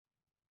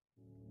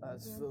I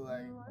just feel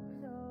like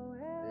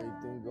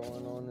everything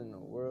going on in the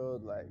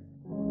world, like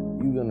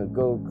you're gonna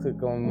go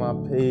click on my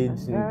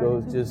page and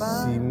go just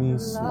see me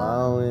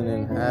smiling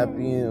and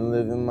happy and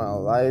living my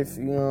life.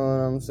 You know what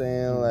I'm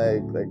saying?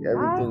 Like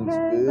everything's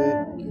good.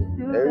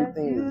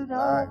 Everything is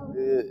not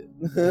good.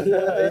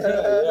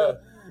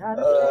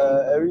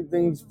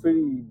 Everything's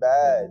pretty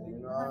bad. You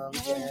know what I'm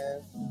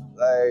saying?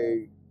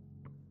 Like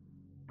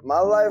my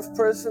life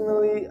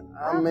personally,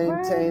 I'm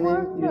maintaining,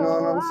 you know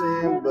what I'm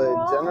saying?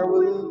 But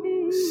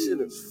generally, this shit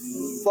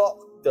is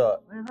fucked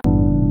up.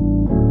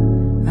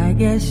 I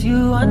guess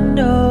you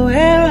wonder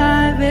where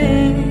I've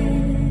been.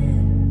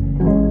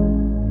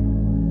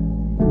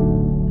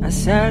 I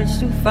searched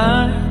to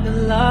find the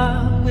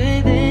love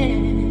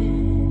within.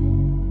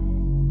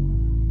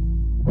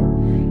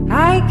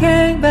 I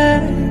came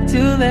back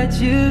to let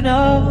you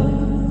know.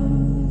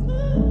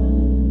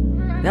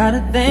 Got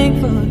a thing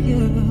for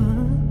you,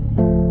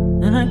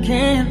 and I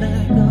can't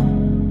let go.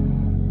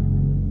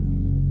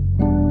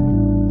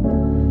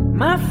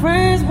 My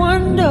friends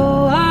wonder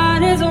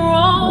what is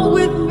wrong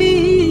with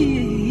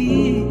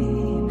me.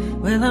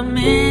 Well, I'm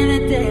in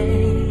a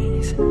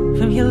daze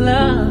from your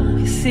love,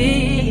 you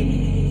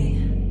see.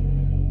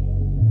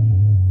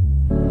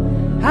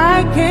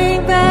 I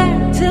came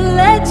back to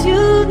let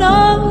you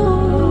know.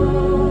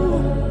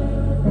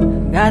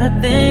 Got a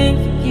thing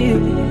for you,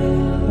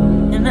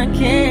 and I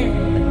can't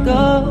let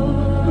go.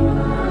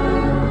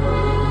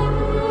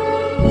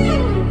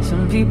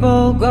 Some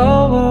people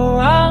go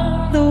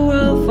around the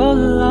world for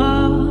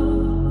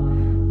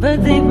love,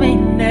 but they may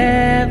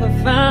never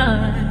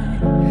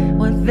find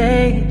what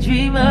they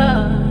dream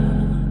of.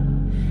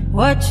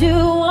 What you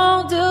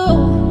won't do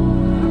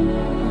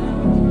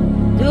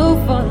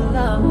for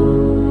love.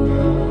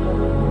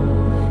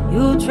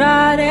 You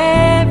tried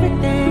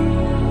everything,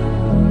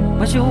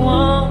 but you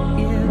won't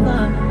give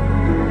up.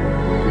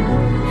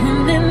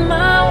 And in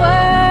my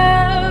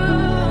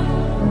world,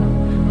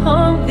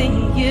 only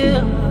you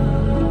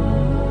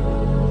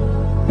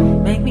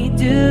make me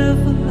do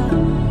for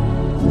love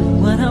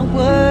what I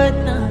would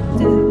not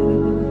do.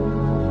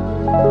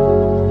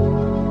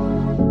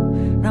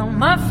 Now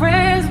my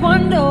friends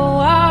wonder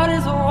what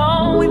is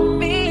wrong with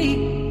me.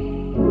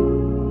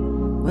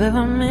 Well,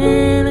 I'm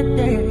in a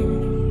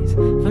daze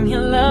from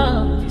your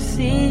love, you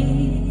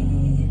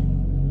see.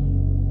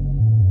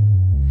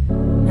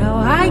 Now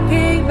I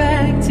came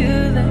back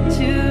to let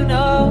you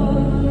know.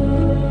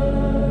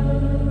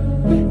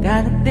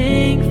 Got a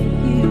thing for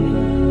you,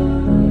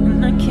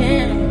 and I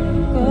can't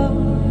go.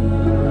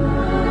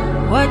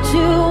 What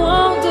you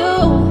won't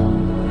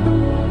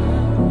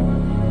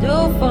do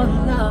for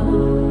love.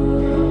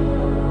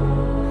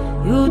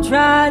 You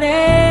tried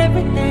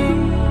everything,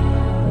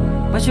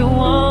 but you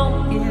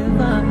won't give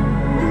up.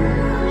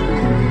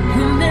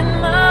 And in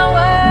my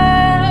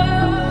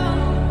world,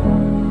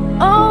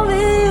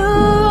 only you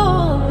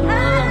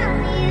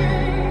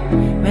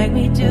make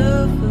me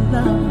do for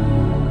love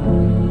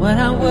what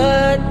I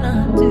would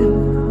not do.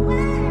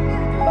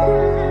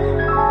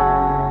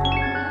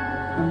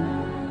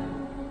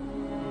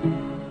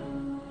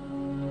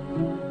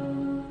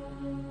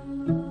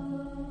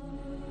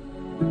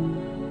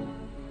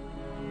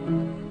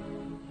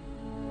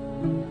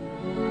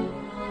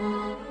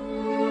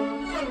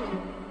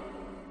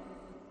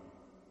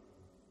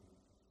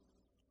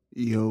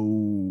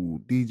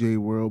 Yo, DJ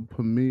World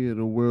Premiere,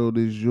 the world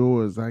is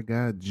yours. I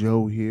got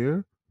Joe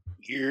here.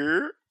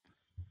 Here.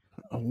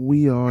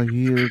 We are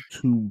here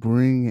to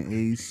bring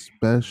a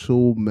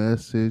special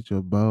message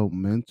about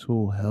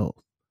mental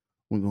health.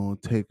 We're going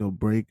to take a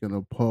break and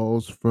a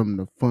pause from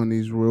the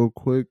funnies real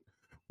quick.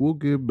 We'll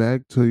get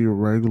back to your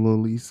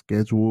regularly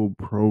scheduled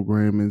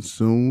programming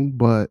soon,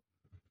 but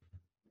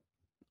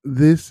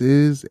this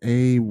is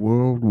a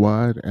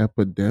worldwide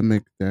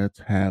epidemic that's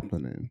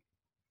happening.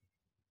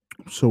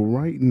 So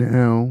right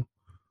now,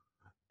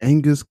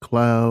 Angus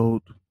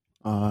Cloud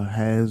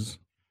has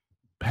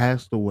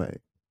passed away.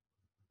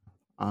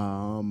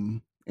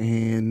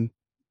 And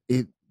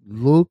it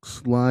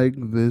looks like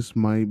this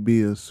might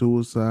be a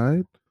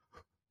suicide.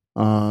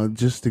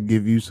 Just to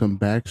give you some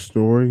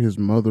backstory, his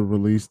mother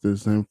released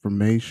this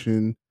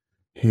information.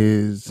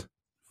 His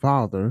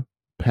father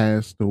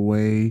passed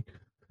away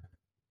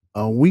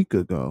a week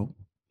ago.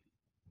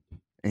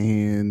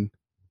 And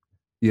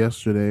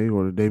yesterday,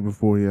 or the day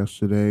before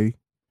yesterday,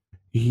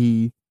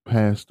 he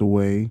passed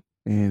away.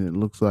 And it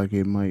looks like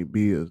it might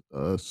be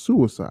a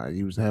suicide.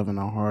 He was having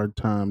a hard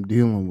time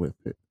dealing with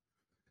it.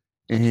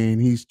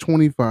 And he's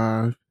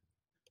 25.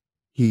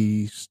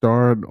 He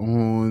starred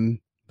on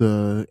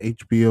the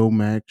HBO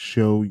Max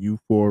show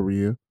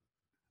Euphoria.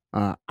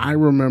 I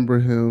remember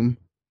him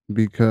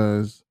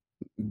because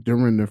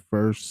during the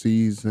first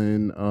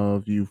season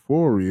of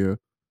Euphoria,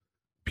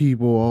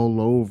 people all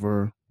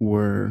over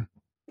were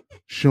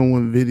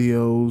showing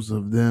videos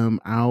of them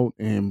out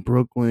in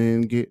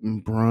Brooklyn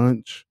getting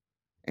brunch,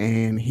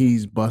 and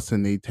he's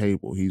bussing their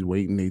table. He's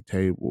waiting their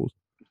tables.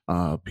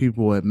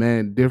 People at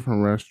mad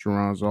different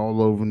restaurants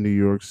all over New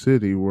York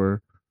City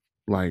were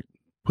like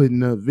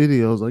putting up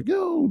videos like,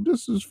 yo,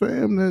 this is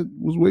fam that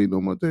was waiting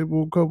on my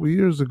table a couple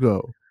years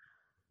ago.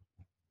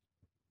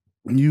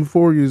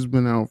 Euphoria's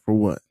been out for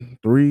what,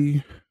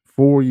 3,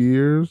 4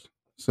 years?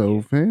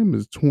 So Yeah. fam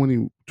is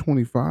 20,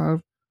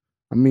 25.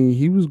 I mean,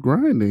 he was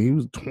grinding. He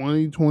was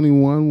 20,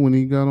 21 when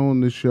he got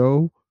on the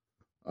show.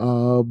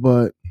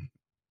 But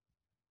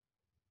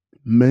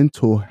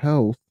mental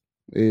health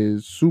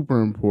is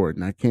super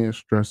important. I can't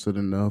stress it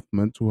enough.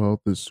 Mental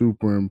health is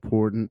super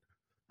important.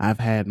 I've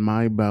had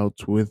my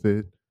bouts with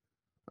it.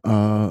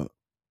 Uh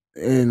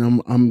and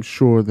I'm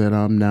sure that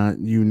I'm not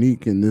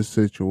unique in this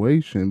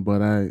situation,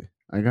 but I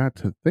got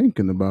to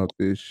thinking about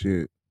this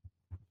shit.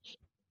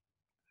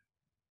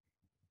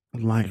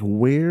 Like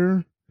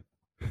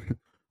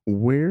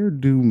where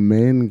do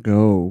men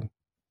go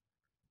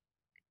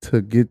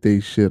to get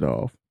their shit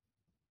off?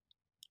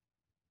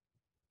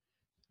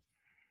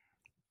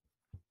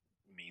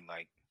 You mean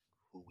like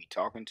who we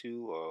talking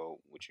to, or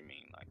what you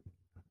mean? Like,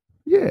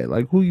 Yeah,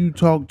 like who you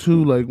talk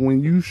to, like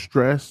when you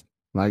stressed,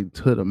 like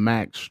to the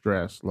max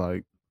stress,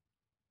 like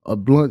a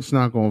blunt's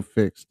not gonna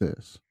fix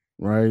this,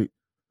 right?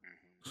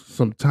 hmm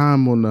Some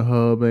time on the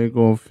hub ain't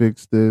gonna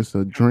fix this.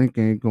 A drink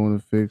ain't gonna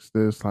fix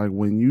this. Like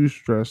when you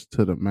stress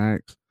to the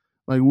max,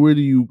 like where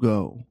do you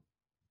go?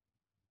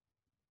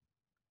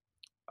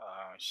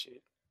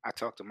 shit. I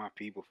talk to my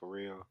people for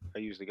real. I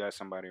usually got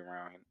somebody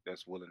around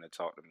that's willing to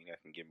talk to me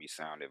that can give me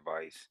sound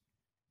advice.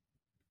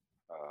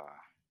 Uh,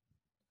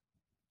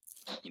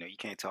 you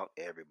can't talk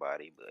to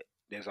everybody, but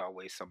there's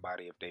always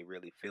somebody if they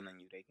really feeling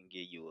you, they can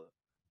give you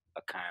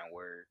a kind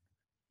word.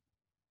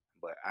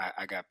 But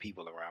I got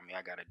people around me.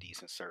 I got a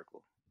decent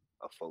circle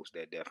of folks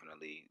that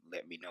definitely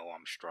let me know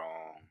I'm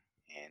strong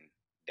and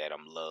that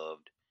I'm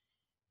loved,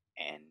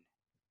 and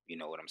you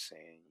know what I'm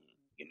saying.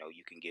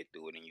 You can get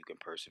through it and you can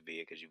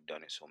persevere because you've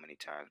done it so many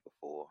times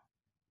before.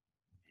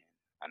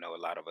 I know a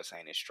lot of us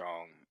ain't as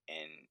strong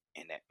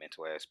in that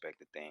mental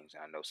aspect of things.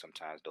 And I know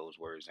sometimes those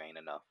words ain't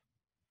enough,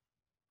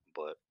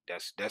 but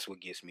that's what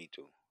gets me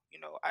through.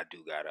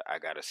 I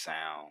got a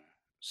sound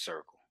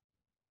circle.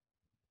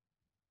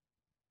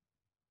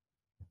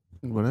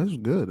 Well, that's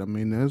good. I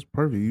mean, that's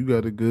perfect. You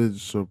got a good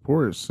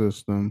support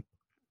system.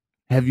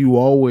 Have you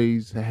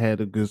always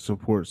had a good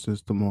support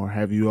system, or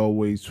have you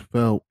always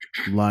felt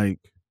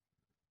like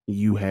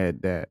you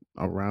had that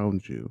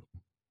around you?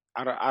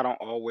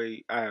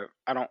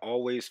 I don't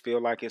always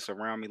feel like it's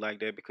around me like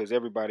that because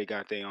everybody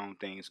got their own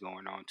things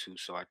going on too.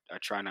 So I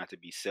try not to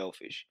be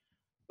selfish.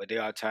 But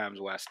there are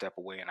times where I step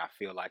away and I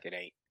feel like it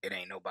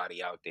ain't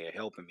nobody out there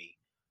helping me.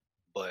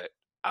 But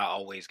I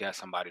always got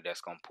somebody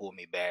that's gonna pull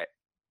me back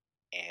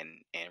and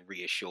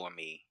reassure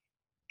me,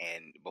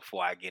 and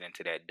before I get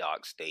into that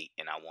dark state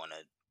and I want to,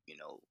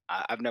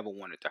 I've never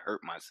wanted to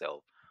hurt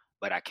myself,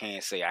 but I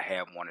can say I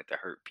have wanted to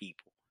hurt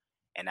people,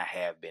 and I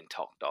have been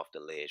talked off the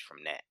ledge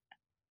from that.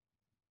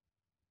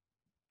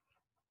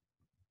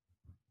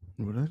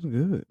 Well, that's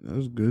good.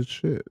 That's good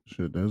shit.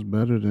 Shit, that's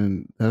better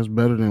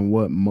than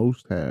what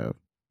most have.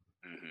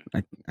 hmm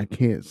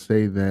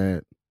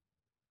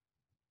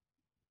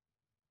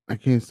I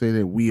can't say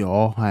that we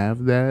all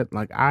have that.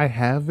 Like I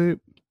have it,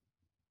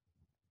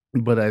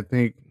 but I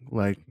think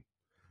like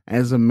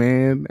as a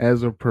man,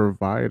 as a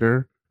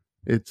provider,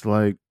 it's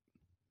like,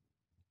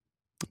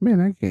 man,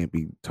 I can't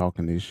be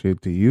talking this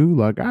shit to you.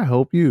 Like I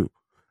help you.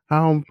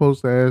 How I'm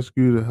supposed to ask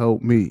you to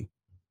help me?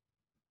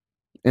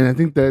 And I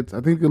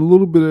think a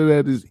little bit of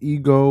that is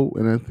ego,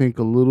 and I think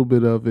a little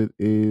bit of it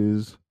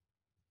is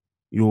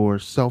your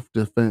self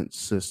defense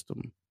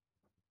system.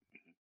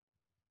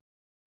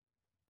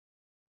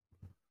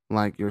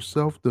 Like your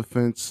self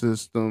defense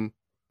system,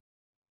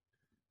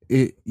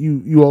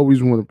 you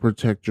always want to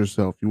protect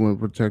yourself. You want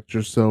to protect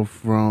yourself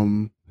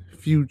from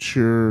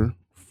future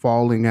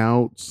falling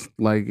outs.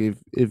 Like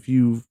if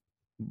you,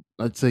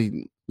 let's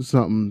say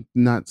something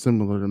not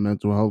similar to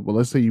mental health, but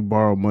let's say you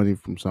borrow money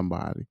from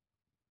somebody,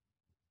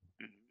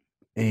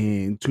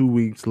 and 2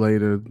 weeks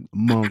later, a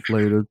month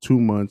later, 2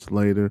 months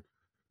later,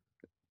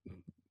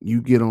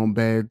 you get on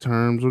bad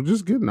terms or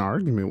just get an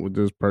argument with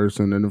this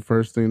person, and the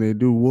first thing they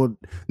do, well,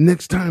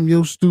 next time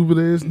your stupid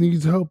ass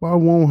needs help, I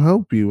won't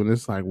help you. And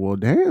it's like, well,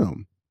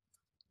 damn,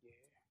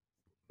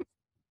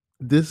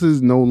 this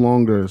is no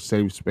longer a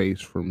safe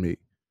space for me.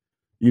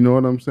 You know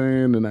what I'm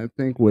saying? And I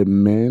think with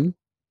men,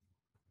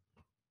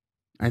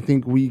 I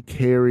think we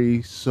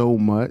carry so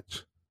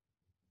much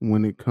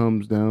when it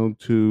comes down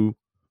to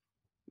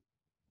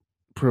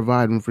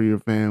providing for your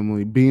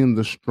family, being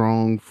the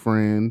strong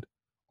friend,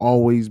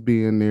 always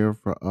being there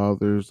for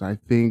others. I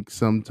think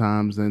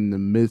sometimes in the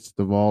midst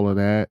of all of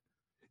that,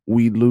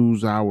 we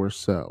lose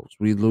ourselves.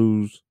 We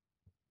lose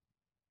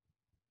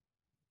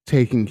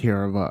taking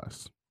care of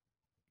us.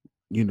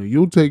 You know,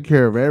 you'll take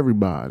care of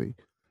everybody,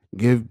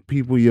 give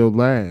people your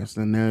last,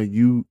 and now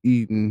you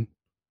eating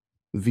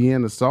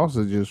Vienna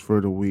sausages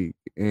for the week.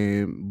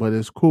 And but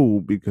it's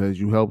cool because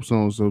you help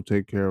so and so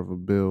take care of a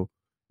bill.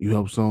 You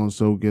help so and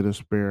so get a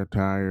spare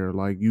tire.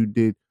 Like you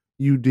did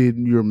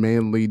your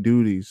manly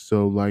duties.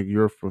 So like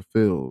you're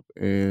fulfilled,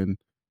 and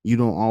you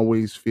don't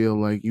always feel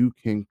like you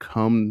can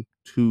come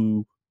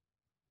to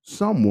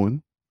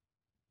someone,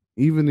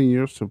 even in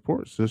your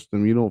support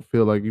system, you don't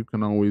feel like you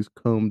can always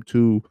come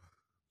to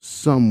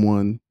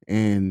someone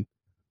and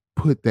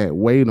put that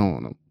weight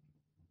on them.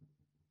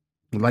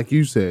 Like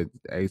you said,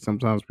 hey,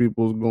 sometimes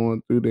people's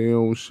going through their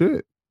own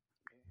shit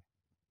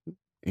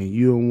and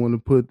you don't want to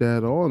put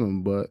that on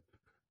them. But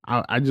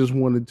I just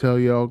want to tell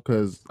y'all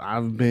because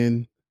I've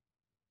been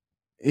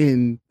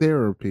in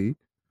therapy.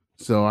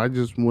 So I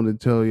just want to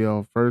tell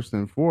y'all first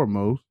and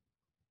foremost,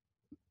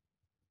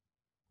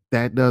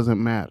 that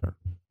doesn't matter,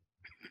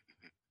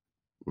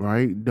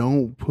 right?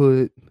 Don't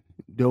put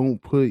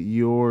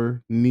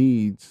your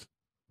needs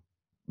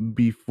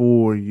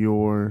before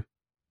your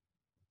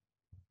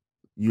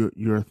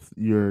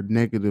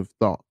negative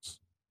thoughts.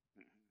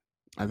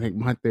 I think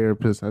my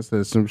therapist, I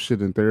said some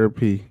shit in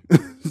therapy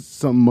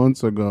some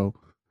months ago,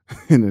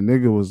 and the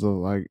nigga was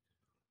like,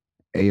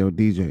 "Hey, yo,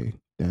 DJ,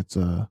 that's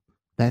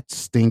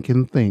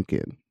stinking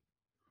thinking."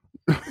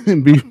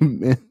 And be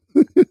man,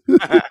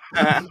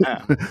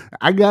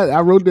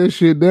 I wrote that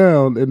shit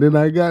down, and then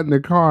I got in the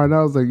car, and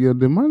I was like, "Yo,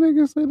 did my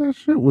nigga say that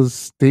shit was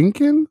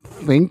stinking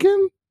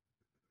thinking?"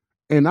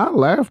 And I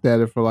laughed at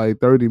it for like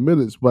 30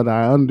 minutes, but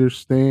I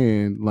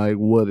understand like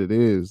what it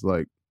is.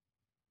 Like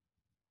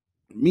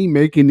me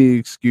making the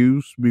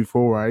excuse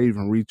before I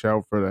even reach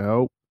out for the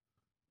help,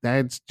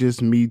 that's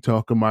just me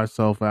talking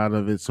myself out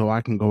of it so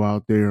I can go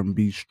out there and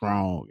be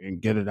strong and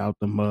get it out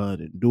the mud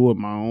and do it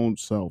my own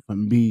self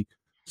and be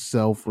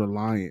self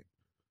reliant.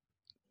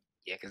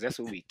 Yeah, because that's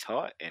what we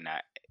taught, and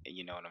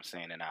you know what I'm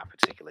saying, in our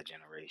particular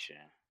generation.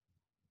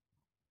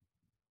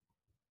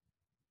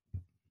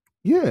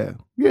 Yeah,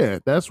 yeah,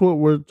 that's what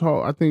we're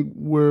taught. I think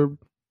we're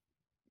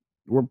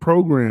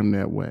programmed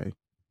that way.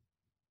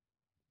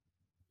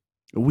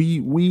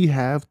 We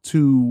have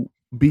to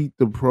beat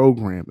the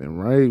programming,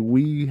 right?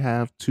 We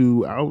have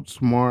to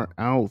outsmart,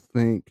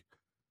 outthink.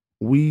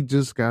 We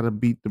just got to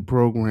beat the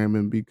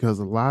programming because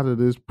a lot of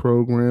this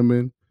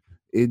programming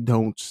it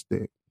don't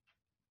stick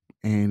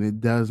and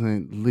it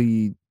doesn't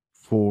lead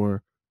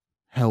for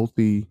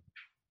healthy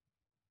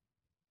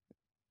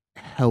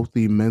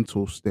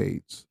mental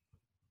states.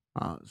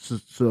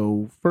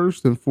 So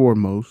first and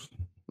foremost,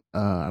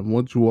 I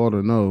want you all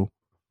to know,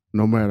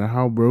 no matter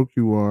how broke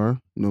you are,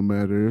 no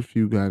matter if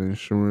you got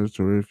insurance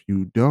or if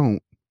you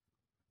don't,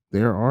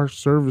 there are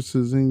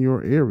services in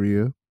your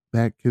area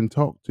that can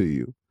talk to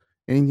you.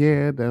 And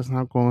yeah, that's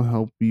not going to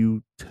help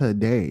you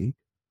today,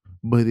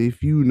 but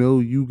if you know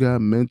you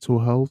got mental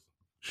health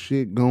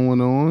shit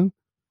going on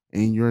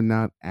and you're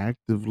not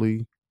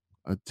actively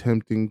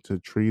attempting to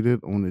treat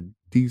it on a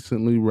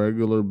decently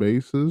regular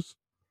basis,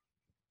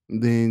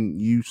 then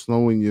you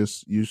slowing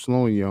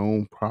your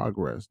own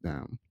progress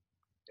down.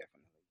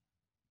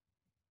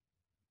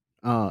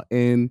 Definitely.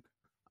 And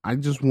I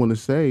just want to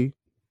say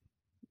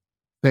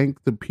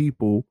thank the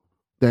people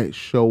that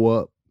show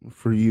up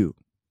for you.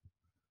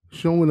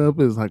 Showing up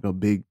is like a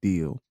big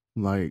deal.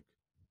 Like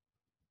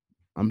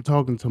I'm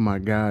talking to my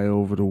guy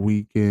over the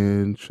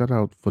weekend. Shout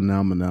out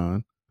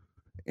Phenomenon.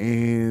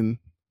 And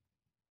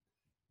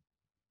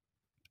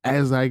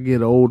as I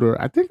get older,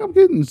 I think I'm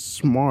getting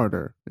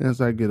smarter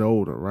as I get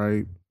older,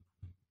 right?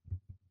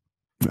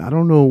 I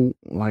don't know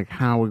like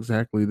how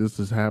exactly this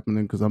is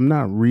happening because I'm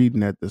not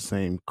reading at the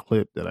same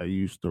clip that I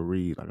used to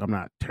read. Like I'm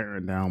not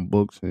tearing down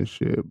books and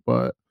shit,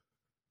 but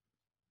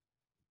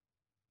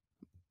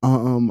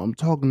I'm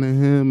talking to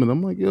him and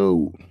I'm like,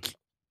 yo,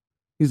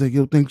 he's like,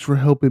 yo, thanks for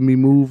helping me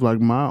move. Like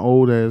my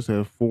old ass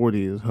at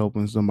 40 is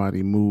helping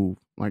somebody move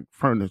like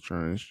furniture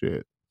and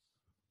shit.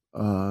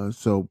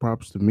 So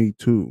props to me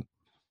too.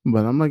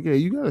 But I'm like, yeah,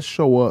 you gotta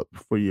show up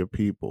for your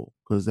people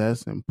because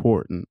that's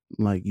important.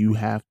 Like you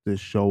have to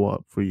show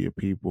up for your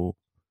people.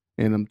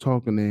 And I'm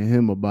talking to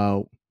him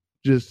about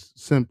just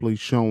simply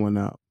showing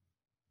up.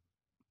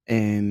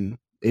 And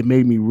it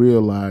made me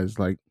realize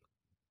like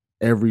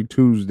every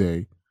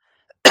Tuesday,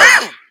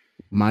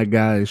 my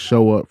guys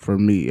show up for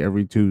me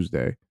every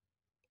Tuesday.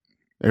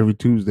 Every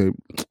Tuesday,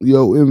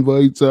 yo,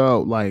 invites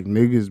out, like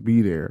niggas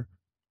be there.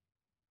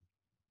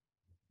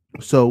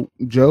 So,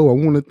 Joe, I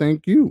want to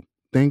thank you.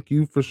 Thank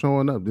you for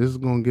showing up. This is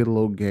gonna get a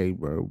little gay,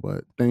 bro,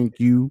 but thank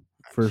you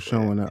for Shit.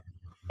 showing up.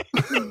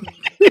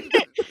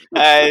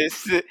 I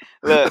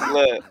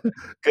look,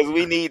 because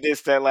we need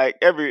this. That like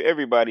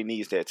everybody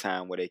needs that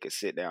time where they could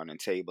sit down and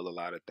table a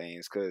lot of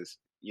things. Because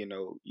you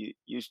know,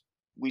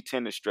 we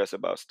tend to stress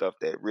about stuff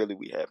that really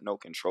we have no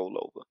control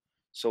over.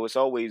 So it's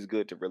always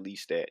good to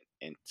release that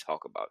and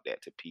talk about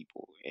that to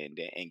people and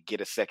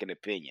get a second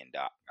opinion,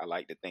 Doc. I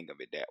like to think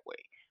of it that way.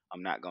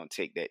 I'm not gonna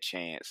take that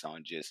chance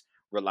on just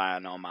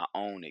relying on my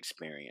own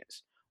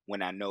experience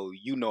when I know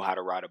you know how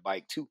to ride a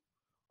bike too,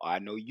 or I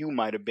know you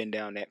might have been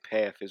down that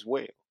path as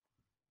well.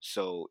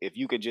 So if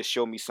you could just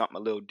show me something a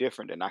little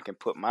different, then I can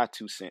put my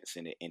 2 cents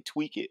in it and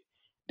tweak it.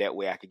 That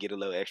way I could get a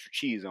little extra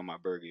cheese on my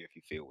burger if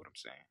you feel what I'm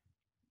saying.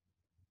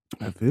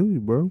 I feel you,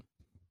 bro.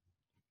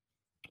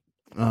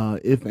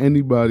 If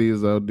anybody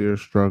is out there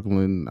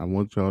struggling, I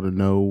want y'all to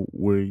know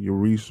where your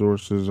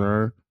resources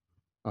are.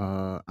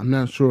 I'm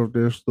not sure if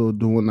they're still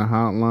doing the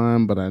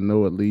hotline, but I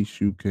know at least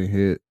you can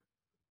hit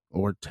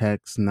or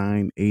text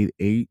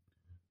 988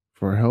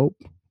 for help.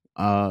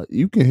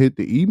 You can hit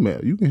the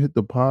email. You can hit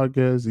the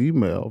podcast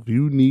email. If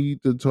you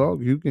need to talk,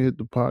 you can hit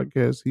the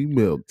podcast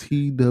email,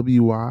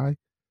 TWIYpod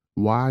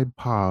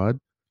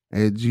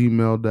at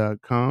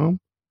gmail.com.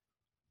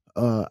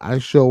 I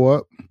show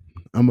up.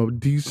 I'm a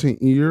decent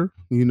ear.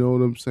 You know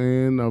what I'm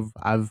saying?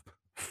 I've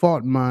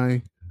fought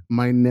my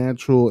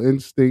natural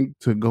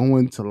instinct to go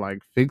into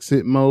like fix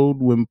it mode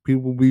when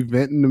people be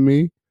venting to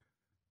me.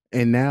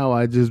 And now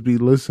I just be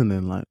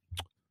listening like,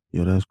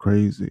 yo, that's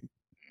crazy.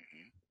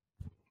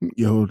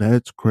 Yo,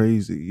 that's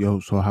crazy. Yo,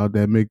 so how'd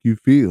that make you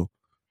feel?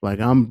 Like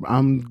I'm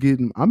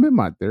in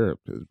my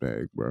therapist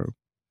bag, bro.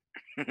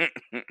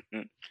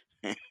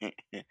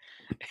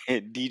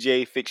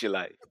 DJ, fix your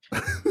life.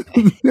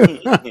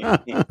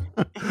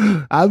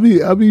 I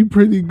be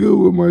pretty good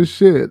with my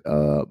shit.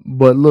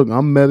 But look,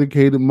 I'm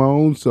medicated my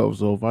own self.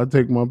 So if I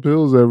take my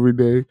pills every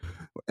day,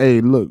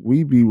 hey, look,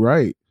 we be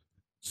right.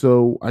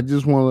 So I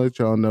just want to let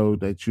y'all know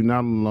that you're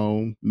not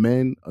alone,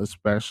 men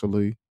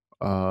especially.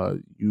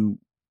 You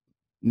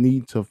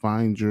need to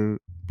find your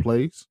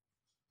place,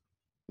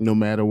 no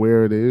matter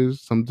where it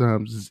is.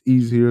 Sometimes it's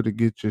easier to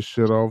get your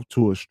shit off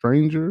to a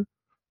stranger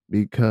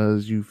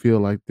because you feel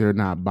like they're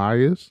not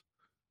biased.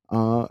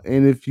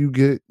 And if you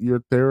get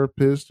your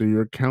therapist or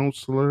your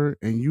counselor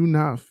and you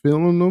not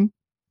feeling them,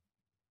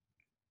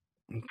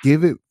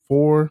 give it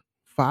 4,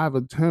 5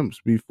 attempts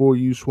before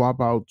you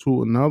swap out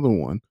to another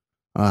one.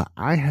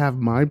 I have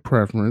my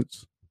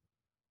preference.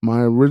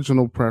 My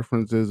original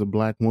preference is a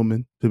black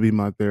woman to be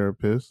my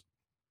therapist.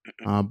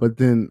 But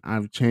then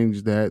I've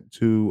changed that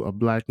to a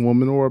black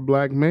woman or a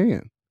black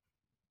man,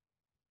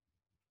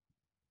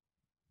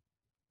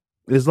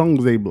 as long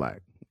as they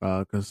black.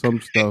 Cause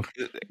some stuff,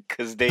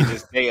 Cause they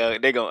just they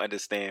gonna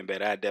understand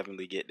better. I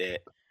definitely get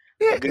that.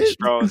 A yeah, good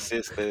strong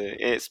sister,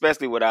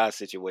 especially with our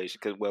situation,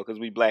 cause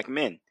we black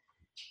men.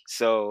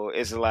 So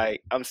it's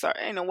like, I'm sorry,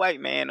 ain't no white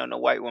man or no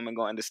white woman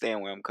gonna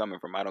understand where I'm coming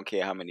from. I don't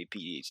care how many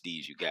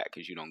PhDs you got,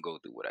 cause you don't go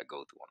through what I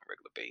go through on a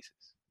regular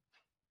basis.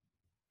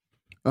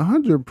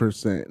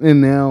 100%.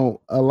 And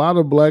now a lot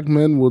of black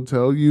men will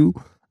tell you,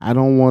 I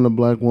don't want a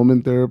black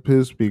woman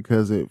therapist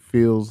because it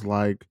feels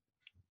like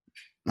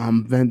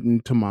I'm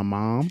venting to my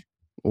mom,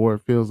 or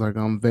it feels like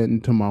I'm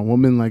venting to my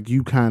woman. Like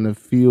you kind of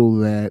feel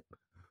that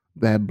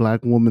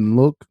black woman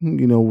look,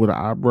 with an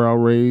eyebrow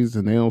raised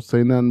and they don't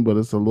say nothing, but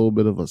it's a little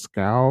bit of a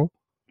scowl.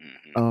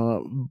 Hmm. Uh,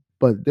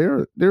 but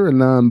they're a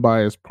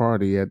non-biased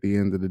party at the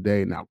end of the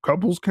day. Now,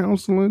 couples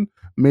counseling,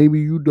 maybe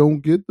you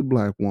don't get the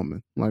black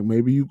woman. Like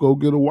maybe you go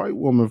get a white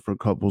woman for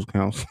couples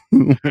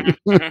counseling.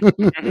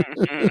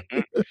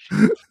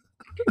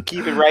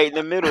 Keep it right in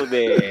the middle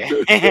there.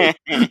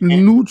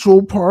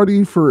 Neutral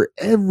party for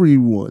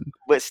everyone.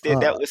 But still,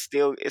 Uh, it's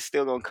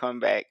still gonna come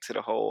back to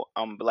the whole,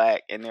 I'm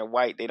black and they're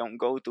white. They don't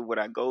go through what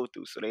I go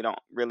through, so they don't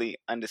really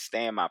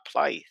understand my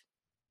plight.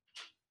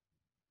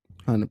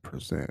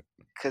 100%.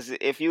 Because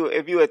if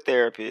you're a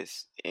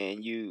therapist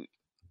and you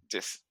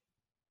just,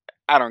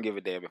 I don't give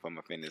a damn if I'm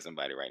offending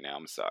somebody right now.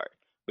 I'm sorry,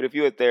 but if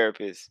you're a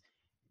therapist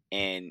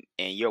and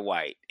you're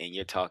white and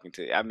you're talking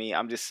to, I mean,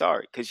 I'm just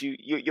sorry, because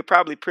you're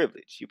probably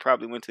privileged. You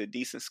probably went to a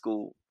decent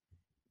school.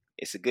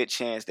 It's a good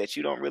chance that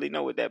you don't really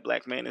know what that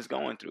black man is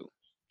going through,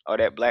 or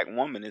that black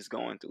woman is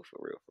going through, for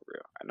real, for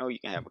real. I know you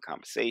can have a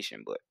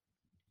conversation, but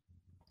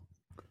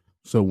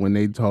So when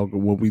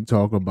we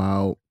talk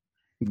about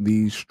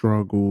these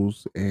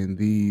struggles and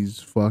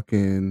this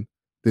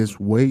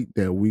weight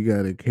that we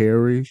gotta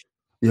carry,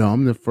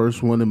 I'm the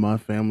first one in my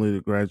family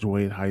to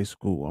graduate high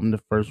school. I'm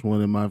the first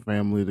one in my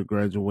family to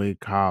graduate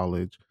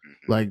college. mhm,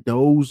 Like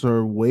those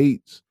are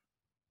weights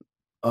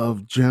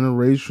of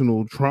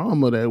generational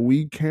trauma that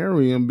we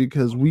carrying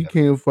because most we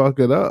can't fuck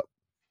it up.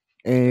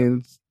 definitely.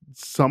 And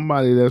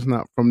somebody that's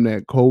not from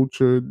that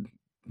culture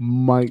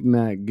might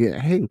not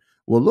get, hey,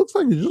 well, it looks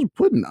like you're just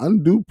putting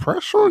undue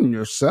pressure on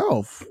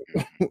yourself.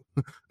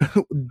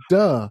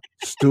 Duh,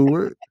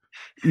 Stuart.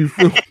 You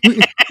feel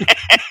me?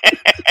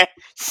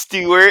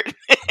 Stewart.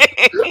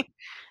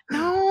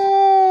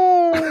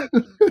 No.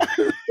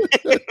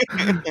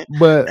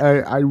 But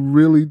I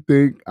really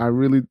think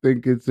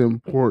it's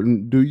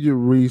important. Do your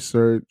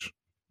research.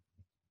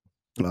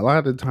 A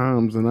lot of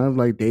times, and I've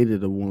like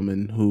dated a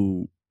woman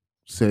who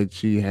said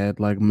she had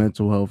like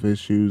mental health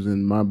issues,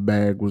 and my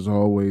bag was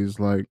always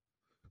like,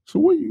 so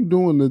what are you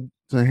doing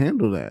to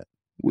handle that?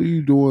 What are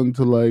you doing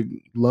to like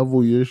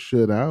level your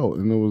shit out?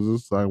 And it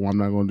was just like, well, I'm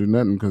not gonna do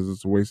nothing because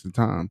it's a waste of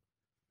time.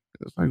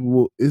 It's like,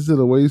 well, is it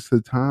a waste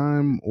of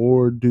time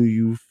or do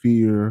you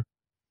fear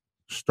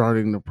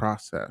starting the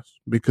process?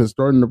 Because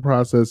starting the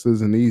process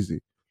isn't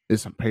easy.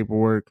 It's some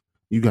paperwork.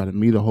 You got to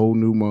meet a whole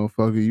new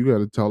motherfucker. You got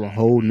to tell a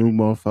whole Mhm. new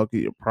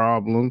motherfucker your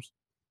problems.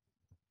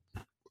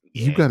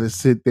 You Yeah, got to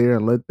sit there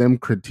and let them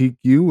critique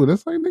you. And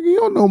it's like, nigga, you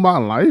don't know my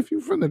life. You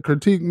finna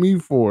critique me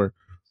for.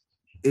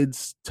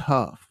 It's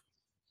tough.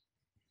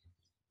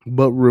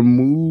 But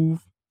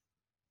remove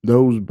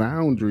those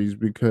boundaries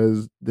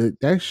because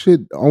that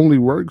shit only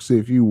works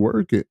if you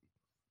work it.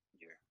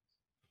 yeah.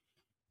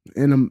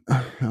 And I'm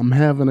I'm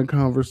having a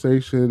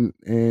conversation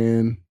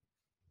and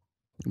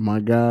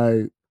My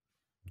guy,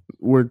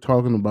 we're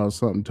talking about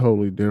something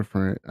totally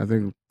different. I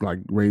think like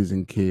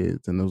raising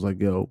kids, and it was like,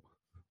 yo,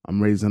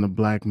 I'm raising a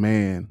black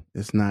man.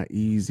 It's not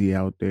easy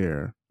out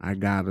there. I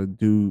gotta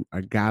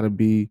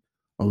be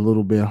a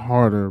little bit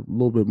harder, a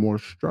little bit more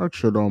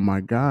structured on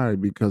my guy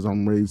because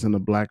I'm raising a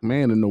black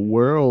man and the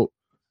world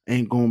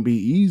ain't gonna be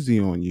easy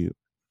on you.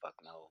 Fuck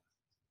no.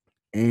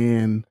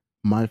 And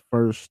my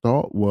first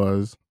thought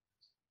was,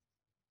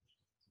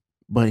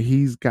 but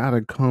he's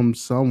gotta come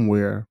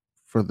somewhere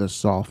for the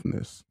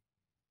softness.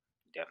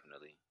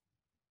 Definitely.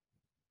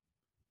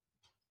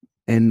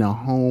 And the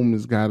home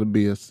has got to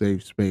be a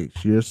safe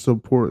space. Your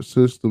support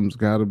system's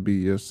got to be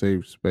your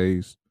safe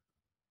space.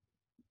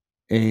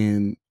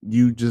 And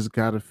you just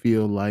got to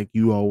feel like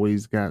you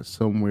always got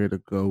somewhere to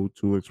go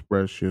to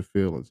express your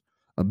feelings.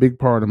 A big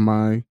part of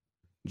my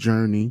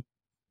journey,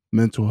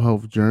 mental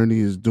health journey,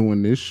 is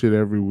doing this shit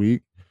every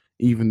week.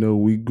 Even though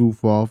we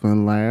goof off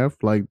and laugh,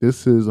 like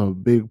this is a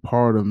big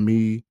part of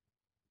me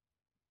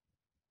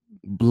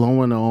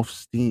blowing off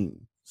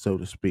steam, so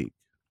to speak.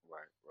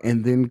 Right.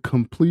 And then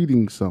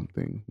completing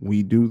something.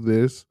 We do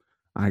this.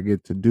 I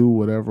get to do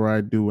whatever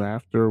I do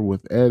after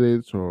with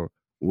edits or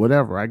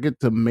whatever. I get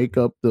to make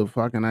up the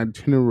fucking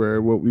itinerary,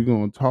 what we're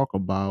going to talk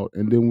about.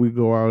 And then we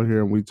go out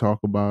here and we talk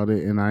about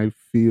it. And I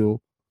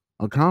feel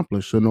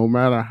accomplished. So no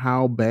matter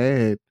how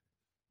bad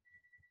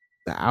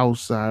the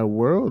outside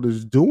world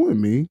is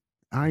doing me,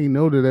 I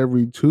know that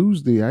every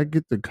Tuesday I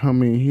get to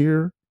come in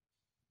here,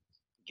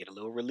 Get a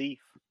little relief.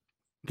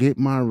 get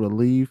my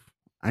relief.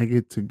 I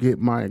get to get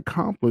my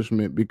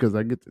accomplishment because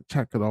I get to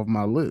check it off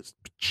my list.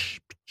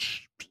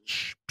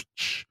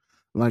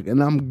 Like,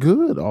 and I'm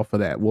good off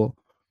of that. Well,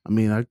 I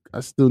mean, I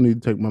still need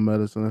to take my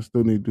medicine. I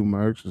still need to do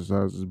my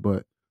exercises,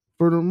 but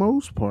for the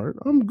most part,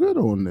 I'm good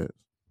on this.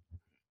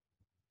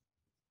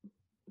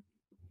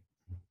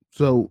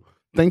 So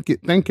thank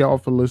y'all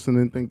for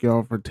listening. Thank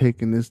y'all for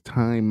taking this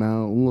time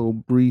out. A little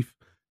brief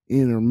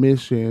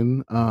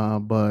intermission.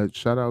 But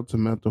shout out to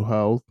mental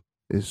health.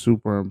 It's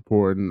super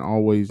important.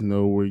 Always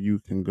know where you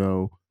can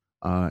go.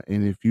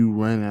 And if you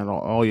run out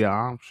of all your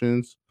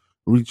options,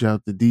 reach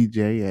out to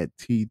DJ at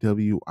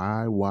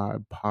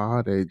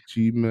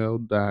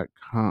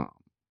twiypod@gmail.com.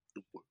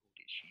 The world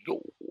is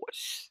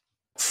yours.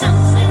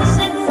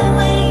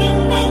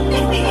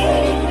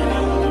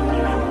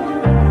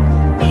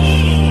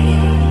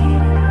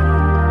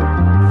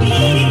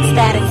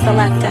 Static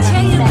selector.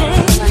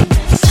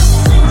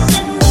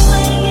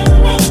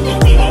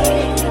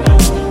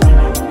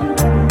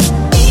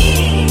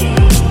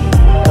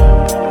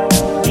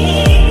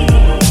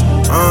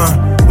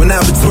 When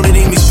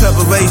opportunity meets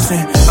preparation,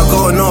 I'm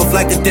going off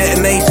like a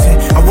detonation.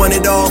 I want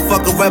it all,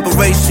 fuck a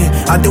reparation.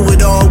 I do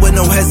it all with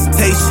no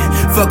hesitation.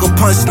 Fuck a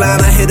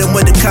punchline, I hit him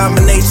with a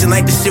combination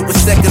like the shit was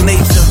second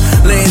nature.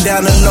 Laying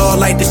down the law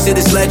like the shit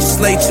is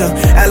legislature.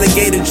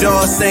 Alligator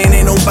jaw saying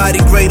ain't nobody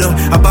greater.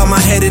 I bow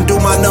my head and do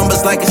my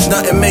numbers like it's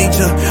nothing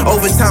major.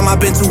 Over time I've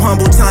been too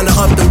humble, time to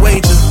up the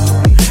wager.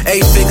 8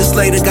 figures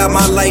later, got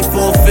my life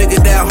all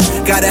figured out.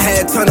 Gotta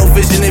have tunnel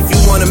vision if you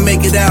wanna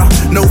make it out.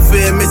 No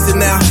fear missing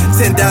out.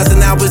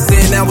 10,000 hours in,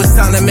 now it's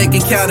time to make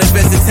it count.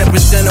 Investing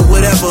 10% or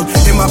whatever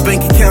in my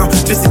bank account,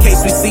 just in case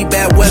we see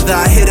bad weather.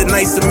 I hit a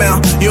nice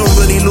amount. You don't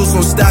really lose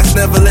on stocks,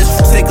 never let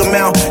you take them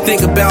out.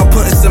 Think about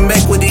putting some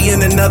equity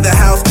in another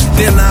house.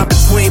 Thin line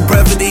between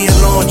brevity and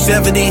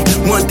longevity.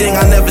 One thing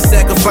I never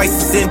sacrifice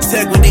is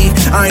integrity.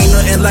 I ain't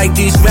nothing like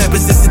these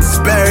rappers, it's a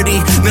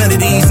disparity. None of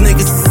these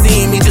niggas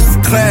see me just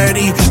for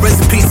clarity.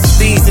 Rest in peace to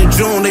Steve's in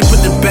June. They put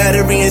the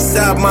battery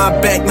inside my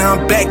back. Now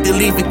I'm back to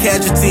leave a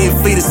casualty and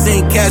flee the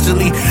scene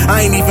casually.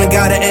 I ain't even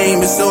gotta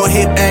aim, it's all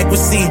hit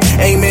accuracy.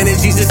 Amen in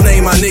Jesus'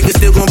 name, my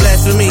niggas still gon'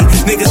 blaspheme.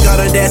 Niggas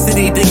got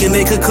audacity, thinking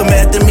they could come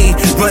after me.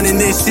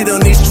 Running this shit on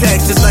these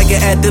tracks just like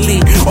an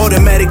athlete.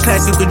 Automatic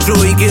classical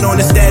joy, get on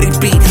the static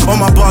beat. All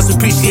my bars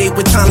appreciate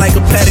with time like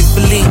a paddock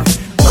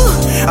Philippe.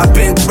 I've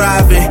been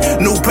thriving,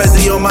 new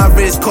Prezi on my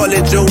wrist, call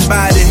it Joe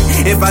Biden.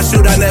 If I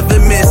shoot, I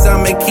never miss,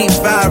 I'ma keep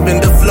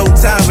firing. The flow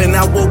tyrant,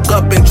 I woke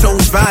up and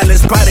chose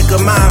violence. Product of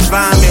my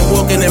environment,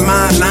 walking in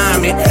my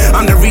alignment.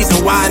 I'm the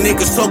reason why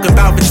niggas talk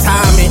about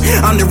retirement.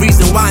 I'm the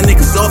reason why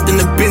niggas often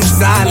have been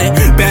silent.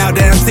 Bow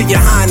down to your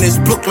highness,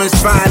 Brooklyn's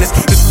finest.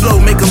 This flow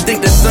make them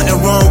think there's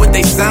something wrong with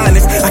they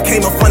sinus. I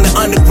came up from the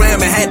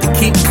underground and had to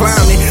keep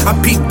climbing. I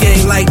peep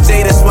game like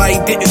Jay, that's why he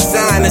didn't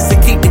sign us. To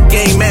keep the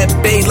game at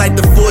bay like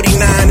the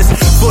 49ers.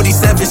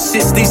 47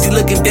 shit, Steezy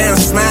looking down,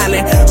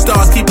 smiling.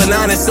 Stars keep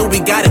aligning, so we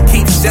gotta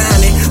keep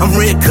shining. I'm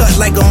red cut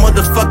like a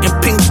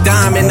motherfucking pink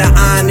diamond. The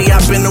irony,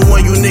 I've been the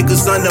one you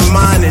niggas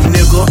undermining,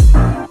 nigga.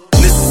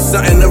 This is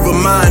something to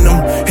remind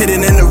them.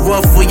 Hidden in the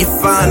rough where you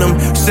find them.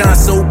 Shine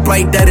so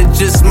bright that it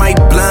just might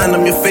blind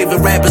them. Your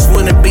favorite rappers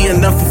wouldn't be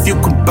enough if you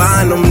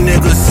combine them,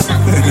 niggas.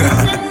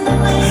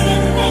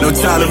 No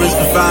tolerance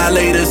for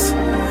violators.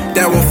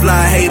 That won't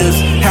fly haters.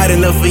 Had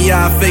enough of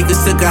y'all fakers,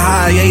 took a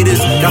hiatus.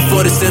 Got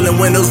 40 ceiling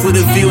windows with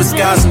a view of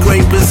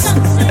skyscrapers.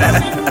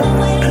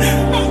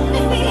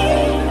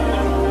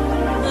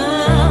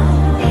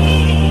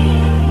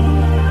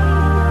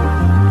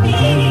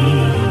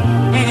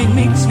 And it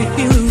makes me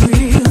feel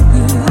real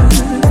good.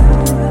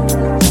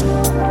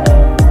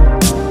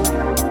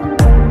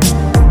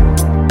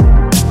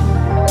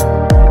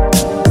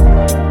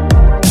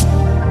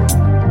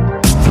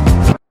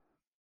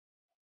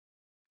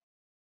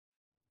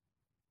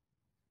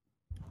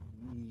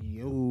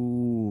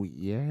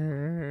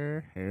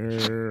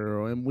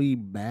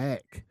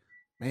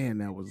 Man,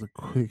 that was a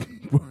quick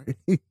break.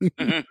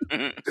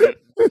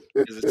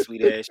 It's a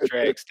sweet ass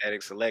track.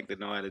 Static Selector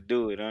know how to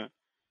do it, huh?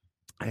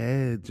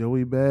 Yeah,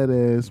 Joey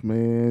Badass,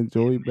 man.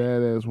 Joey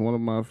Badass, one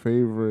of my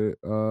favorite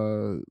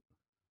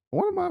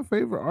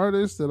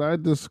artists that I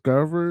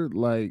discovered.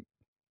 Like,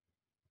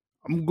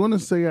 I'm gonna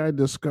say I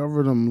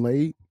discovered him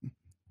late,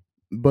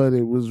 but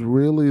it was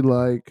really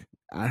like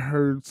I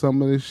heard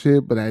some of this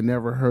shit, but I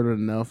never heard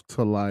enough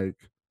to like,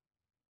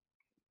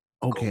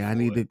 Go okay, I for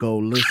need it. to go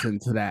listen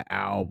to that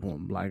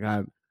album. Like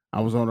I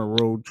was on a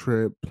road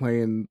trip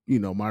playing,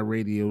 my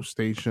radio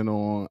station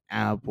on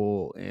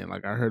Apple, and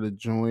like I heard a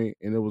joint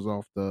and it was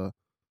off the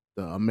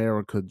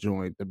America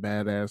joint, the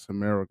Badass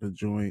America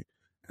joint.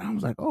 And I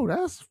was like, oh,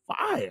 that's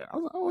fire. I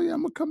was like, oh yeah,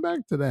 I'm gonna come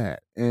back to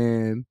that.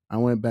 And I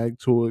went back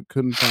to it,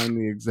 couldn't find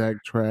the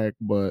exact track,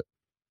 but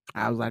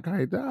I was like, all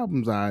right, the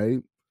album's all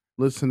right.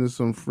 Listen to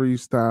some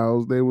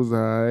freestyles, they was all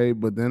right.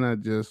 But then I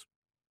just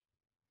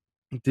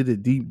did a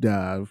deep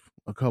dive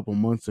a couple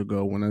months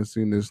ago when I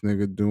seen this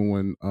nigga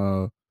doing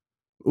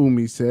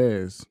Umi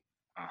Says.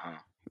 Uh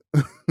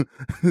huh.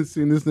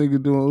 Seen this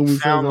nigga doing He Umi Says.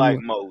 sound I'm like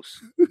like,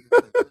 most.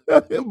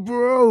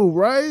 bro,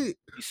 right?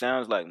 He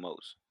sounds like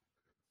most.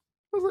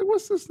 I was like,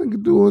 what's this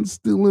nigga doing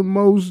stealing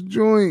Mo's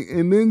joint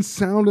and then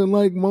sounding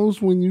like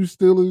Most when you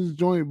steal his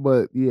joint?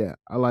 But yeah,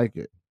 I like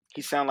it.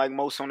 He sound like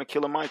most on the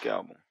Killer Mike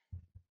album.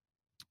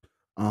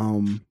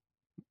 Um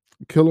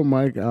Killer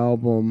Mike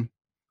album.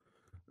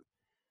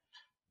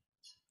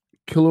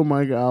 Killer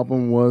Mike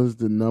album was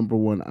the number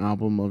one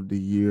album of the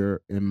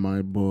year in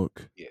my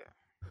book. Yeah.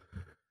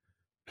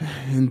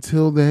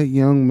 Until that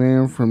young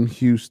man from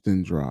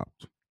Houston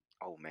dropped.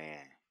 Oh man,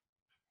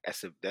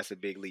 that's a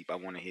big leap. I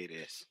want to hear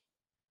this.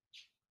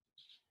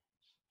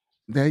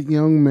 That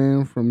young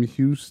man from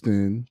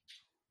Houston.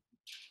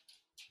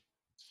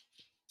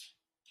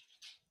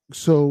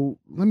 So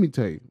let me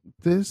tell you,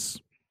 this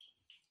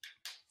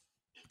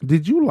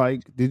did you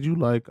like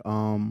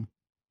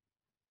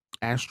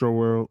Astro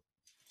World?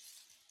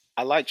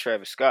 I like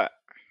Travis Scott,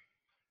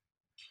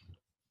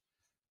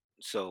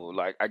 so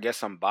like I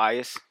guess I'm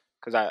biased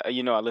because I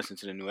listened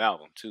to the new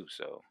album too.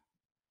 So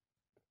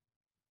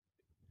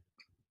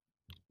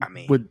I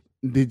mean, But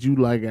did you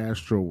like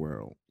Astro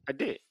World? I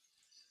did.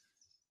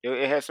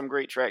 It has some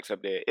great tracks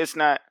up there. It's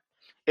not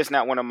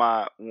one of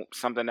my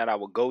something that I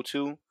would go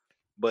to,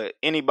 but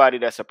anybody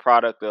that's a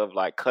product of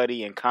like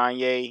Cudi and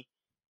Kanye,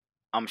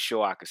 I'm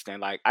sure I could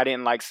stand. Like I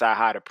didn't like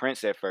Sci-Hi the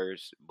Prince at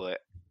first, but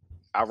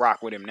I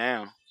rock with him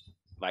now.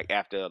 Like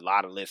after a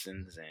lot of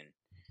listens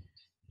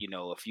and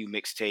a few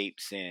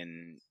mixtapes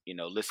and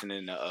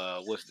listening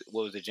to what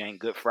was the jank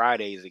Good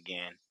Fridays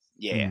again.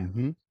 Yeah,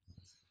 Mm-hmm.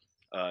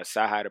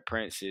 Sci-Hi the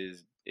Prince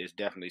is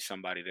definitely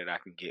somebody that I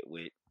can get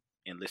with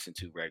and listen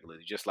to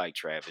regularly, just like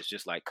Travis,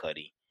 just like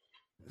Cudi.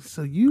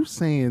 So you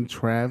saying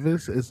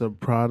Travis is a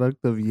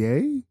product of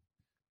Ye?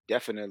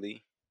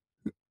 Definitely.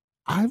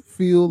 I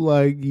feel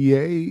like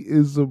Ye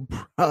is a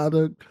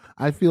product.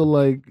 I feel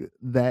like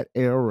that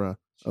era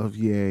of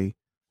Ye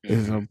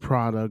is Hmm. a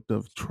product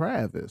of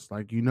Travis.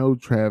 Like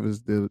Travis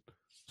did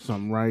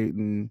some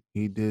writing,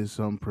 he did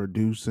some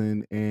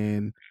producing,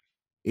 and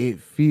it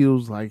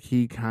feels like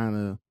he kind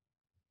of,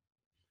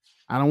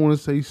 I don't want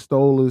to say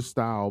stole his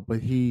style, but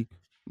he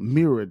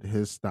mirrored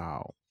his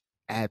style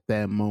at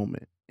that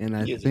moment. And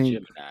I He is a think,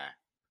 Gemini.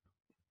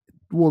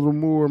 well, the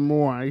more and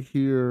more I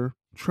hear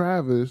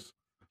Travis,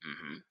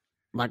 Hmm.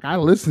 like I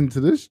listened to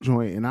this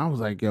joint and I was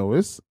like, yo,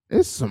 it's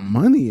some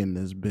money in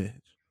this bitch.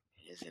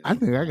 Isn't I it?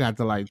 think I got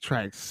to like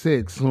track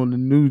 6 on the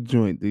new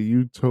joint, the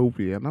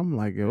Utopia, and I'm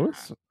like, yo,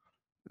 it's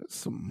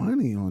some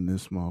money on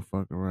this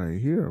motherfucker right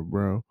here,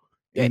 bro.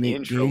 That And it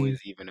intro gave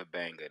is even a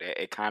banger.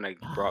 That it kind of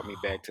brought me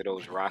back to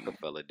those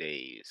Rockefeller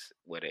days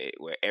where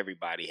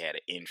everybody had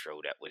an intro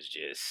that was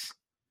just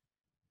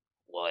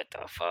what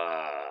the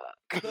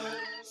fuck. The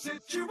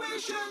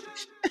situation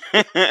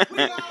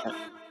we are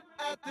in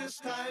at this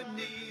time,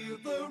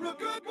 neither a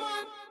good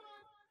one,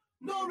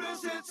 nor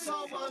is it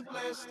someone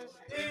blessed.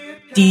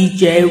 It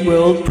DJ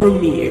world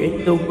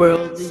premiere. The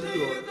world can is stay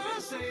yours.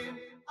 the same.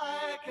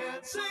 I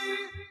can see,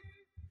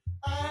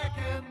 I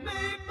can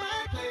make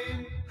my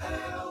claim.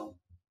 Hell,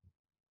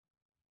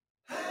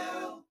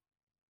 hell,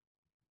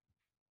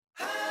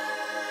 hell.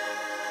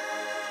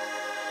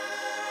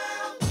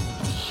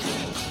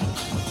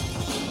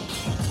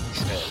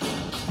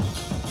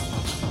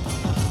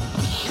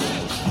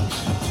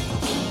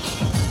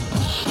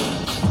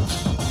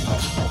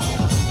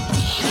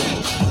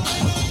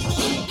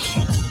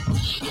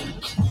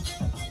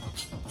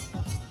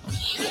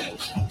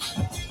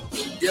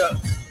 Yeah.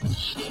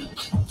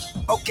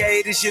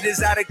 Okay, this shit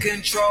is out of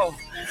control.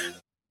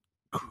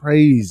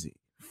 crazy.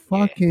 Yeah.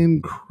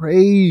 Fucking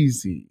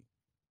crazy.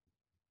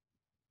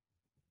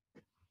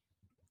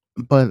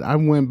 But I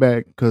went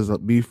back because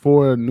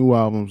before new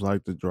albums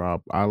like to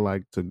drop, I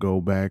like to go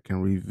back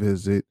and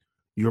revisit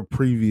your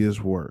previous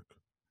work.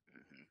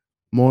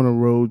 I'm on a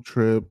road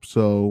trip,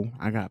 so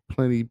I got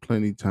plenty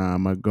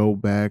time. I go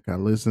back, I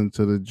listen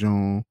to the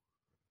joint.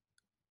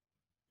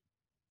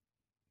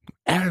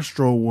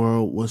 Astro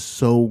World was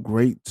so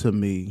great to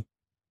me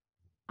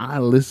I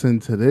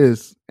listen to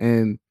this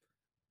and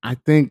I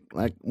think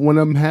like when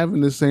I'm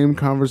having the same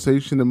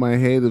conversation in my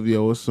head of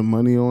yo, what's some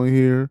money on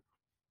here?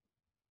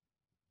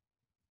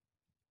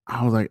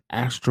 I was like,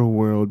 Astro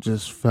World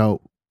just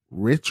felt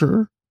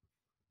richer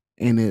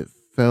and it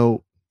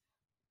felt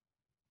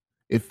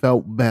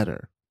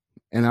better.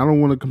 And I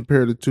don't want to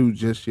compare the two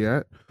just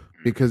yet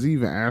because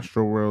even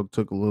Astro World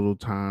took a little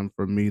time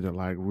for me to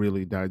like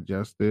really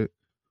digest it.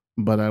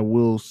 But I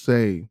will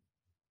say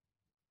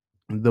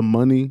the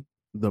money,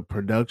 the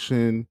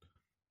production,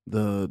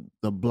 the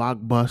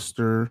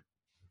blockbuster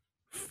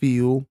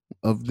feel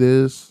of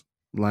this,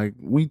 like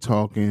we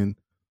talking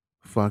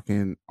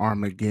fucking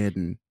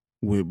Armageddon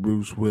with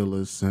Bruce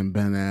Willis and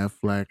Ben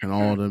Affleck and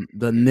all the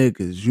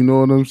niggas. You know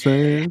what I'm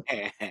saying?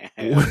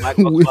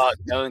 Michael we, Clark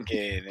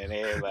Duncan and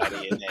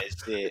everybody in that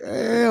shit.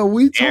 yeah,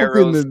 we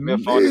talking the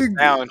Aerosmith on the niggas.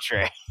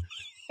 soundtrack.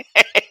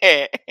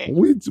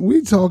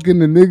 We talking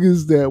the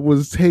niggas that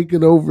was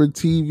taking over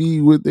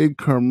TV with their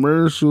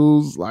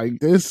commercials. Like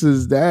this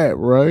is that,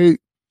 right?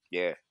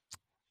 Yeah.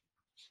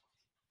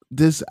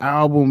 This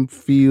album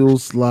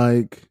feels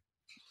like,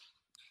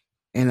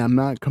 and I'm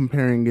not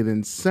comparing it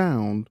in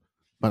sound,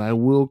 but I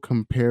will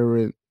compare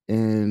it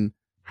in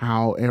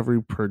how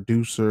every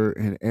producer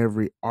and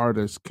every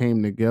artist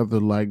came together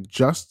like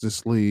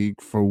Justice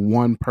League for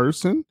one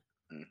person.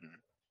 Hmm.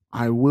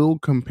 I will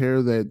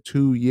compare that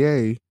to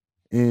Ye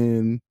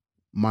in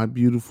My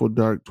Beautiful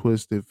Dark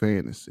Twisted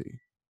Fantasy.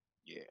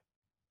 Yeah.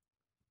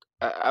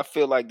 I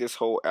feel like this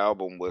whole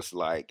album was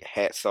like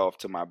hats off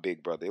to my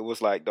big brother. It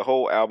was like the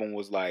whole album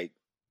was like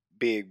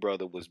Big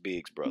Brother was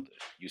Big's brother.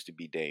 Used to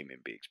be Dame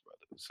and Big's brother.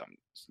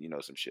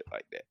 Some shit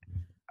like that.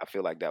 I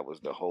feel like that was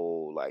the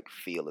whole like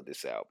feel of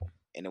this album.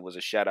 And it was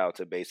a shout out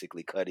to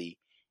basically Cudi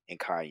and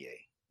Kanye.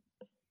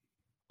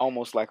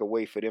 Almost like a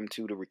way for them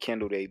two to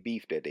rekindle their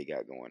beef that they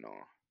got going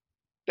on.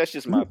 That's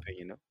just my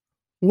opinion though.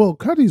 Well,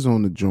 Cuddy's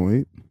on the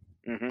joint.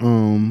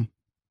 Mm-hmm.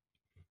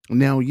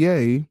 Now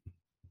Ye,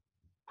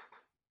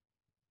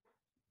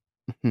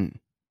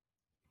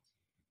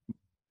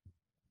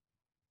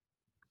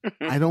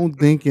 I don't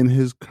think in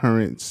his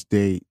current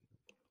state,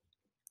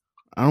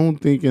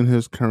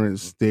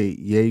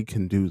 Ye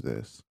can do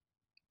this.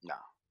 Nah.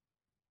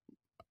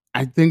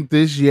 I think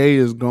this Ye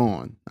is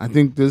gone. I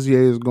think this Ye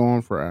is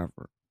gone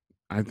forever.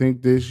 I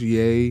think this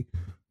Ye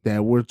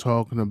that we're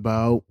talking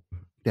about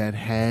that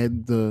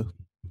had the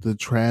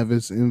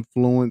Travis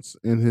influence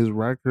in his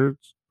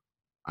records,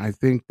 I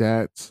think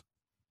that's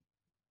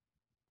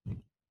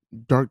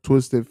Dark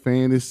Twisted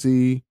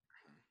Fantasy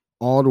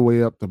all the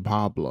way up to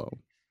Pablo.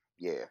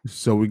 Yeah.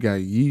 So we got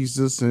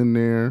Yeezus in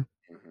there.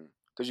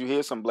 Because you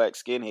hear some black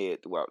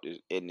skinhead throughout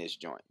in this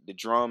joint. The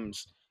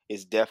drums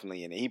is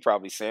definitely in it. He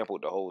probably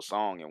sampled the whole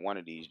song in one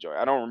of these joints.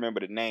 I don't remember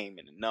the name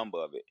and the number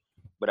of it,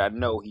 but I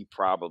know he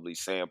probably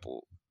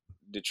sampled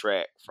the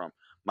track from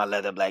My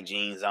Leather Black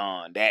Jeans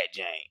On, that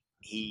joint.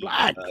 He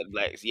Black.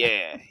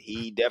 yeah,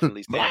 he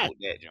definitely Black. sampled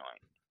that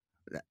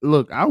joint.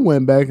 Look, I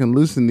went back and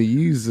listened to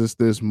Yeezus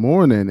this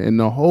morning, and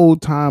the whole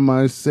time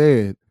I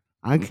said,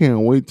 I can't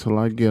wait till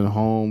I get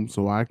home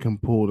so I can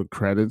pull the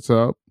credits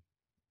up.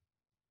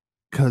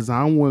 Cause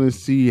I want to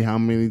see how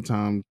many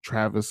times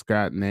Travis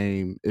Scott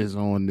name is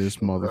on this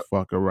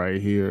motherfucker right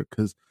here.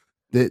 Cause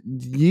that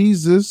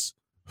Yeezus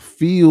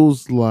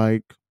feels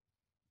like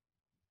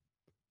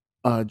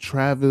a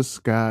Travis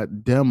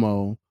Scott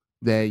demo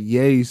that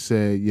Ye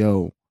said,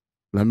 yo,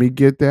 let me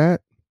get that.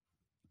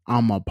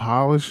 I'ma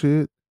polish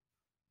it.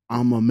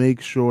 I'ma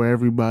make sure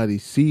everybody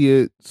see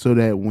it so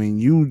that when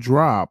you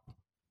drop,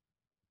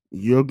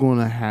 you're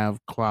gonna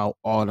have clout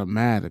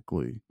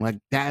automatically. Like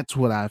that's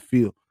what I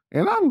feel.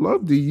 And I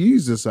love the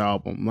Yeezus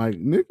album. Like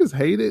niggas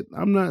hate it.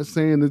 I'm not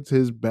saying it's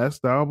his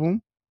best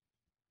album.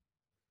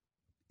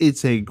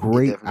 It's a It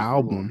great definitely grew on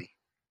album. me.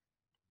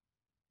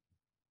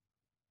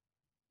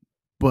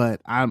 But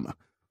I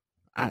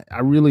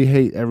really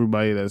hate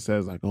everybody that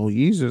says like, oh,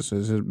 Yeezus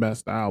is his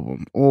best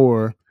album.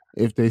 Or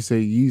if they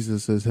say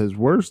Yeezus is his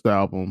worst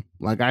album,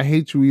 like I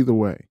hate you either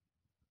way.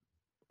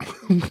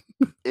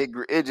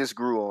 It just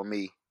grew on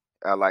me.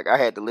 I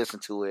had to listen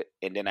to it,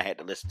 and then I had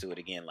to listen to it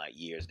again like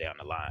years down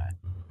the line.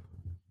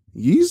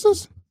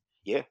 Yeezus?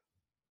 Yeah.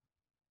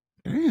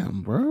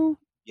 Damn, bro.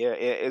 Yeah,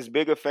 it's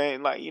bigger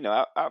fan. Like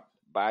I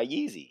buy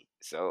Yeezy,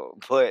 so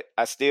but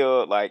I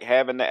still like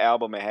having the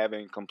album and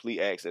having complete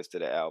access to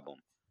the album.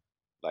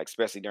 Like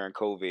especially during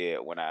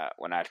COVID when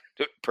I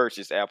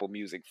purchased Apple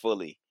Music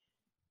fully,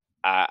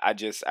 I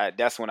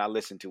that's when I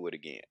listened to it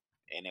again,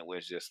 and it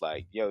was just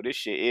like, yo, this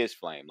shit is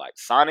flame. Like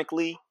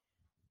sonically,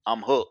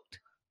 I'm hooked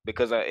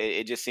because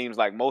it just seems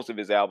like most of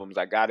his albums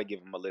I got to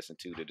give him a listen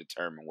to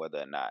determine whether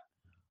or not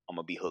I'm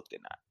gonna be hooked or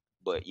not.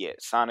 But yeah,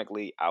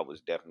 sonically, I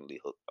was definitely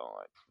hooked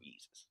on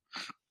Jesus.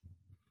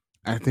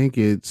 I think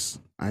it's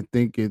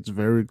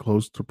very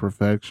close to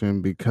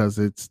perfection because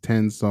it's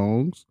 10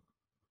 songs.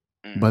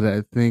 But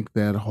I think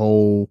that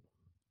whole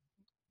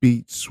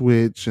beat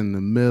switch in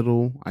the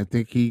middle, I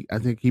think he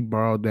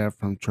borrowed that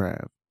from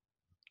Trav.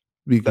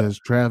 Because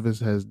Travis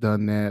has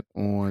done that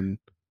on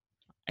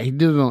He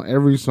did it on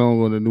every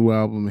song on the new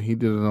album, and he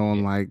did it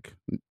on like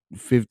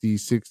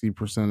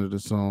 50-60% of the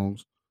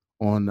songs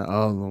on the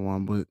other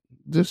one. But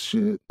this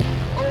shit.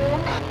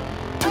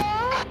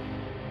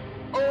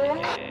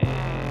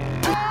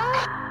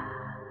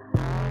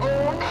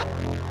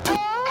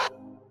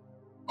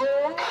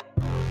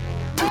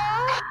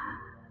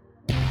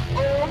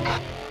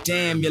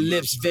 Damn, your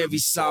lips very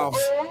soft.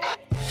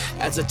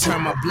 As I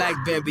turn my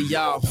BlackBerry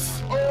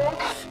off,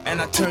 and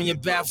I turn your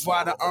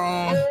bathwater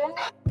on,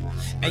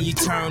 and you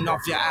turn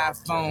off your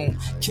iPhone.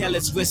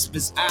 Careless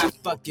whispers, I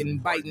fucking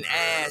biting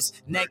ass.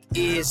 Neck,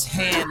 ears,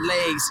 hand,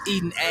 legs,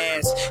 eating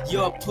ass.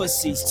 Your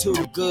pussy's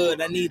too good,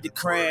 I need to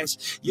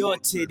crash. Your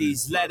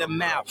titties, let them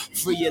out,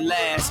 free at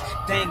last.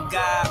 Thank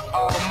God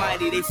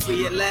Almighty, they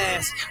free at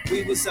last.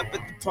 We was up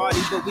at the party,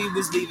 but we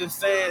was leaving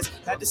fast.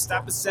 Had to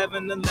stop at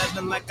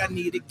 7-Eleven like I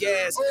needed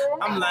gas.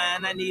 I'm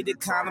lying, I needed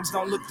condoms,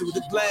 don't look through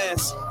the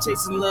glass.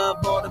 Chasing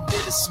love, all the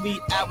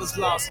bittersweet, I was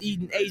lost.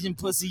 Eating Asian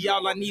pussy,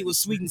 all I need was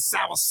sweet and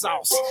sour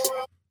sauce.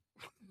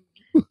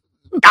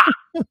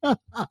 Those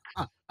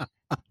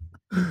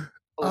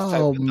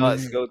type of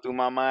thoughts go through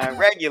my mind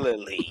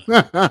regularly.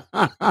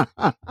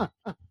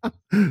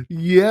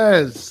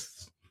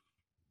 Yes.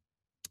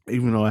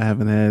 Even though I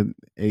haven't had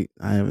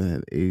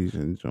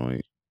Asian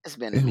joint. It's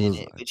been a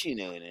minute, but you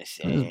know what I'm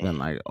saying. It's been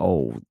like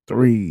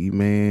 3,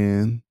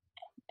 man.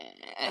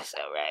 That's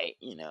all right.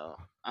 You know,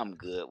 I'm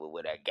good with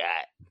what I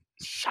got.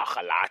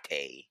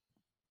 Chocolate.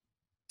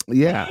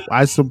 Yeah,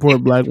 I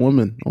support black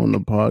women on the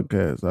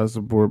podcast. I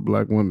support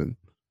black women.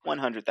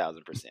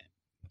 100,000%.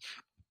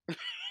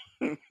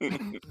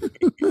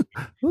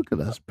 Look at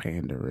us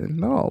pandering.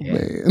 No,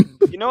 man.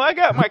 You know, I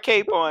got my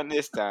cape on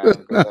this time.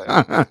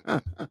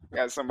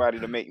 Got somebody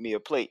to make me a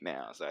plate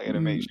now, so I got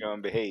to make sure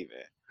I'm behaving.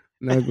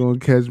 Not gonna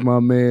catch my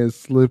man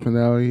slipping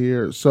out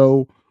here.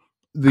 So,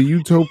 the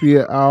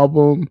Utopia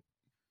album.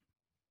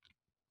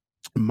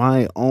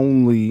 My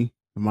only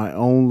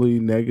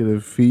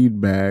negative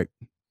feedback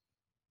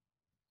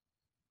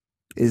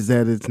is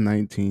that it's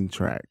 19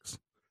 tracks.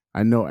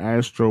 I know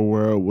Astro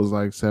World was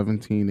like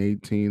 17,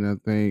 18, I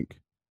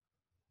think.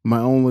 My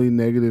only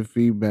negative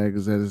feedback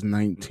is that it's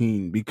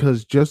 19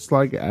 because just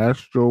like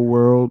Astro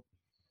World,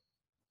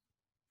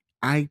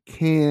 I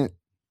can't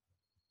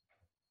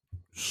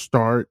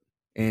start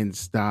and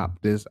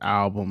stop this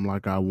album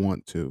like I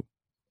want to.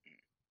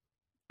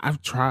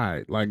 I've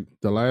tried. Like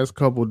the last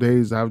couple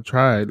days I've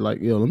tried.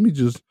 Like, yo, let me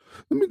just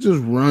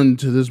run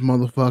to this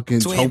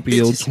motherfucking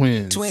Topio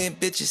Twins. Twin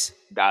bitches.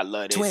 I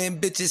love it. Twin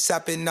bitches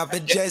hopping off a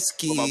jet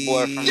ski. My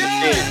boy from the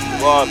city,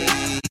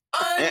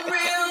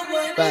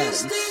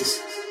 Wallace.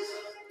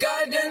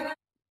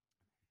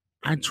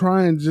 I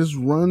try and just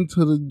run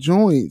to the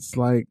joints,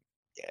 like,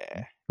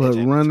 but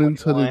running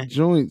to the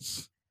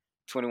joints.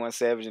 21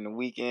 Savage in the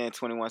Weekend,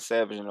 21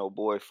 Savage and old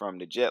boy from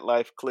the Jet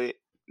Life clip.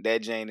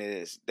 That Jane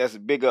that's a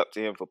big up to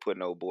him for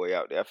putting old boy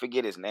out there. I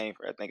forget his name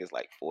I think it's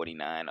like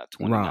 49 or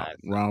 29.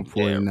 Round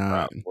 49. Yeah,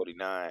 Round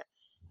 49.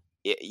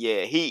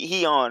 Yeah,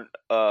 he on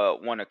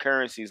one of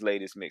Currency's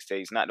latest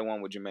mixtapes, not the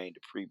one with Jermaine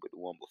Dupri, but the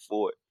one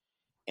before it.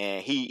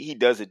 And he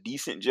does a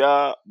decent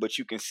job, but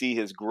you can see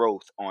his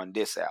growth on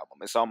this album.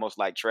 It's almost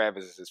like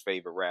Travis is his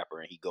favorite rapper,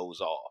 and he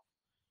goes off.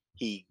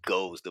 He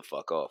goes the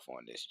fuck off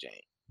on this Jane.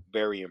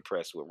 Very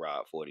impressed with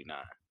Rob 49.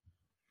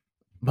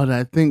 But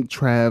I think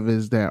Trav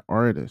is that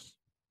artist.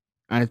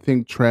 I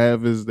think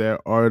Trav is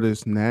that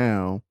artist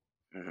now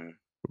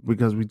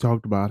because we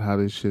talked about how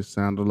this shit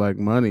sounded like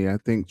money. I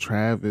think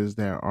Trav is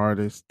that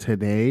artist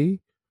today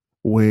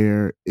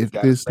where if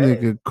this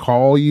nigga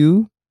call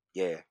you,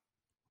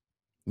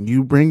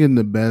 you bring in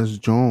the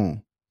best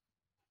joint.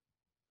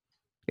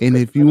 And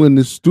if you in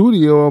the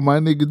studio, my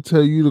nigga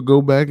tell you to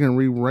go back and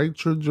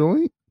rewrite your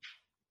joint,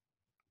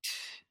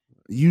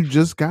 you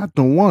just got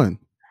the one.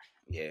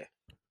 Yeah.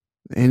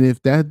 And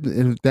if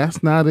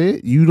that's not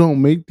it, you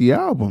don't make the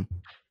album.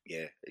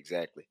 Yeah,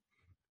 exactly.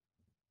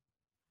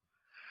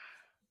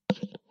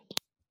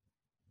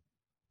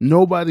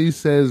 Nobody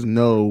says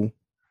no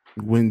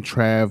when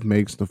Trav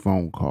makes the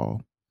phone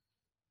call.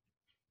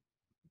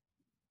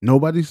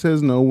 Nobody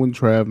says no when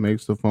Trav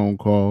makes the phone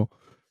call.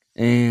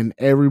 And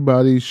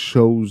everybody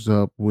shows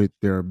up with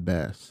their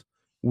best.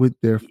 With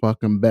their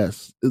fucking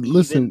best.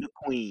 Listen. Even the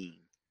queen.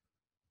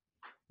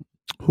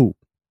 Who?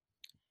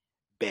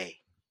 Bay.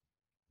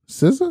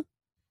 SZA?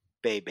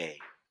 Bay.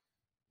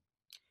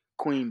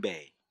 Queen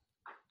Bay.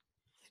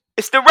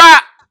 It's The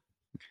Rock.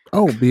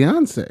 Oh,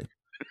 Beyonce.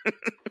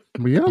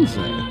 Beyonce.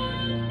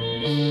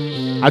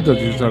 I thought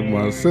you were talking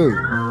about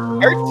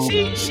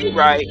SZA. She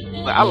right,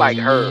 but I like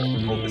her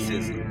over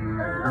SZA.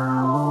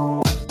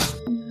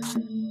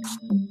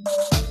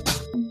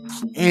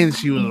 And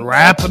she was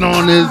rapping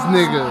on this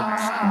nigga.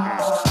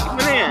 Come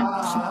in.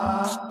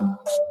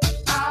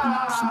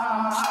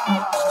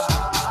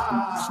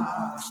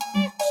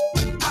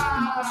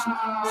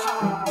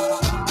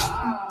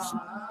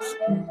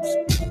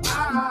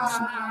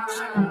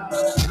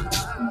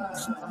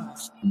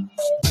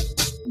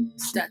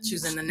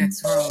 Statues in the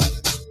next room.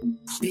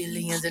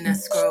 Billions in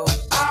escrow.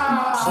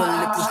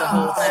 Bulletproof the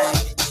whole thing.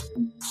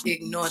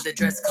 Ignore the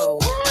dress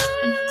code.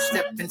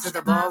 Step into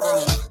the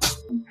ballroom.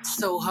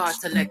 So hard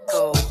to let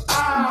go. Things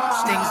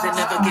that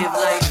never give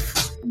life.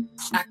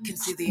 I can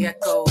see the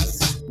echoes.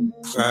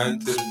 Riding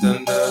through the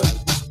thunder,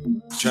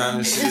 trying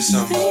to see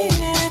something. It's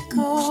the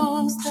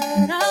echoes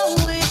that I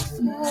wait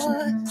for.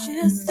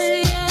 It's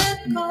the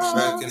echoes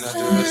Backing out the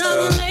that rest I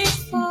of, wait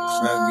for.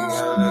 backing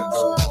out the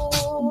echo,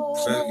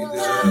 backing to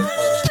the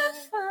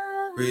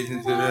echo,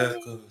 breathing through the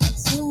echo.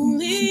 It's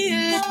only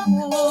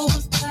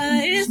echoes I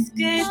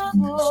escape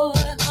for.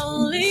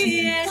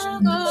 Only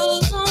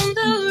echoes on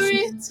the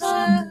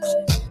return.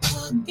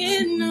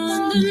 Walking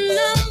on the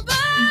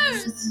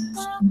numbers.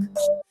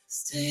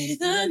 Stay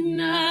the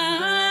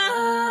night.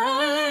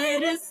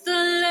 It's the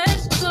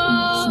let's go.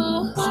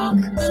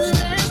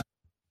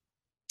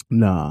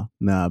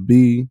 Nah,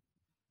 B.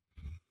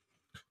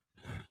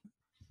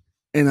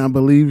 And I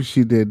believe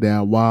she did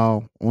that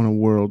while on a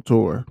world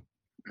tour.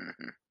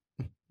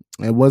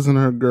 It wasn't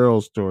her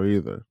girl's tour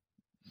either.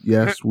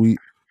 Yes, we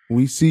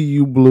see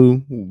you,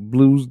 Blue.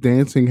 Blue's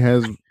dancing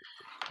has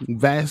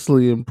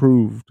vastly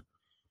improved.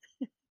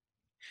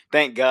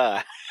 Thank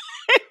God.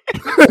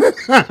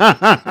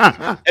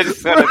 I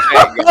just want to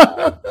thank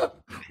God.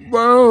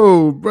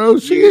 Bro,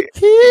 she a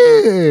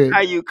kid.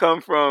 How you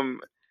come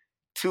from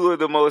two of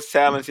the most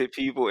talented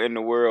people in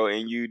the world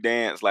and you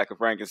dance like a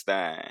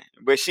Frankenstein?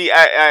 But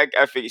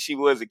I figured she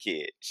was a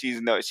kid.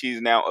 She's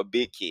now a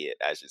big kid,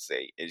 I should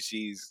say, and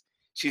she's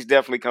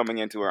definitely coming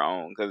into her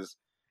own. Because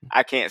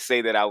I can't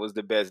say that I was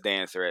the best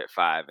dancer at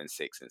 5 and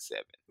 6 and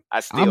 7.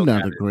 I'm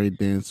not a great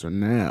dancer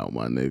now,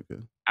 my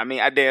nigga. I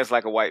mean, I dance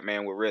like a white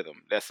man with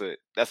rhythm. That's what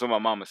my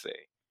mama say.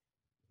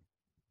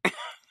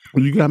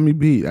 You got me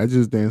beat. I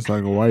just dance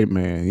like a white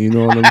man. You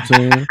know what I'm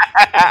saying?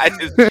 I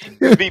just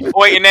be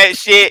pointing that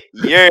shit.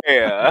 Yeah.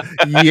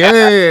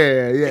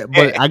 yeah.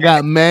 But I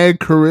got mad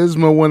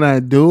charisma when I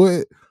do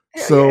it.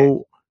 Hell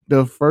So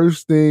the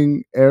first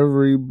thing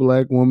every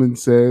black woman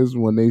says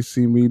when they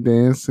see me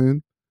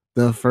dancing,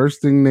 the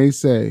first thing they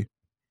say,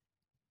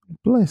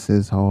 bless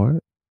his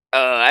heart.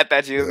 I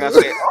thought you was gonna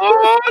say,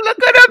 "Oh, look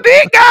at the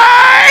big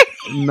guy."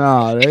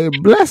 Nah, they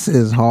bless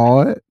his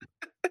heart.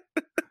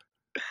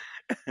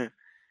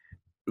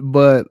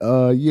 But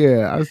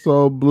yeah, I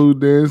saw Blue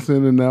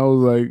dancing and I was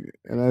like,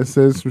 and I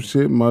said some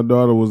shit. And my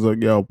daughter was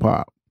like, "Yo,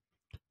 Pop,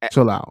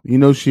 chill out. You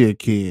know she a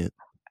kid."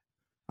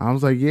 I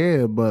was like,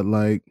 "Yeah, but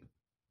like,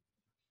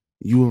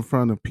 you in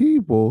front of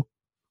people,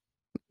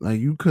 like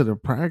you could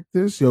have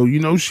practiced. Yo,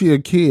 you know she a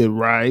kid,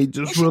 right?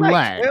 Just She relax."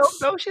 like 12,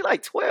 though. She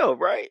like 12,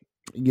 right?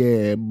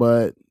 Yeah,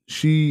 but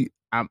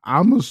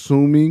I'm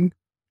assuming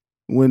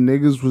when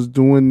niggas was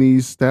doing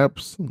these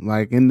steps,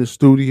 like in the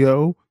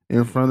studio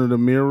in front of the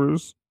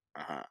mirrors.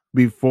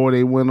 Before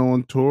they went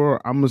on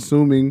tour, I'm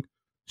assuming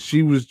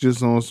she was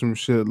just on some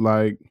shit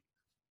like,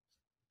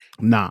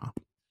 nah.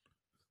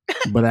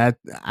 But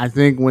I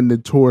think when the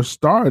tour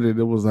started,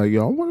 it was like,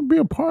 yo, I want to be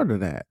a part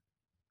of that.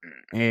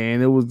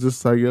 And it was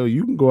just like, yo,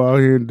 you can go out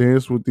here and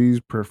dance with these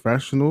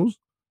professionals.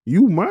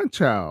 You my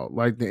child.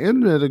 Like the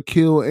internet will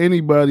kill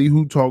anybody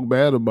who talk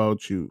bad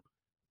about you.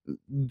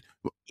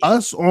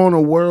 Us on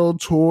a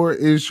world tour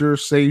is your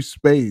safe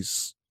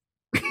space.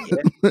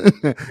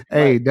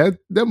 Hey, that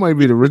might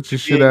be the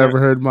richest shit I ever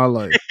heard in my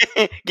life.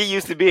 Get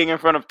used to being in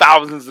front of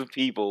thousands of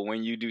people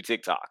when you do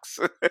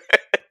TikToks.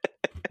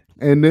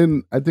 And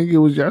then I think it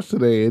was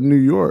yesterday in New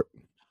York.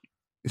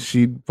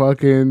 She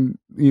fucking,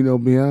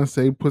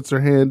 Beyonce puts her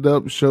hand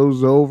up,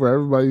 shows over,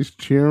 everybody's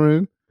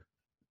cheering.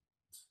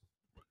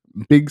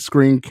 Big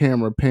screen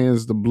camera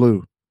pans to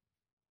Blue.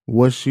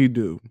 What she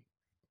do?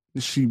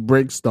 She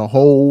breaks the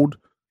hold.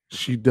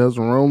 She does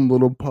her own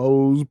little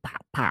pose. Pow,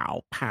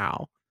 pow,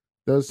 pow.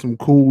 Does some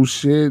cool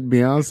shit.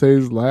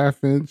 Beyonce's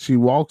laughing. She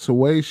walks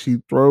away. She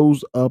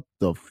throws up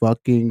the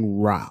fucking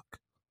rock.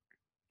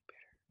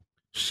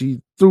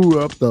 She threw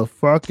up the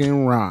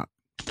fucking rock.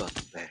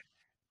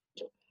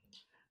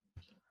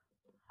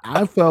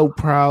 I felt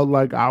proud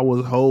like I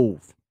was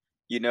Hove.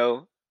 You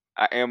know,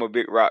 I am a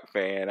big rock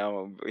fan.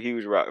 I'm a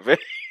huge rock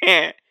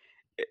fan.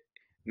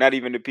 Not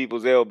even the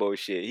People's Elbow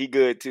shit. He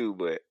good too,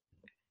 but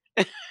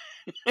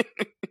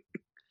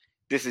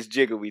this is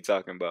Jigga we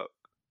talking about.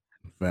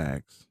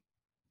 Facts.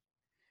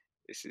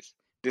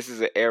 This is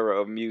an era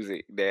of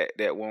music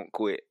that won't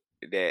quit,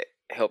 that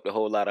helped a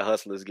whole lot of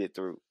hustlers get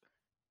through.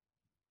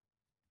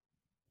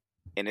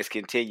 And it's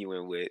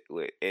continuing with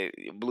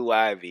Blue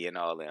Ivy and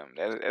all them.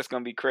 That's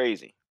gonna be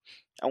crazy.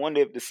 I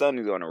wonder if the son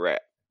is gonna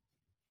rap.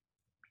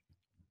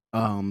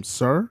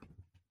 Sir?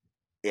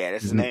 Yeah,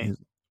 that's his name.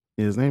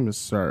 His name is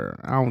Sir.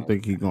 I don't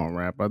think he gonna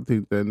rap. I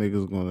think that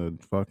nigga's gonna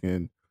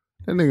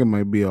that nigga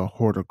might be a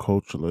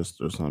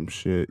horticulturalist or some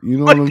shit. You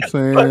know what I'm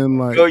saying?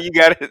 Like, oh, you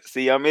gotta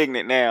see. I'm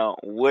ignorant now.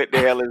 What the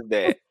hell is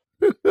that?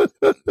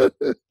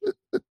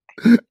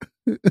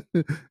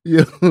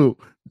 Yo,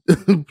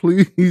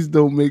 please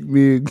don't make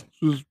me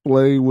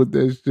explain what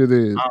that shit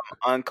is. I'm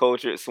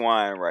uncultured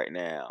swine right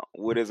now.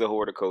 What is a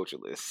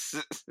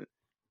horticulturalist?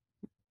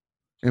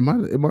 Am I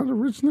the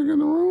rich nigga in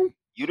the room?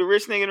 You the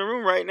rich nigga in the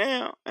room right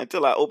now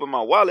until I open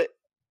my wallet.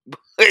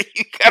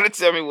 You gotta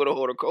tell me what a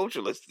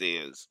horticulturalist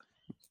is.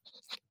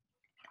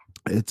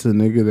 It's a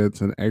nigga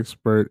that's an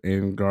expert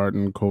in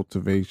garden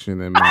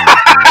cultivation and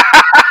management.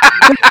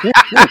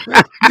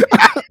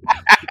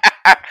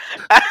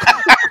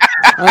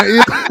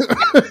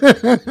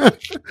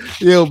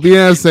 Yo,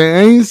 Beyonce, I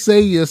ain't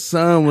say your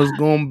son was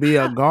gonna be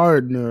a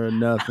gardener or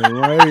nothing,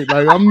 right?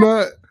 Like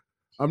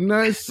I'm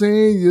not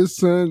saying your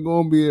son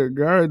gonna be a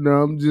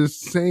gardener. I'm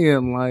just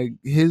saying like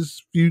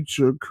his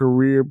future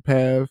career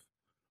path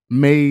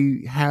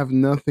may have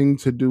nothing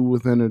to do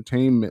with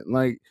entertainment.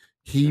 Like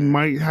he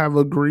might have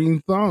a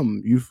green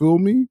thumb. You feel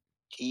me?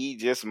 He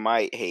just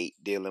might hate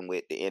dealing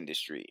with the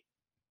industry.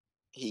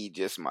 He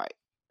just might.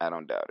 I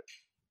don't doubt it.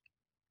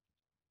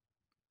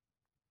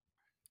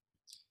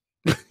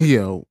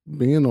 Yo,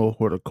 being a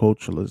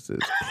horticulturalist is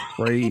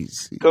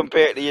crazy.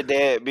 Compared to your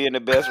dad being the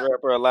best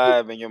rapper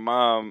alive and your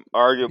mom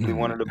arguably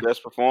one of the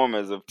best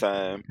performers of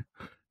time.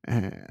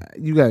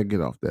 You gotta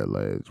get off that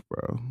ledge,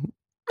 bro.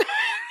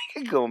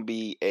 It's gonna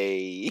be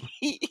a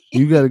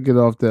You gotta get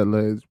off that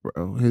ledge,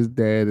 bro. His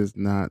dad is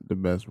not the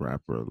best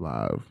rapper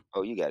alive.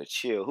 Oh, you gotta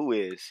chill. Who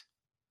is?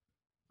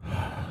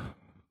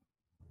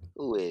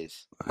 Who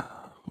is?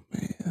 Oh,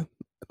 man.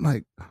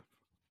 Like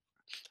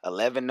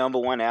 11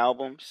 #1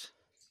 albums.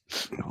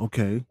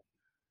 Okay.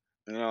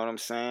 You know what I'm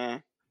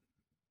saying?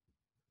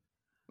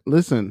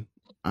 Listen,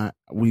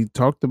 we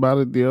talked about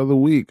it the other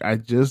week. I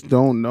just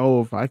don't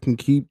know if I can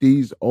keep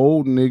these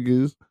old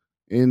niggas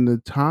in the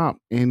top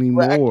Well,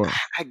 anymore.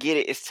 I get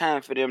it. It's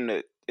time for them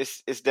to.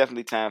 It's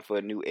definitely time for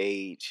a new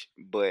age.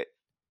 But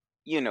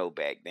you know,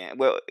 back then,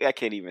 well, I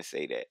can't even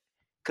say that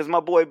because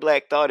my boy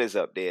Black Thought is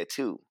up there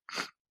too,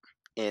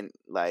 and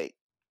like,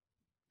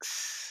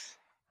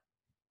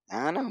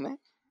 I don't know, man.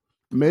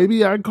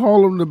 Maybe I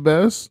call him the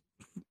best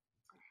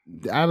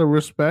out of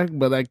respect,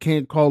 but I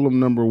can't call him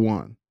number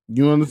one.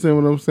 You understand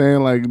what I'm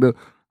saying? Like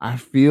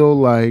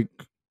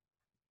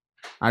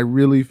I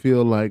really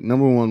feel like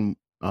number one,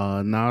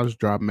 Nas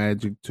dropped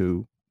Magic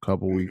 2 a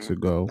couple weeks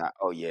ago.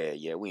 Oh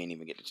yeah, we ain't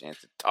even get the chance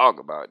to talk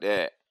about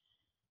that.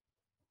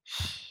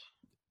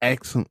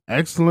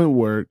 Excellent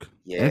work.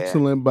 Yeah.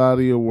 Excellent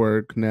body of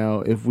work.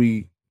 Now, if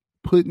we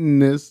putting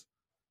this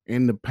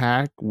in the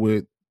pack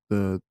with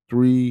the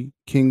 3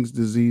 King's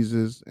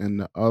Diseases and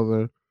the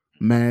other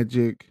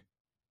Magic,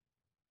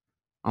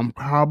 I'm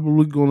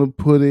probably gonna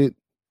put it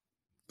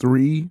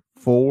 3,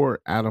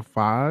 4 out of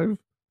 5.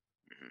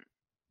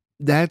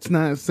 That's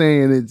not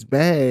saying it's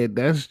bad.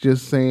 That's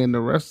just saying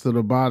the rest of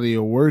the body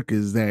of work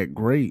is that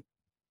great.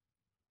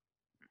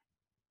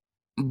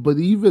 But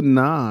even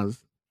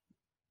Nas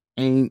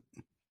ain't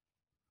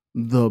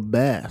the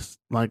best.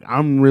 Like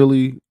I'm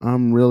really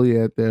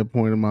at that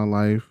point in my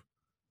life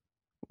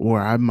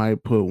where I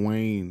might put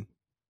Wayne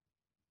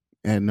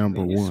at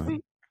number one.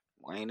 Sweet.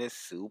 Wayne is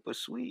super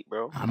sweet,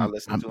 bro. I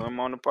listened to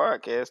him on the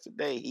podcast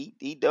today.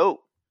 He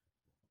dope.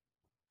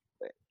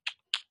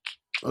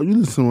 Oh, you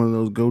listen to one of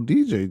those Go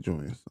DJ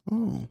joints.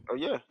 Oh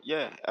yeah.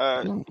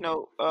 You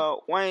know,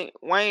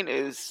 Wayne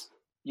is,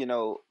 you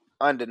know,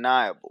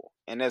 undeniable.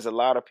 And there's a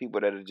lot of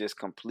people that are just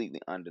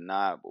completely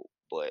undeniable.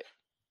 But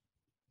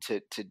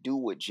to do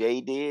what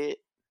Jay did,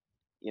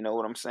 you know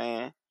what I'm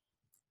saying?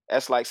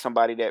 That's like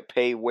somebody that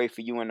paved way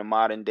for you in the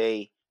modern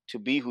day to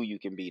be who you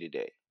can be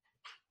today.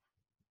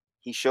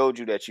 He showed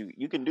you that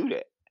you can do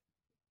that.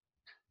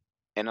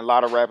 And a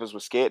lot of rappers were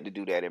scared to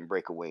do that and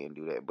break away and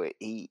do that. But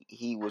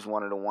he was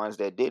one of the ones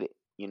that did it.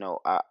 You know,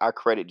 I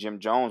credit Jim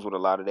Jones with a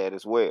lot of that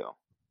as well.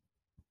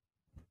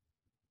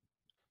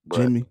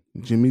 But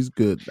Jimmy's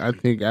good. I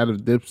think out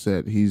of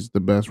Dipset, he's the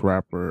best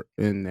rapper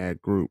in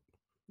that group.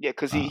 Yeah,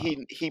 because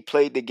he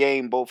played the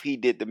game. Both he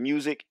did the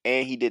music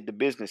and he did the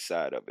business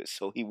side of it.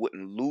 So he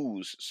wouldn't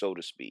lose, so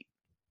to speak.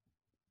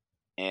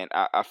 And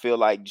I feel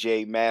like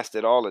Jay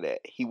mastered all of that.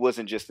 He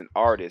wasn't just an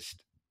artist.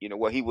 You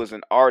know, he was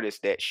an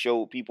artist that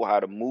showed people how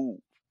to move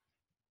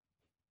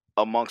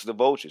amongst the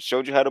vultures.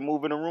 Showed you how to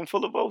move in a room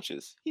full of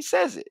vultures. He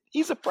says it.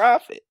 He's a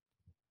prophet.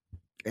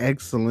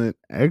 Excellent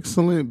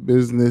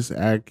business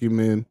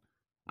acumen.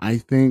 I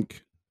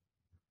think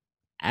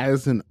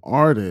as an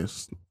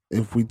artist,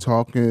 if we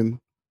talking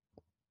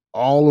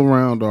all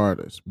around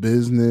artists,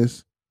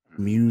 business,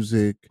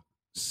 music,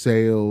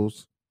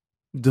 sales,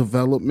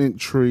 development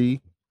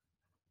tree,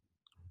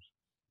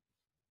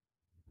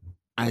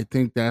 I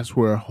think that's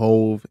where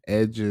Hove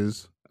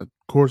edges. Of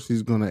course,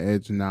 he's gonna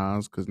edge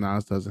Nas because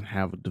Nas doesn't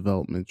have a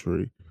development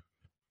tree.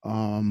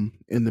 In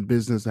the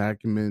business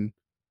acumen,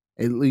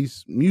 at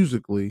least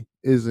musically,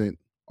 isn't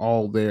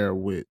all there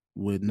with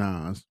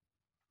Nas.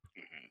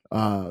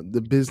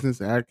 The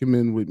business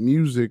acumen with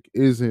music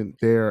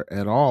isn't there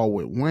at all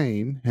with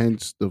Wayne.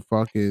 Hence the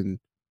fucking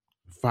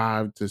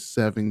 5 to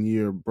 7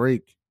 year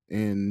break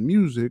in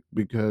music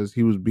because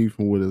he was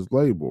beefing with his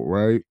label,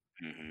 right?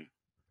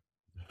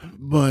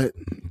 But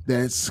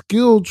that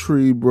skill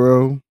tree,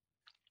 bro,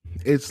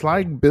 it's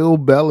like Bill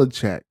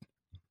Belichick.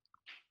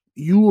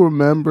 You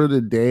remember the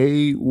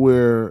day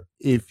where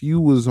if you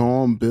was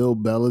on Bill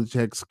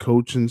Belichick's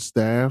coaching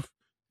staff,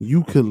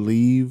 you could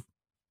leave,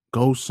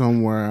 go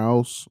somewhere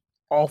else,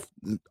 off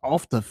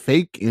the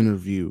fake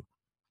interview,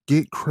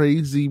 get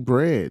crazy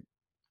bread.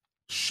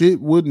 Shit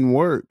wouldn't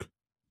work.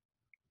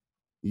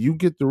 You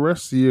get the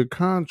rest of your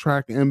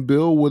contract, and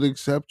Bill would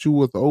accept you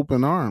with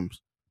open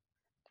arms.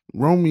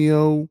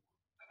 Romeo,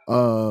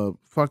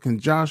 fucking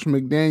Josh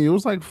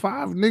McDaniels, like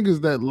 5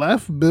 niggas that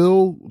left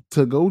Bill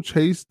to go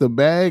chase the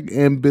bag,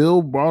 and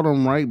Bill brought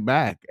them right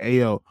back. Hey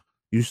yo,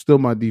 you still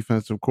my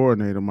defensive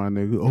coordinator, my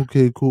nigga.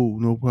 Okay, cool,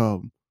 no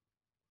problem.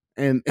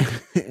 And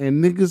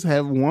and niggas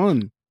have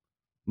won.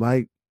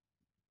 Like,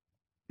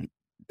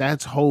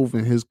 that's Hove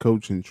in his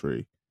coaching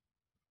tree.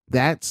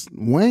 That's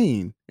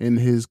Wayne in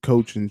his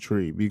coaching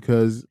tree,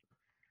 because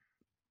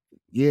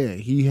yeah,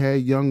 he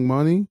had Young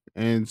Money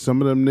and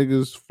some of them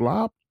niggas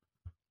flopped,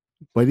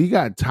 but he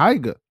got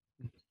Tiger.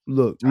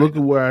 Look at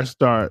where I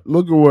start.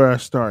 Look at where I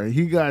start.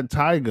 He got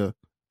Tiger,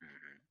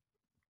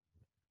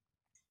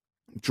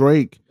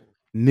 Drake,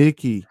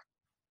 Nicki.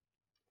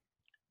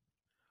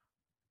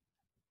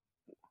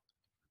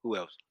 Who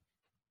else?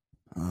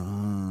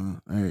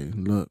 Hey,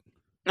 look.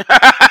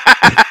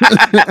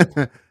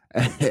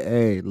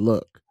 Hey,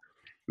 look.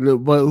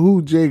 But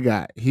who Jay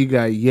got? He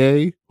got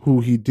Ye,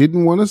 who he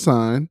didn't want to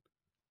sign.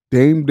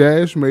 Dame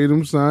Dash made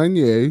him sign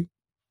Ye.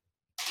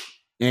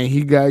 And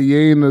he got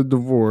Ye in a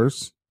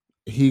divorce.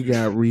 He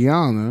got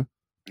Rihanna.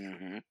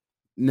 Mm-hmm.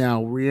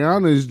 Now,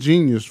 Rihanna is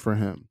genius for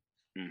him.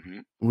 Mm-hmm.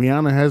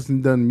 Rihanna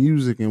hasn't done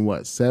music in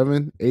what,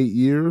 7, 8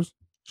 years?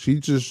 She's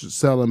just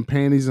selling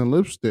panties and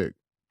lipstick.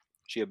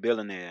 She a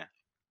billionaire.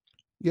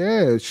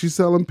 Yeah, she's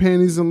selling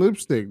panties and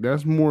lipstick.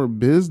 That's more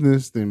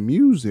business than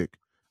music.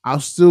 I'll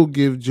still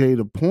give Jay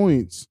the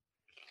points,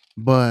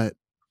 but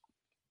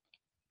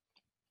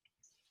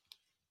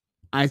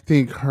I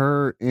think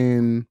her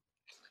and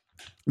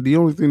the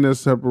only thing that's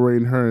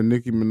separating her and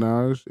Nicki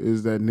Minaj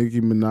is that Nicki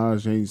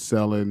Minaj ain't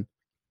selling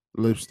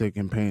lipstick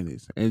and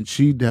panties, and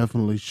she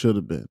definitely should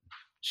have been.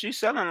 She's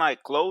selling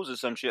like clothes or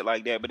some shit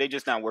like that, but they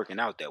just not working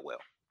out that well.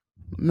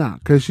 Nah,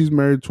 because she's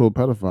married to a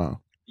pedophile.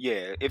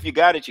 Yeah, if you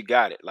got it, you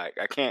got it. Like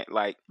I can't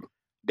like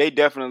Dame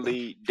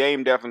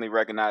definitely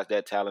recognized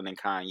that talent in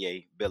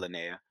Kanye,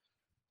 billionaire,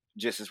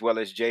 just as well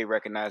as Jay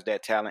recognized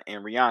that talent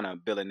in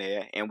Rihanna,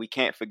 billionaire, and we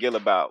can't forget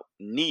about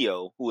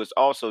Neo, who is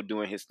also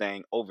doing his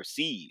thing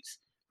overseas.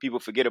 People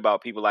forget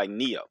about people like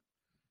Neo.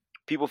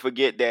 People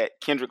forget that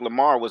Kendrick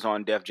Lamar was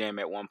on Def Jam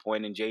at one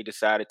point, and Jay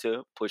decided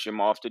to push him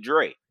off to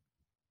Dre.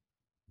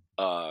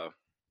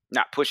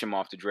 Not push him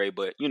off to Dre,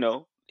 but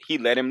he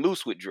let him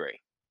loose with Dre.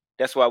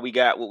 That's why we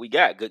got what we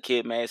got. Good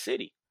Kid, Mad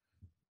City.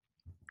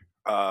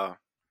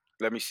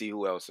 Let me see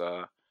who else.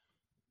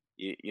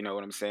 You know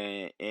what I'm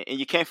saying? And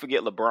you can't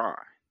forget LeBron.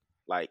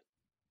 Like,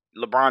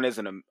 LeBron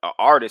isn't an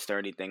artist or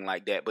anything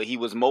like that, but he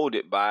was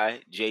molded by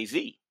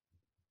Jay-Z.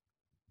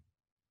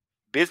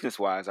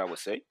 Business-wise, I would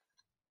say.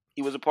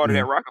 He was a part of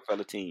that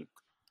Rockefeller team.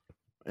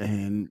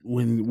 And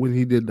when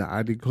he did the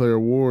I Declare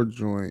War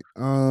joint,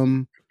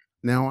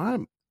 now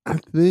I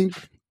think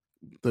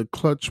the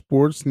Clutch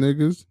Sports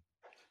niggas,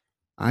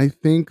 I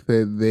think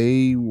that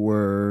they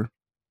were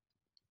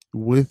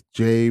with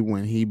Jay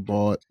when he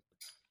bought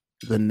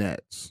the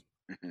Nets.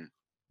 Mm-hmm.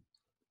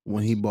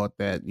 When he bought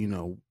that,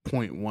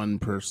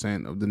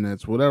 0.1% of the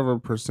Nets, whatever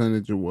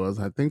percentage it was.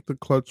 I think the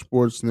Clutch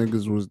Sports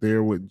niggas was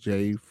there with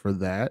Jay for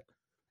that.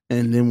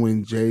 And then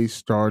when Jay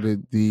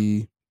started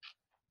the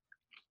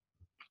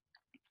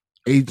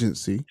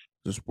agency,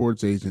 the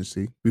sports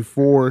agency,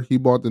 before he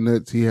bought the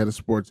Nets, he had a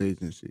sports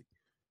agency.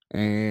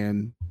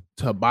 And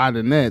to buy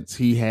the Nets,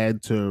 he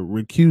had to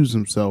recuse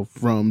himself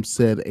from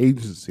said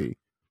agency.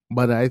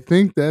 But I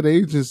think that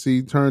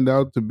agency turned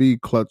out to be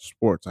Clutch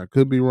Sports. I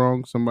could be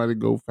wrong. Somebody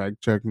go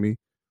fact check me.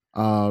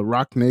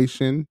 Rock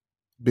Nation,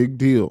 big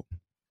deal.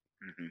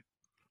 Mm-hmm.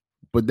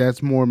 But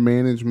that's more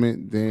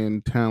management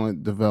than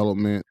talent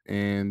development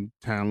and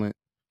talent,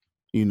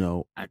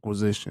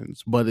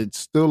 acquisitions. But it's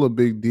still a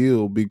big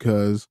deal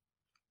because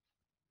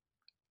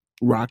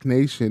Rock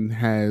Nation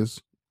has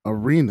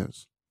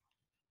arenas.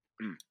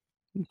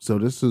 So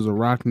this is a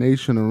Rock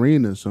Nation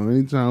arena. So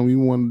anytime we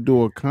want to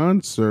do a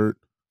concert,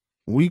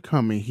 we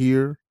come in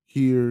here,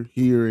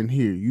 and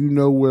here. You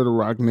know where the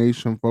Rock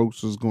Nation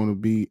folks is going to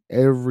be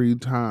every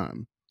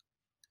time.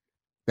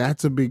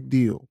 That's a big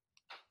deal.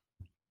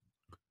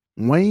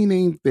 Wayne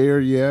ain't there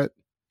yet.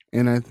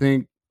 And I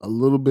think a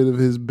little bit of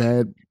his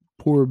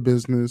poor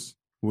business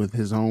with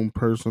his own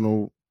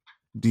personal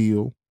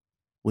deal,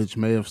 which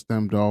may have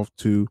stemmed off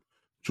to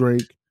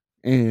Drake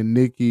and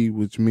Nicki,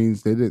 which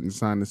means they didn't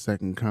sign the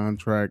second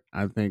contract.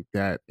 I think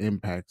that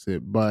impacts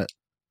it. But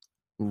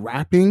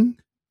rapping,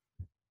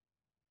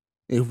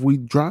 if we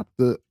drop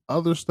the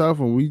other stuff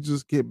and we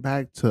just get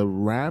back to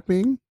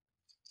rapping,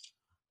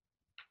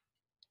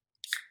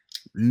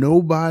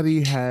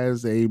 nobody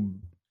has a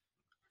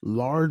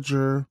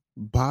larger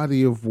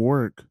body of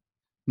work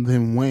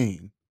than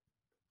Wayne.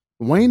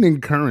 Wayne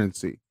and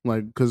Currency,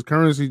 because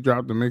Currency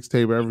dropped a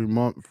mixtape every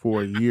month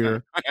for a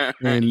year,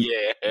 and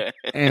yeah,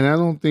 and I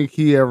don't think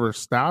he ever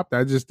stopped.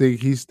 I just think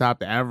he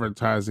stopped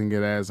advertising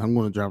it as I'm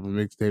going to drop a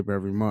mixtape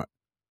every month.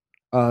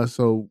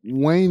 So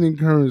Wayne and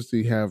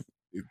Currency have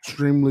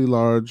extremely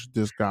large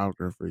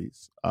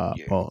discographies.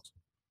 Yeah. Pause.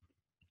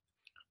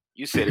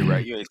 You said it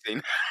right. You ain't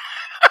saying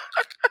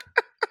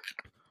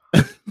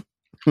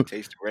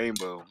taste the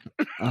rainbow.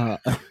 Uh,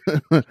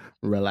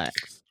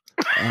 relax.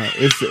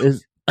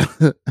 It's.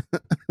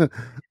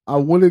 I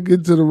want to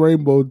get to the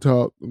rainbow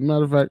talk.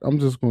 Matter of fact, I'm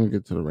just going to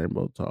get to the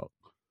rainbow talk.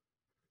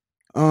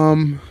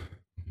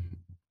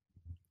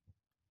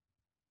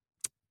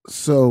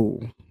 So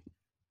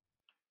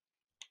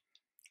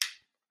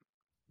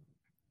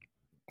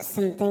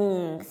some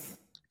things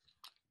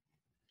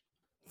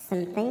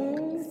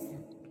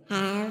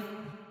have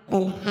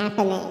been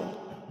happening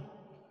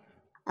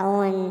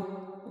on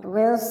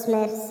Will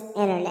Smith's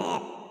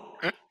internet.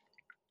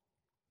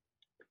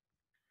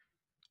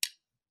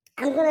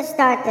 I'm going to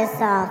start this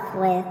off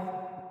with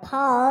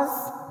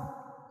pause,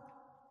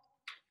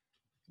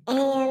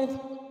 and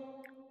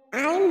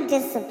I'm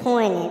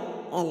disappointed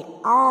in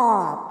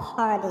all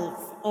parties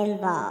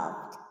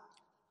involved.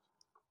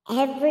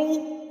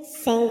 Every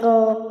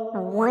single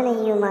one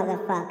of you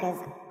motherfuckers,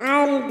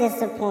 I'm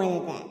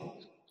disappointed in.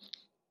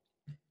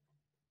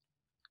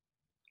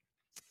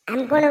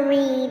 I'm going to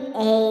read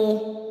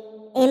a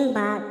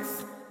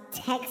inbox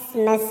text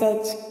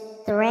message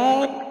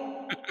thread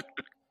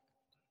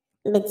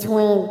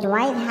between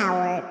Dwight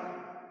Howard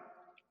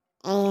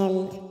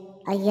and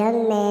a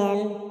young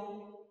man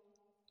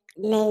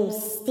named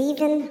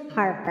Stephen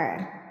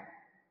Harper.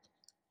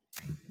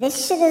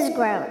 This shit is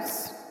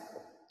gross.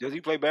 Does he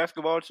play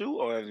basketball too,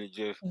 or is it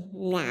just?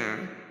 Nah.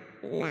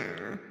 He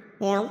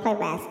don't play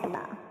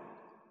basketball.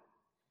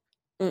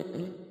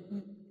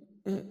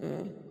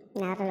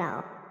 Not at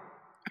all.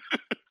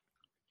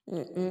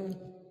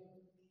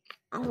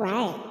 All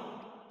right.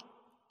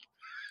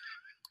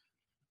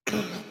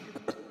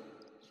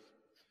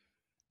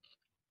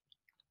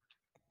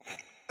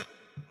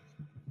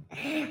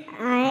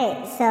 All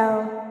right, so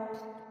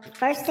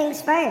first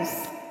things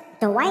first,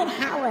 Dwight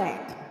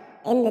Howard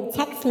in the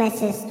text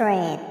message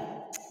thread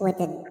with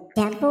a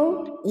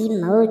devil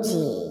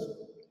emoji.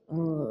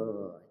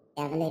 Ooh,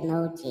 devil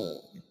emoji.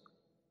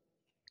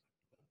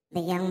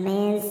 The young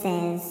man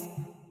says,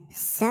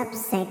 "Sup,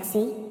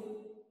 sexy?"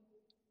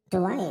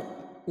 Dwight,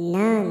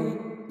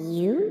 none.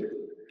 You?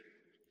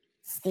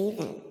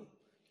 Steven,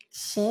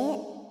 shit,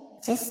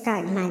 just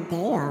starting my day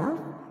off.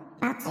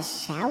 About to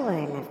shower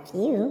in a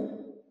few.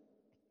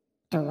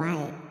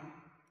 Dwight,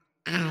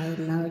 eye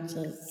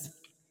emojis.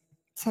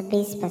 To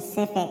be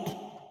specific,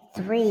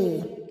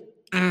 3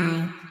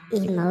 eye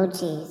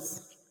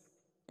emojis.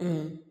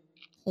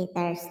 He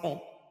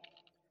thirsty.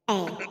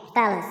 Hey,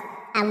 fellas,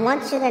 I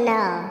want you to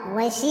know,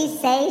 when she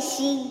say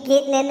she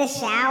getting in the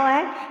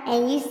shower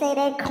and you say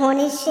that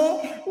corny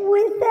shit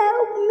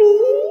without me,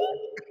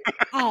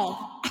 hey,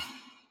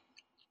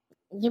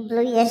 you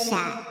blew your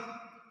shot.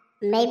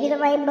 Maybe the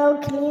rainbow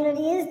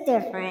community is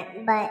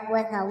different, but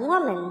with a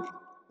woman,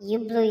 you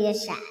blew your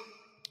shot.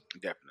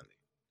 Definitely.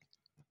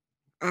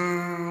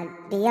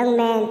 The young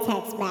man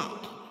texts back,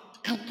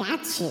 "I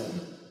got you,"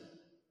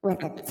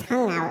 with a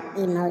tongue out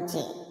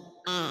emoji.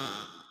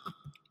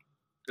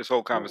 This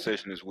whole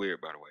conversation is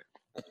weird, by the way.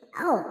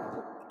 Oh,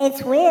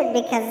 it's weird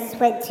because it's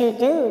with 2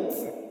 dudes,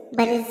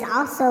 but it's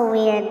also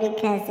weird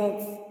because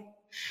it's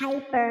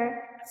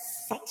hyper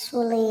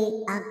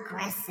sexually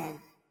aggressive.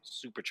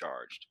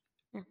 Supercharged.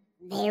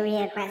 Very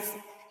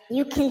aggressive.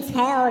 You can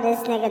tell this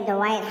nigga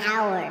Dwight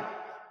Howard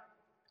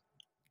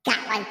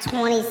got like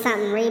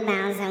 20-something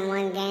rebounds in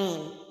one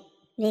game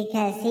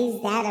because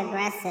he's that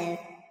aggressive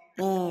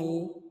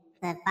in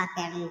the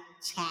fucking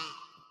chat.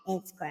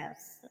 It's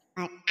gross.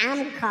 Like,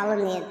 I'm calling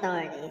the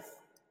authorities.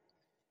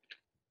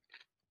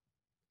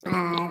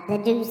 The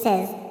dude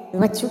says,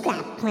 "What you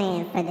got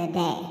planned for the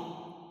day?"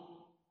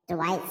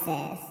 Dwight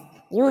says,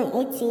 "You in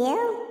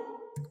ATL?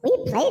 We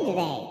play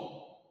today."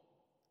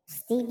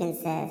 Steven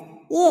says,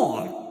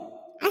 "Yeah,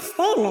 I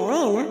stay in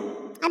Atlanta.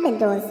 I've been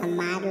doing some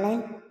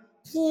modeling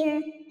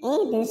here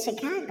and in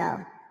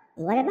Chicago.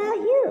 What about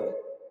you?"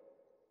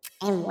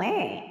 And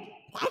word,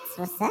 that's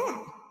what's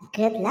up.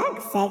 Good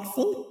luck,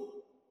 sexy.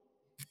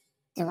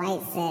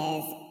 Dwight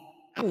says,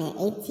 "I'm in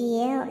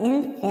ATL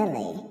in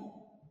Philly."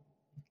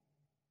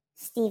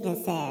 Steven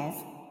says,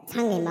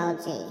 tongue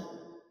emoji.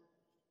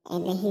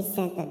 And then he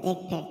sent a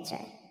dick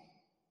picture.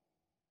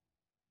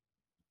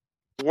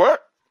 What?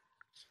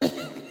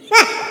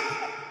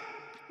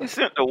 He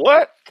sent the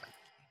what?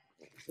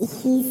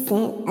 He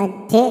sent a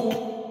dick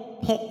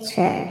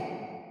picture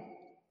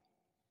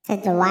to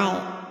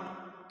Dwight.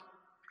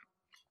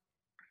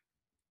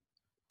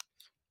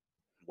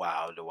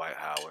 Wow, Dwight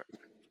Howard.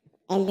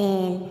 And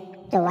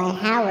then Dwight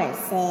Howard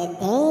said,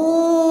 "Damn.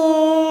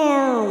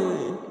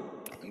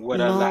 What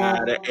a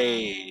lot of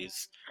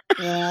A's.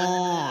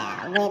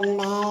 Yeah, with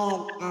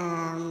mad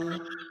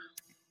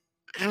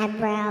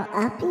eyebrow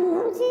up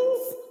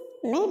emojis,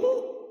 maybe?"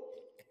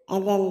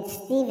 And then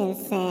Steven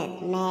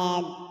sent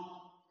mad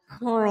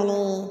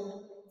horny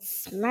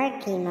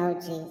smirk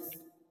emojis.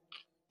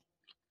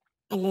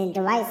 And then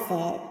Dwight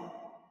said,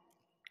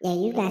 "Yeah,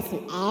 you got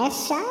some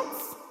ass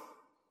shots?"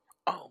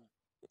 Oh.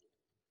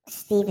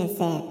 Steven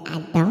said, "I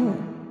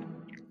don't."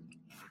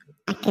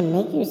 can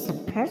make you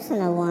some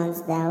personal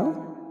ones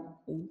though.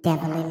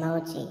 Devil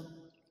emoji.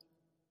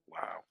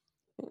 Wow.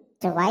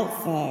 Dwight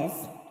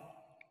says,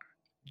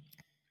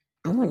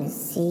 I want to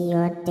see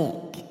your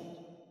dick.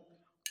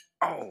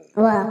 Oh.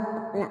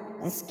 Well, no,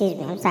 excuse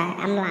me. I'm sorry.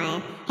 I'm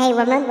lying. Hey,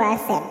 remember I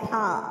said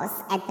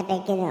pause at the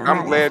beginning of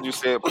I'm glad you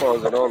said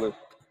pause at all this.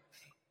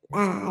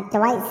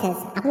 Dwight says,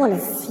 I want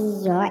to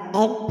see your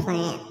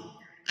eggplant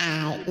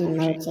eye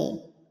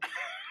emoji.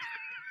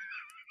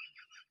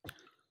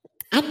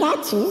 I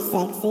got you,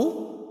 sexy.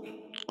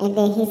 And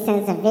then he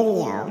sends a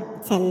video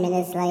 10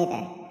 minutes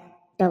later.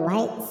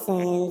 Dwight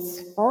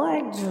sends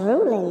 4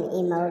 drooling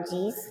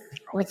emojis,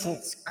 which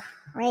is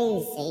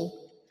crazy.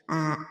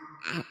 I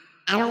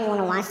don't want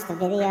to watch the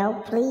video.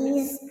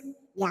 Please,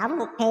 y'all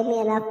don't pay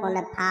me enough on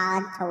the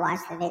pod to watch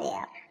the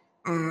video.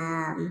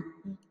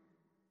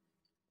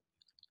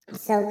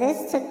 So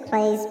this took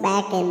place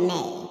back in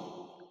May.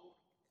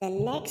 The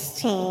next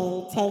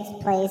chain takes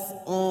place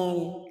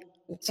in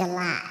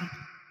July.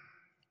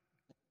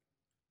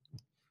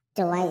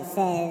 Dwight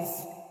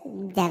says,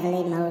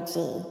 devil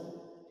emoji.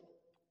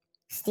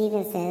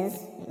 Steven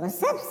says,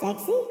 what's up,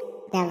 sexy?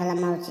 Devil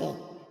emoji.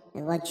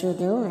 And what you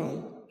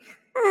doing?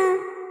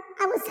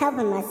 I was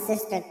helping my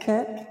sister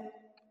cook.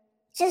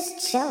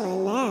 Just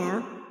chilling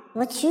now.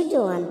 What you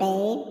doing,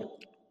 babe?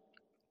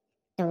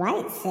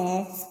 Dwight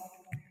says,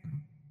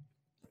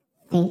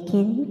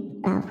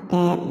 thinking about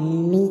that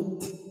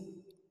meat.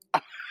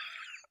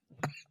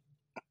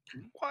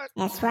 What?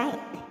 That's right.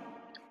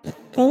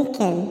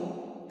 Thinking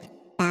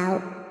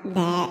about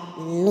that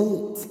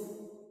meat.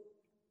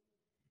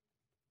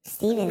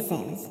 Steven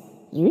says,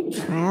 you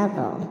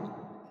trouble.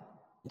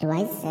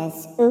 Dwight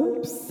says,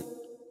 oops.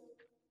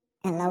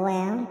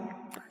 LOL,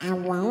 I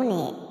want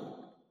it.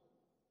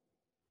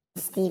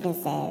 Steven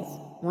says,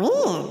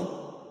 when?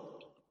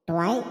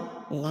 Dwight,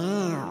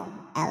 now.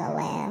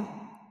 LOL.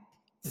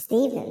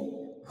 Steven,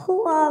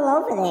 who all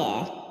over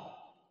there?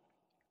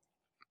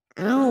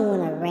 I don't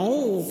want to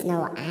raise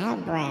no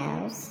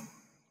eyebrows.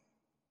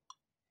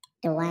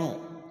 Dwight,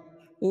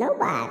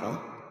 nobody.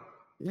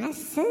 My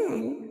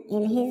son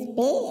in his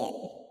bed.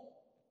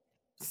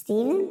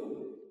 Steven,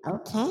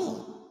 okay,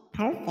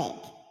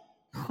 perfect.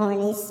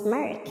 Horny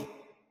smirk.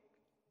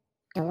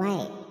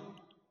 Dwight,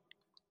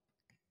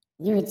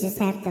 you would just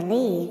have to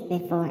leave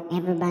before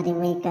everybody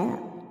wake up.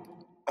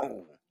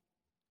 Oh.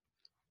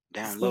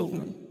 Down low.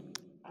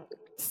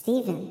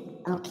 Steven,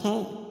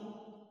 okay.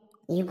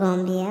 You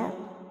gonna be up?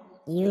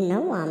 You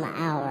know I'm an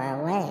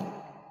hour away.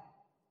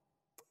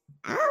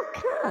 I'll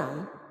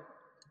come.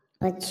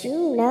 But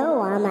you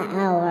know I'm an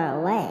hour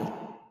away.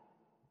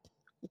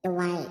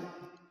 Dwight,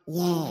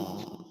 yeah.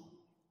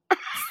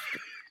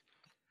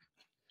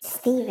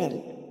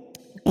 Steven,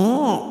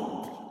 bet.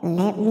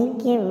 Let me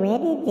get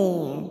ready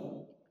then.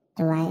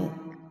 Dwight,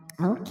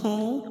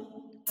 okay.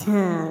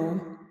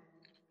 Tongue,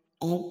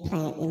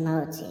 eggplant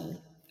emoji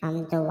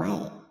from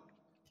Dwight.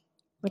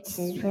 Which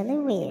is really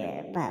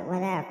weird, but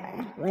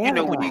whatever. You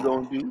know what he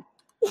gonna do?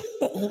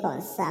 He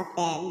gonna suck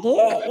that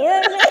dick, you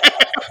know what I mean?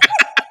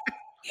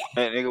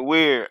 That nigga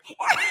weird.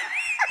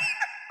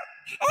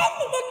 That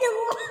nigga do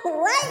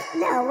what?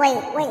 No,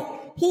 wait.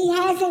 He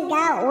hasn't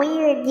got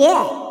weird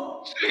yet.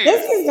 Shit.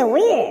 This is the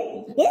weird.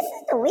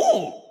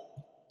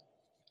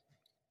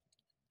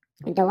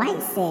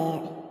 Dwight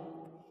said,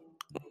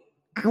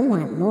 I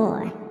want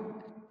more.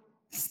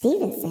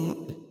 Steven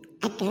said,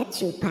 I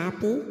got you,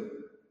 Poppy.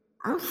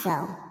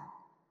 Also,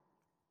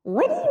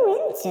 what are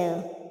you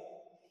into?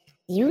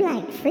 You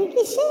like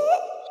freaky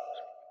shit?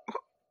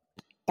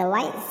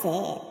 Dwight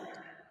said,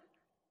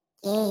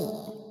 yeah,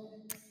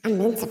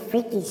 I'm into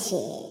freaky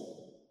shit.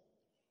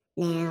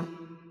 Now,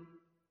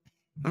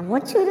 I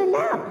want you to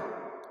know,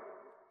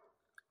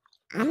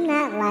 I'm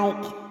not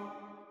like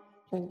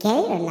gay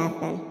or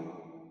nothing.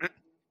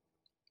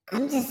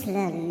 I'm just a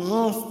little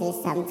nasty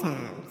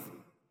sometimes.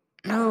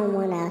 I don't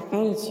want to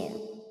offend you.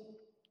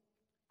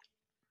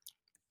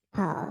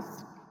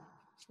 Pause.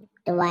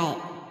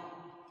 Dwight.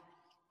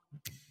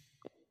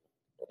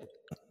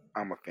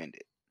 I'm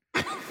offended.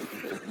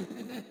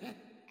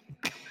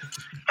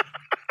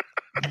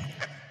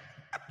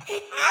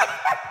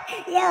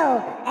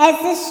 Yo,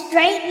 as a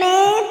straight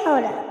man,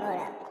 hold up.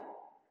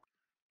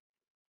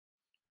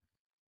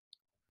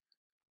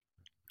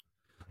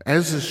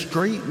 As a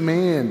straight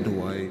man,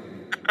 Dwight,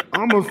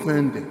 I'm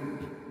offended.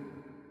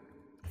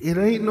 It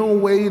ain't no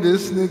way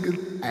this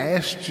nigga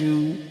asked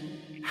you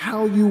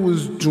how you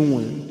was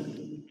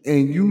doing,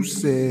 and you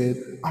said,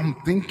 I'm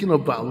thinking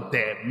about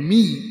that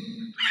meat.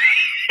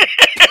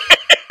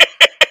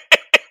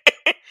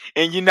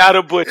 And you're not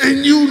a butcher.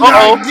 And you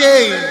not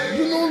gay.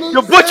 You know what I'm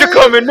The butcher saying?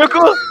 coming,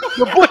 nigga.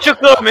 The butcher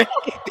coming.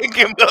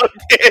 Thinking about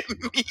that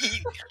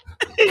meat.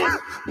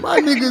 My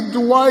nigga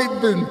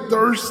Dwight been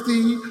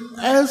thirsty,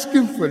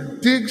 asking for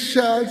dick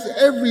shots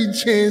every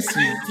chance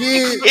he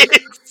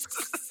get.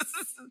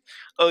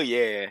 Oh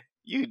yeah,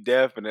 you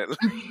definitely.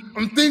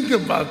 I'm thinking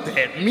about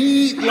that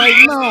meat. Like,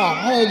 nah,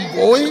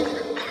 homeboy.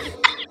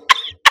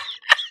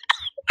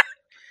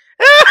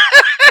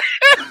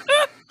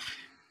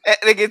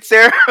 nigga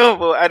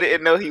terrible. I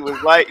didn't know he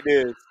was like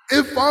this.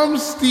 If I'm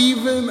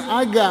Steven,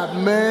 I got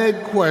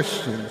mad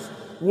questions.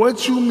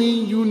 What you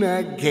mean you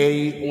not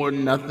gay or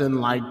nothing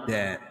like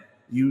that?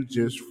 You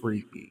just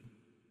freaky.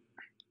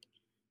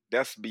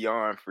 That's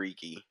beyond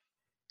freaky.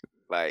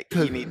 Like,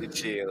 Cause, he need to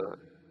chill.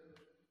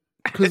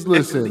 Cause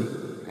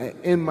listen,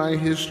 in my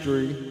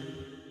history,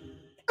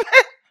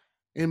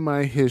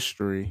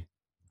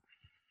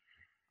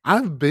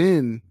 I've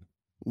been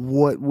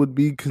what would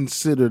be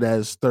considered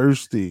as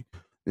thirsty.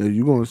 Yo,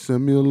 you gonna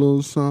send me a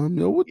little something?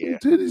 Yo, what them Yeah.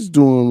 titties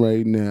doing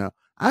right now?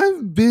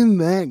 I've been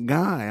that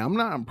guy. I'm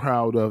not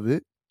proud of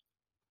it.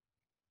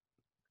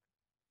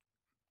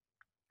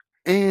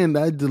 And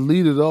I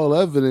deleted all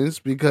evidence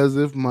because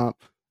if my,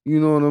 you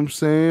know what I'm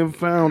saying,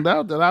 found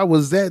out that I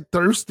was that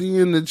thirsty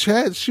in the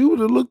chat, she would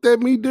have looked at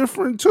me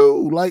different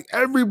too. Like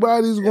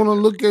everybody's gonna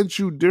look at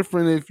you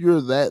different if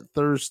you're that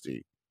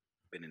thirsty.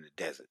 Been in the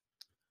desert.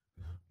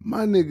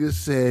 My nigga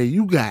said,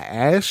 you got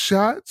ass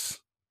shots?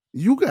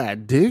 You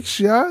got dick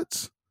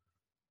shots?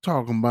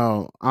 Talking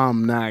about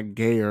I'm not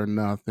gay or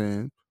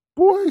nothing.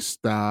 Boy,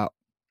 stop.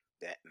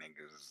 That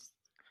nigga's.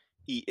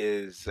 He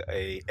is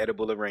a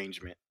edible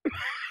arrangement.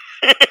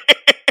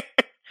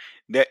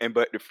 Nothing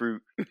but the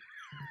fruit.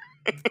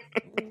 Gay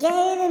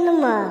than the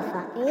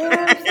motherfucker. You know what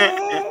I'm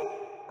saying?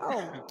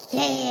 Oh,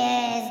 gay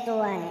ass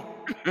Dwight.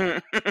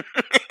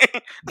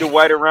 The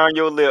white around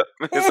your lip.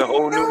 It's a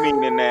whole new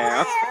meaning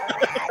now.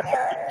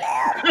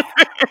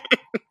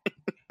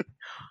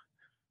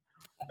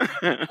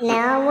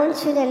 Now I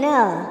want you to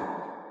know,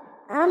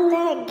 I'm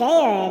not gay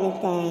or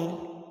anything.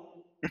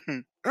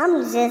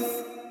 I'm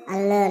just a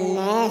little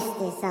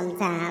nasty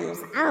sometimes.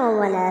 I don't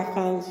want to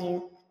offend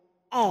you.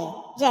 Hey,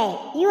 Jay,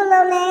 you a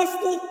little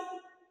nasty?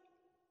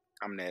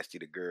 I'm nasty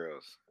to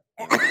girls.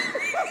 I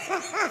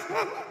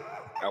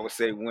would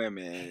say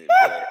women,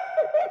 but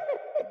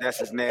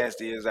that's as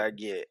nasty as I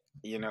get.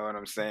 You know what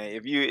I'm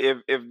saying?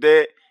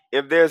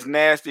 If there's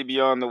nasty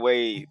beyond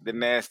the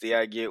nasty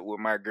I get with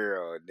my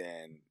girl,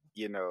 then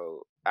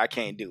I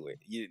can't do it.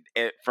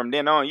 From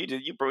then on, you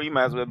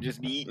might as well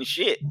just be eating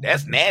shit.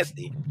 That's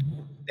nasty.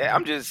 I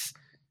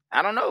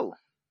don't know.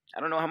 I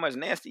don't know how much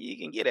nasty you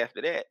can get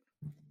after that.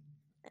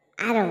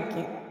 I don't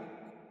get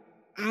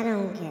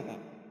it.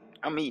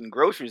 I'm eating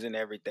groceries and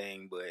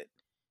everything, but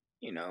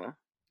I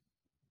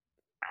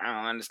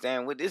don't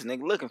understand what this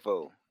nigga looking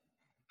for.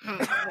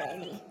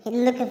 He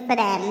looking for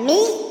that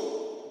meat.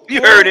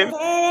 You heard him.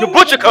 The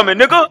butcher coming,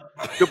 nigga.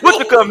 The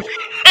butcher coming.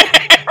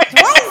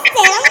 Dwight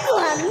said, I'm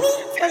going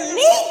meat for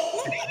meat.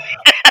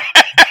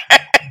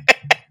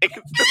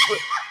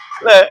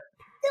 Look,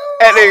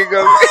 that nigga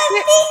goes.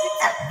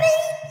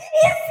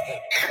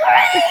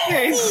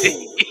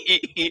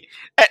 Crazy.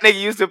 That nigga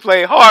used to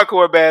play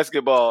hardcore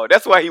basketball.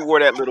 That's why he wore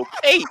that little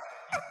cape.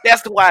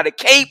 That's why the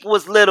cape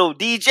was little,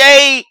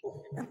 DJ.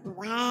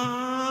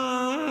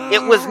 Wow.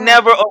 It was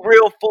never a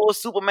real full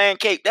Superman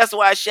cape. That's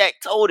why Shaq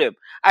told him,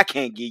 I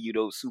can't give you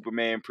those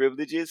Superman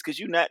privileges because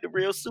you're not the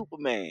real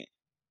Superman.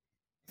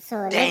 So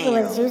a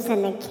nigga was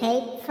using the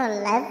cape for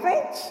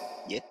leverage?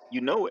 Yeah, you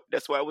know it.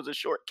 That's why it was a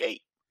short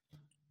cape.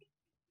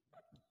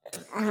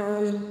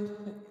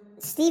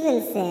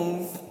 Steven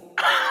says,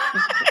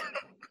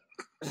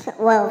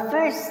 well,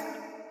 first,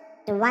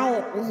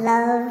 Dwight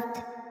loved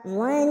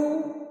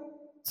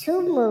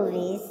 2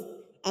 movies,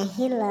 and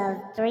he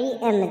loved 3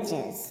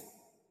 images.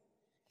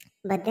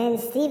 But then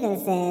Steven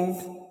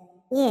says,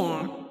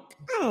 yeah,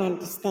 I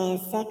understand,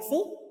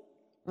 sexy.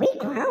 We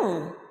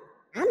grown.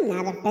 I'm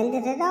not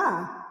offended at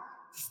all.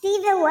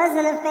 Steven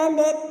wasn't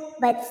offended,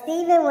 but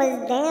Steven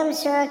was damn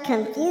sure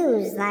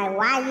confused. Like,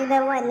 why you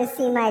been wanting to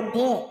see my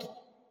dick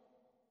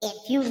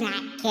if you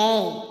not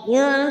gay? You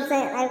know what I'm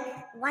saying? Like,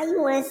 why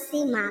you want to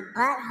see my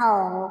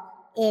butthole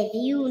if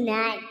you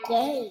not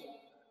gay?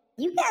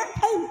 You gotta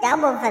pay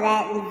double for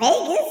that in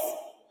Vegas.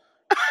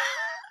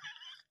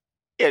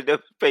 Yeah,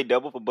 pay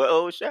double for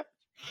butthole shot?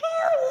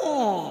 Hell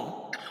yeah.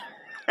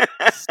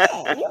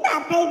 Shit, you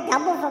gotta pay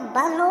double for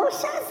butthole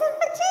shots in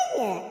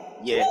Virginia.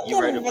 Yeah,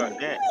 you're right about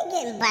that. You ain't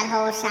getting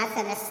butthole shots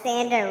at a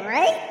standard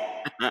rate.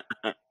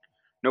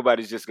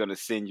 Nobody's just gonna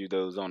send you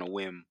those on a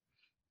whim.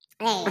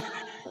 Hey,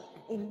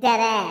 dead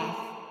ass.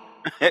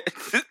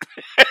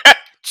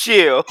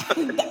 Chill.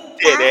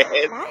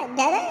 Dead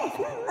ass.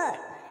 Look.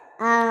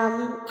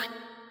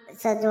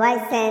 So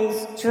Dwight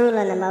sends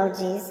drooling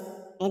emojis,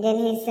 and then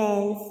he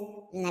sends,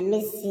 let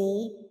me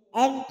see,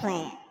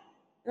 eggplant.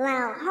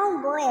 Now,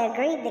 homeboy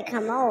agreed to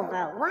come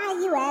over. Why are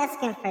you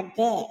asking for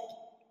dick?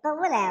 But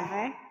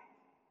whatever.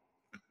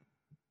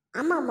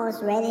 I'm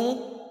almost ready.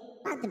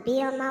 About to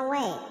be on my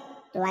way.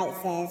 Dwight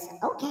says,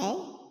 okay.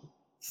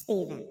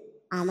 Steven,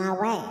 on my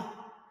way.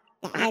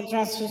 The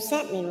address you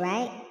sent me,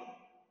 right?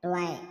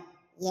 Dwight,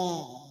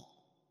 yeah.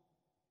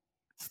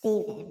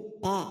 Steven,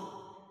 bet.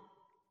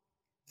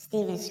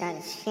 Steven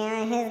started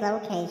sharing his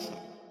location.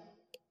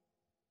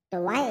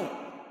 Dwight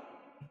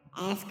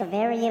asked a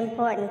very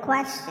important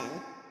question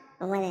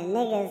when a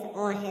nigga's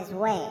on his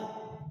way.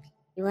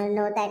 You wanna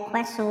know what that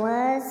question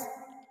was?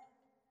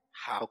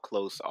 How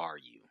close are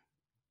you?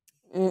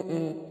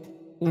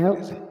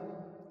 Nope.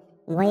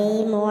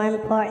 Way more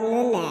important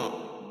than that.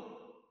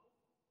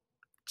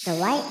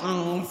 Dwight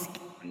asked,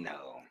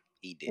 No,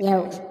 he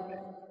didn't.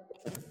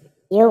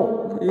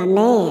 Yo, my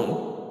man,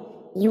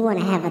 you want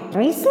to have a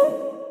threesome?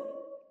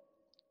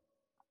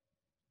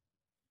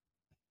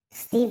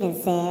 Steven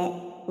said,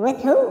 with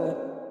who?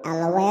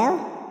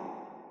 LOL.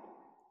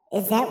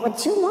 Is that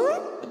what you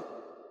want?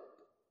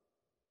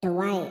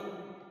 Dwight,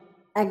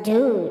 a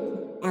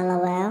dude,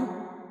 LOL.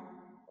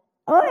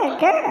 Or a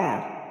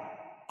girl,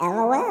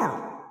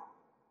 LOL.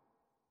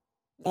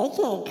 They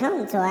can't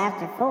come till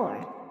after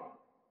 4.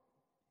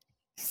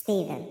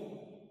 Steven,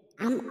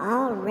 I'm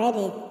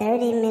already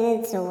 30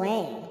 minutes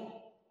away.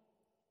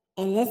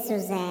 And this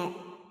was at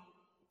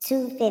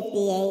 2:58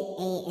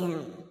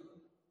 a.m.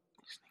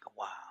 This nigga,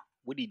 wow.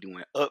 What he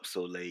doing up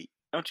so late?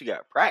 Don't you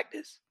got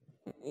practice?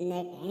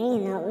 Nigga,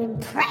 ain't no we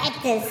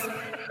practice.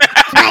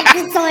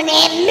 Practice on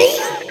that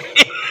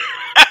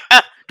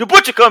meat. The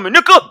butcher coming,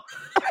 nigga.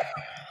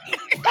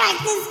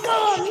 Practice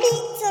going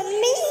meat to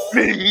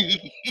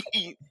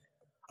meat.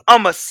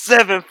 I'm a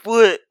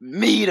 7-foot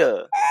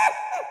meter.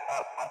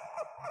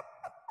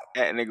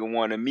 That nigga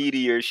want a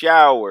meteor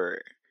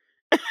shower.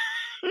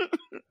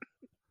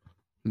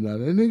 Now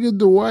that nigga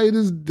Dwight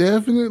is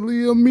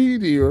definitely a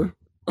meteor.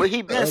 But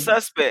he been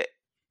suspect.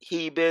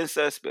 He been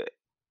suspect.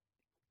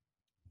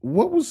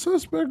 What was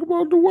suspect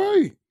about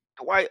Dwight?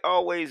 Dwight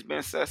always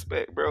been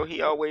suspect, bro.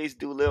 He always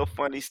do little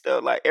funny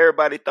stuff. Like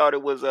everybody thought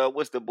it was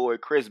what's the boy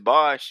Chris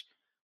Bosh,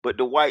 but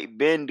Dwight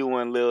been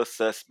doing little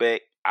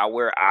suspect. I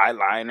wear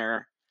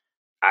eyeliner.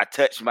 I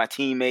touch my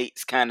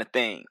teammates, kind of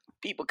thing.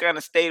 People kind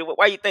of stated,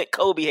 why you think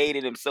Kobe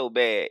hated him so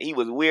bad? He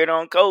was weird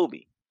on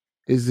Kobe.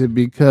 Is it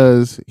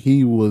because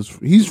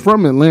he's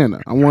from Atlanta?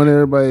 I want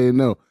everybody to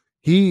know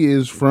he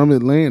is from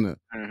Atlanta.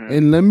 Mm-hmm.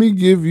 And let me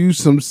give you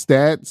some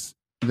stats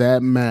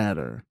that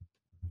matter.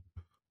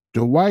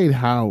 Dwight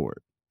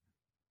Howard,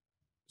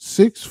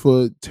 6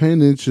 foot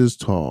 10 inches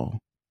tall,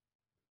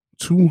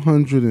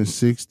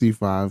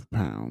 265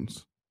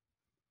 pounds.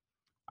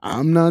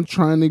 I'm not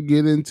trying to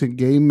get into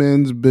gay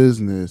men's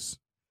business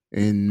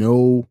in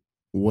no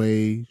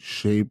way,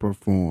 shape, or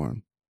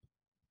form.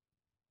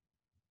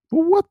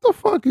 But what the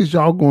fuck is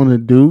y'all gonna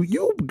do?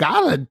 You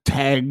gotta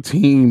tag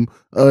team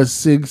a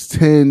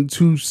 6'10",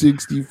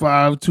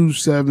 265,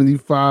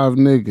 275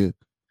 nigga.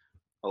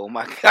 Oh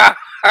my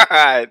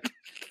God.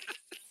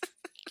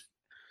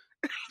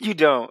 You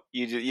don't.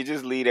 You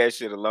just leave that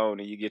shit alone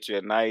and you get you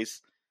a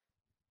nice,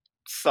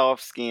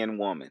 soft-skinned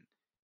woman.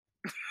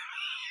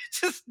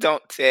 Just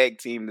don't tag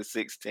team the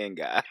 6'10"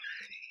 guy.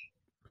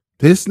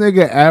 This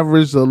nigga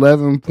averaged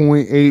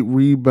 11.8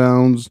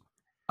 rebounds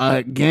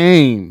a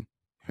game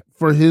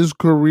for his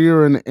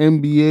career in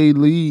NBA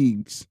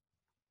leagues.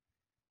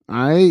 All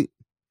right.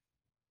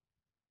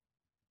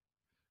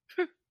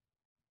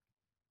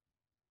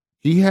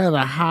 He had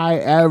a high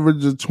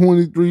average of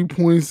 23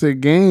 points a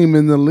game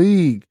in the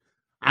league.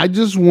 I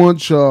just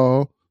want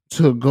y'all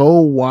to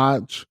go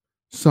watch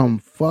some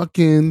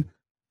fucking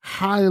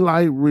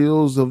highlight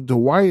reels of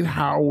Dwight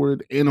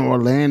Howard in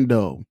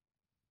Orlando.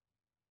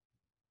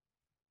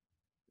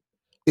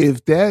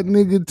 If that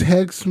nigga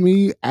texts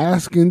me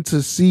asking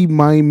to see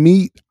my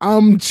meat,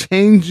 I'm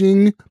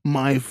changing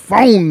my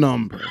phone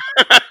number.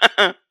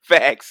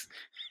 Facts.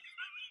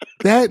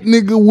 That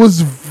nigga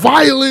was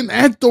violent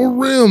at the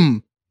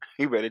rim.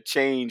 You better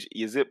change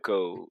your zip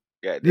code.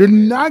 Goddamn You're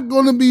it. not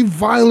going to be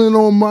violent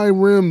on my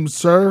rim,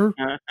 sir.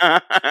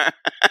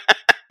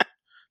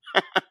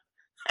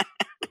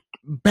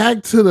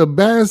 Back to the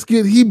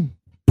basket. He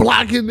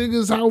blocking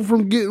niggas out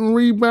from getting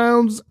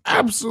rebounds?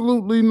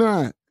 Absolutely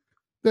not.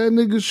 That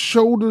nigga's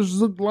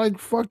shoulders look like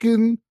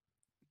fucking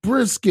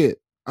brisket.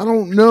 I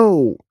don't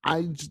know.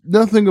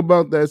 Nothing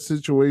about that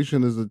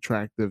situation is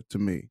attractive to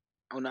me.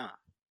 Oh, nah.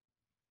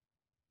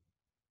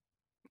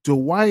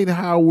 Dwight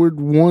Howard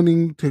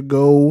wanting to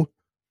go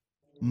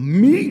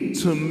meat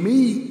to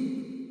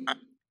meat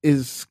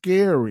is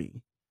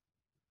scary.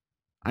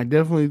 I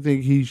definitely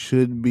think he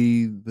should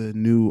be the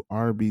new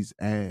Arby's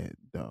ad,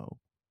 though.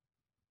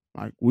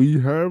 Like, we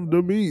have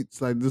the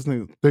meats. Like, this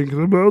nigga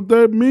thinking about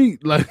that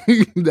meat. Like, I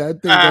think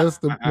that's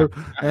the...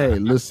 Hey,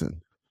 listen.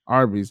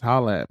 Arby's,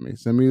 holla at me.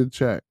 Send me a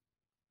check.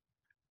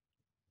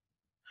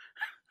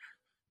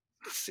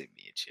 Send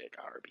me a check,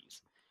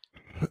 Arby's.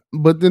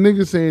 But the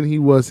nigga saying he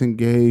wasn't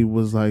gay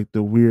was like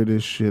the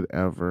weirdest shit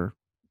ever.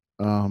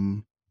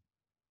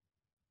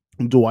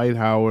 Dwight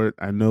Howard,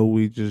 I know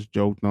we just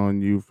joked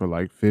on you for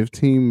like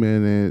 15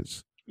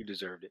 minutes. You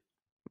deserved it.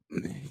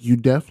 You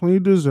definitely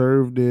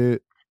deserved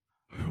it.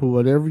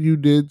 Whatever you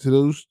did to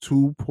those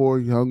 2 poor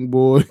young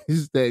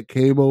boys that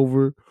came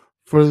over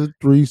for the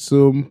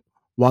threesome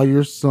while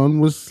your son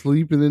was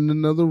sleeping in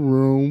another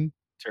room.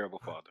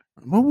 Terrible father.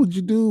 What would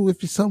you do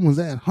if your son was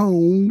at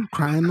home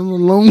crying all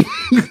alone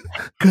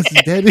because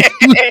his daddy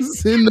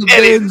was in the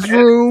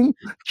bedroom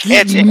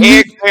catching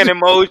haircut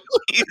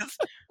emojis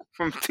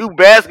from 2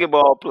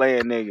 basketball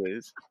playing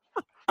niggas?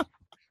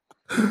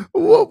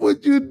 What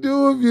would you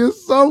do if your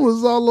son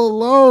was all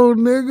alone,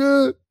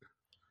 nigga?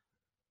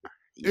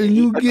 Yeah, and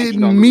you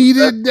getting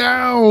meated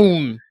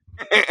down?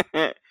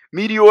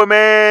 Meteor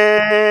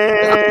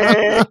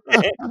Man.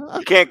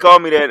 You can't call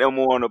me that no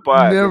more on the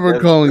pod because Never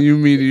that's calling you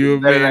it's Meteor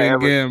better Man than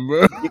ever. again,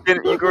 bro. You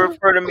can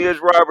refer to me as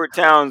Robert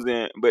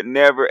Townsend, but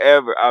never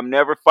ever. I'm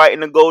never fighting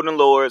the Golden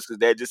Lords because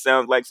that just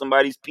sounds like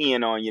somebody's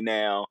peeing on you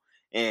now.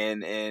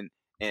 And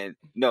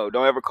no,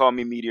 don't ever call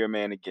me Meteor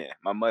Man again.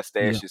 My Yeah.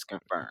 mustache is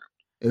confirmed.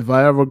 If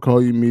I ever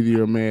call you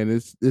Meteor Man,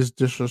 it's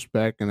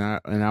disrespect, and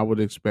I would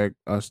expect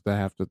us to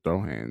have to throw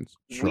hands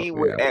We shortly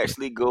would after.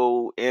 actually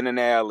go in an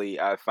alley.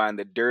 I find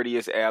the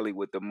dirtiest alley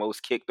with the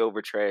most kicked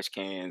over trash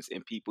cans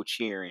and people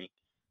cheering,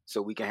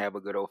 so we can have a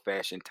good old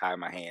fashioned tie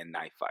my hand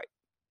knife fight,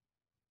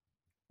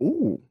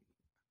 Ooh,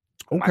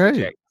 Michael okay.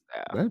 Jackson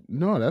style.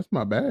 No, that's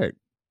my bag.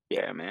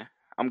 Yeah, man,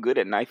 I'm good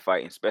at knife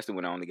fighting, especially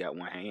when I only got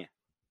one hand.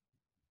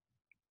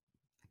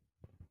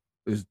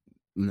 It's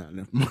not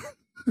never mind.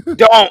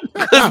 Don't,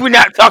 because we're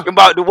not talking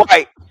about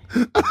Dwight.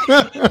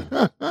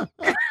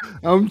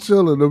 I'm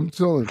chilling.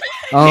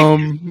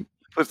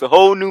 Puts a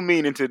whole new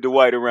meaning to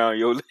Dwight around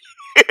your lips.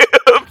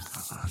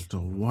 The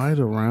white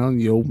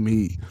around your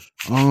meat.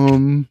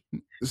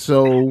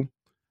 So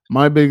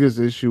my biggest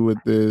issue with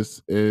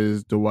this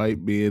is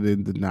Dwight being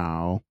in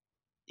denial.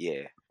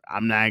 Yeah,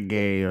 I'm not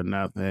gay or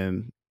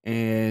nothing,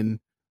 and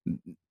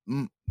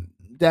mm,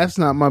 that's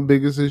not my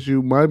biggest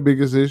issue. My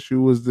biggest issue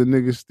was the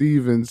nigga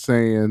Steven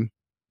saying,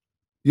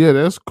 "Yeah,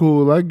 that's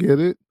cool. I get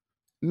it."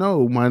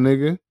 No, my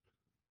nigga.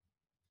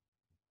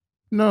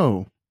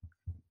 No,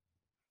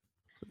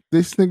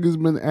 this nigga's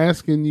been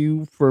asking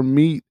you for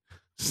meat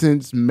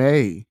since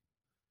May.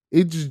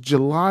 It's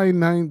July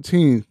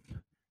 19th.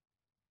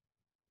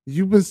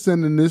 You've been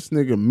sending this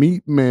nigga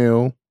meat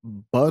mail,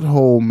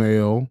 butthole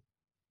mail,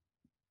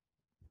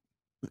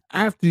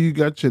 after you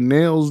got your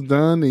nails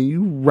done and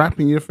you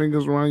wrapping your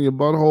fingers around your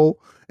butthole,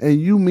 and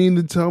you mean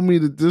to tell me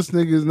that this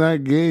nigga is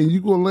not gay and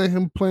you gonna let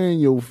him play in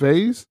your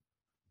face?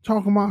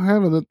 Talking about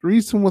having a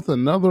threesome with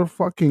another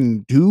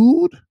fucking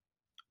dude?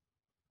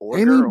 or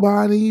girl,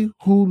 Anybody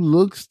who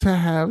looks to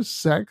have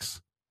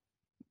sex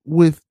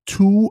with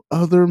two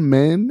other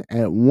men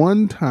at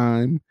one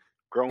time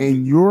grown and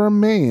men. you're a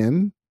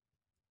man,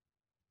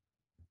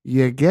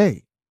 you're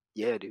gay.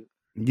 Yeah, dude.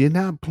 You're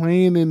not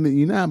playing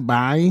you're not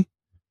bi.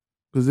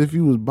 Because if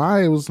you was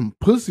bi, it was some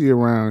pussy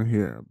around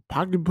here.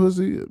 Pocket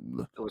pussy. It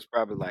was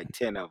probably like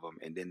 10 of them,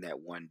 and then that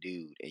one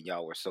dude, and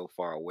y'all were so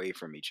far away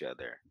from each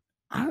other.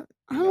 I You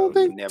don't know, you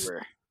think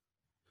never.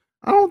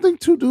 I don't think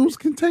two dudes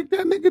can take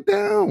that nigga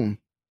down.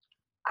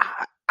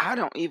 I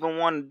don't even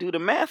want to do the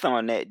math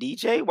on that,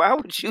 DJ. Why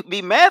would you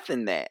be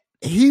mathing that?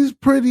 He's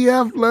pretty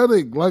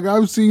athletic. Like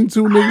I've seen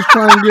two niggas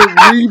try and get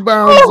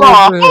rebounds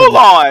Hold over him.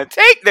 on.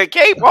 Take the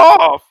cape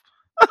off.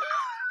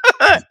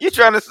 You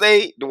trying to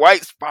say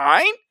Dwight's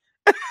fine?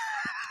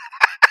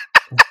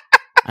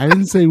 I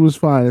didn't say he was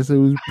fine. I said he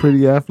was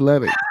pretty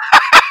athletic.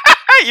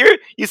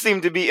 You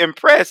seem to be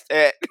impressed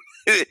at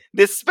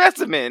this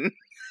specimen.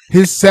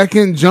 His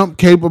second jump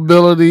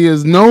capability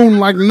is known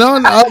like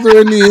none other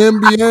in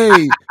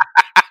the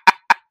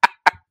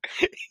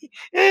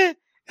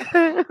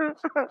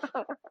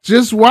NBA.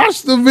 Just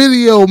watch the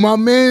video. My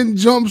man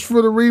jumps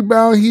for the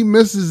rebound. He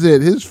misses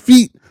it. His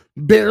feet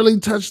barely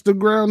touch the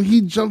ground.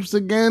 He jumps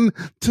again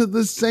to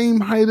the same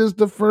height as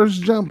the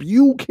first jump.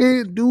 You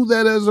can't do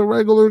that as a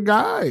regular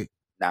guy.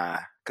 Nah,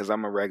 because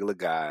I'm a regular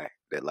guy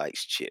that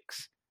likes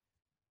chicks.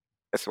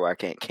 That's why I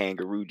can't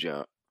kangaroo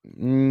jump.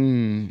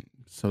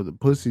 So the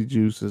pussy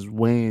juice is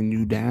weighing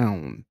you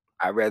down.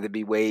 I'd rather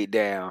be weighed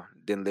down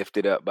than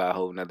lifted up by a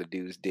whole nother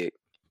dude's dick.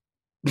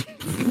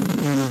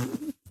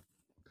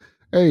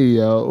 Hey,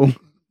 yo.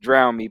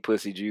 Drown me,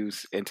 pussy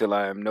juice, until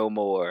I am no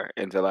more,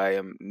 until I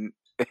am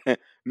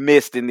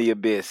missed in the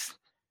abyss.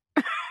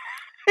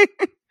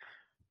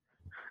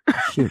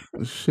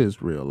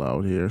 Shit's real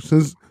out here.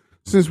 Since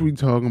we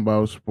talking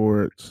about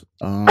sports,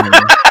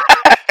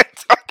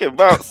 talking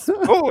about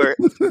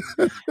sports.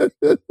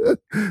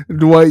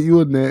 Dwight,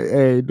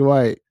 hey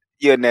Dwight,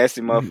 you a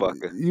nasty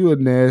motherfucker. You a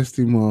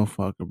nasty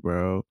motherfucker,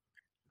 bro.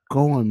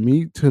 Going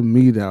meat to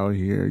meat out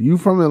here. You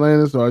from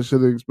Atlanta, so I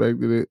should have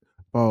expected it.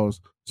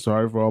 Pause.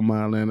 Sorry for all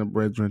my Atlanta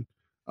brethren.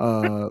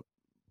 But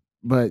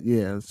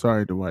yeah,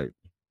 sorry, Dwight.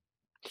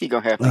 He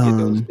gonna have to get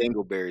those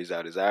dingleberries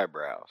out his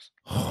eyebrows.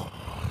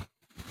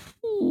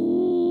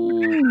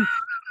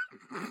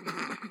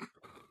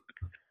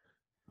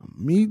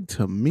 Meat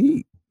to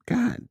meat.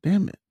 God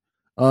damn it.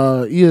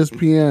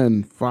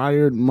 ESPN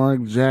fired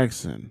Mark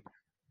Jackson.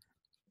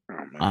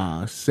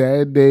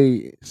 Sad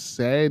day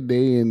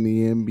in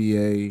the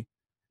NBA.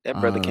 That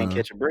brother can't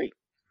catch a break.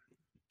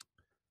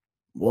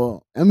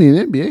 Well, I mean,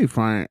 NBA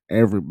firing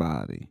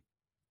everybody.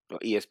 Well,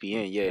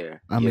 ESPN, yeah.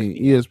 I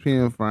mean,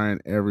 ESPN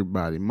firing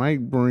everybody. Mike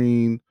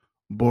Breen,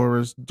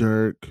 Boris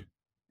Dirk,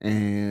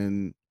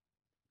 and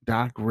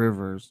Doc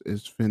Rivers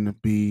is finna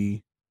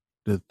be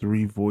the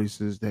three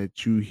voices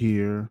that you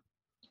hear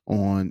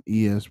on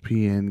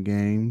ESPN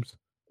games.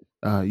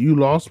 You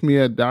lost me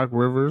at Doc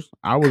Rivers.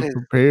 I was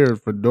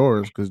prepared for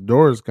Doris because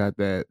Doris got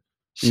that.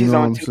 She's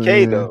on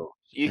 2K though.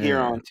 You hear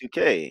her on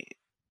 2K.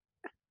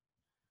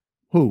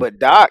 Who? But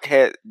Doc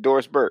had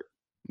Doris Burke.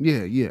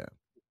 Yeah.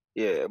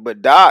 Yeah,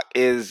 but Doc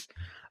is,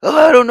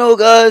 oh, I don't know,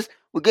 guys.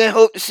 We can't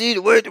hope to see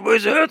the words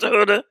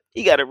of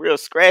He got a real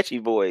scratchy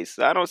voice.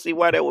 So I don't see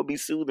why that would be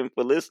soothing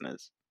for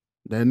listeners.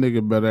 That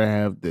nigga better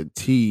have the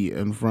T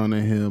in front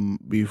of him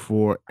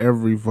before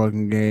every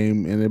fucking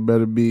game, and it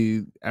better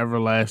be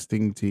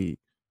everlasting T.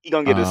 He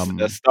gonna get a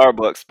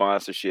Starbucks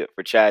sponsorship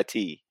for chai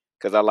tea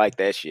because I like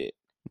that shit.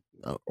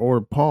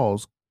 Or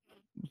Paul's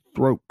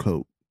throat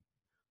coat.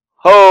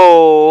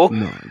 Oh,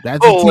 No,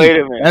 that's a oh, T. wait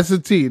a minute. That's a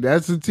T.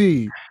 That's a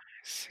T.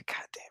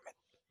 God damn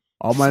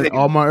it.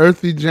 All my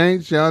earthy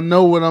janks, y'all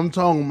know what I'm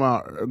talking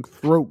about.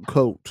 Throat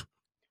coat.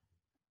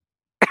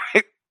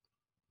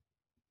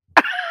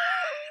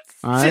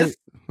 All right.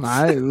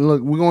 All right.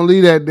 Look, we're gonna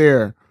leave that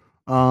there.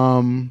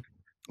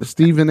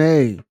 Stephen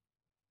A.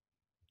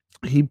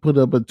 He put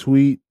up a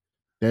tweet.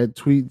 That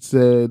tweet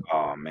said,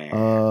 oh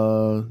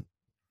man.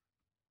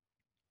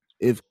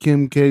 If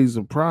Kim K's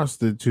a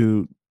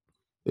prostitute,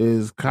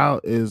 is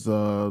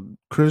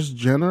Kris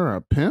Jenner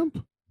a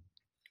pimp?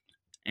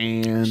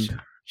 And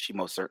she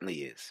most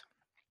certainly is.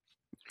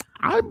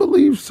 I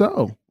believe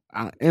so.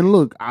 And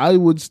look, I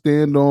would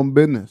stand on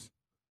business.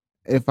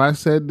 If I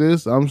said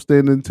this, I'm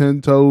standing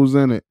 10 toes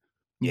in it.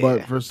 Yeah.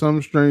 But for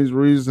some strange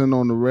reason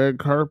on the red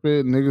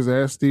carpet, niggas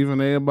asked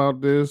Stephen A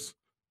about this.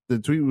 The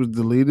tweet was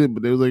deleted,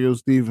 but they was like, yo,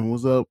 Stephen,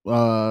 what's up?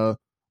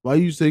 Why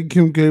you say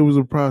Kim K was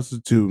a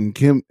prostitute?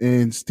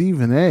 And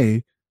Stephen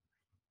A,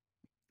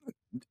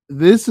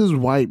 this is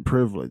white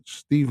privilege.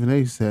 Stephen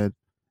A said,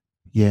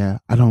 yeah,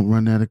 I don't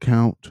run that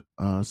account.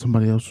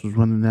 Somebody else was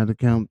running that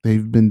account.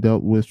 They've been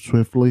dealt with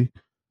swiftly.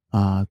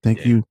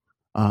 Thank you.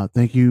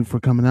 Thank you for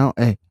coming out.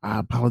 Hey, I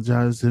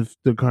apologize if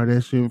the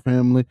Kardashian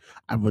family.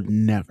 I would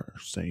never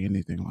say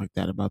anything like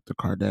that about the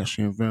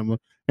Kardashian family.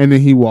 And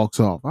then he walks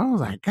off. I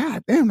was like,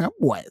 God damn, that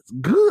boy is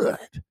good.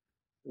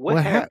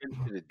 What happened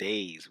to the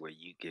days where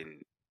you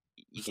can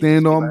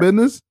stand on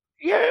business?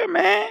 Yeah,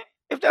 man.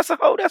 If that's a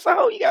hoe, that's a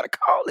hoe. You gotta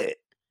call it.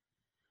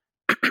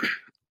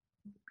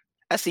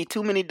 I see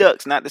too many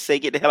ducks not to say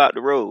get the hell out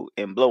the road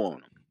and blow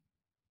on them.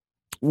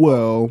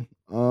 Well,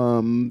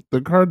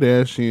 the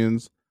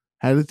Kardashians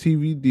had a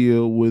TV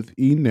deal with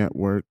E!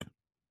 Network.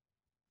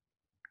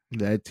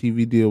 That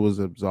TV deal was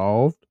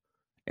absolved,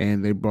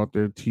 and they brought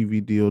their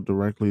TV deal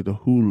directly to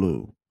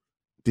Hulu.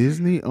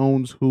 Disney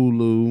owns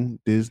Hulu.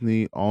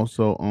 Disney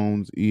also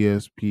owns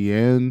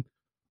ESPN.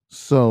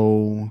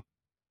 So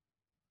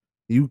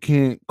you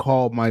can't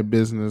call my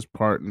business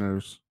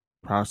partners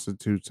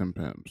prostitutes and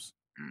pimps.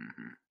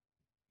 Mm-hmm.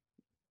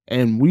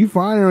 And we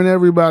firing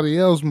everybody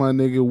else, my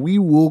nigga. We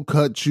will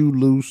cut you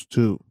loose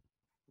too.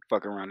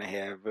 Fuck around and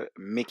have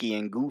Mickey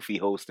and Goofy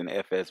hosting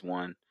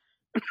FS1.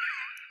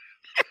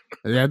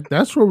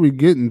 That's where we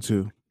getting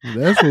to.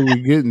 That's where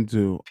we getting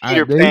to.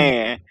 Peter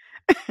Pan.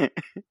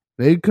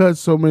 They cut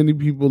so many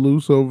people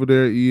loose over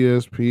there at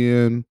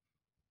ESPN.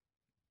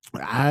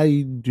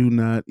 I do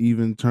not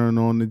even turn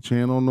on the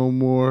channel no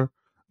more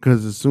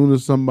because as soon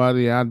as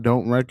somebody I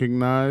don't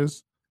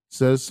recognize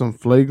says some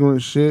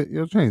flagrant shit,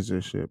 you'll change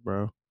this shit,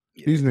 bro.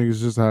 Yeah. These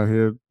niggas just out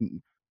here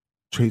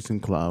chasing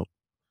clout.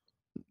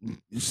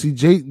 You see,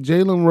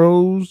 Jalen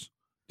Rose,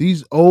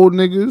 these old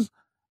niggas,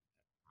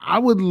 I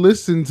would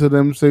listen to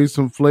them say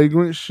some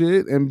flagrant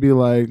shit and be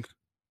like,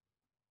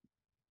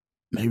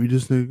 maybe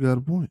this nigga got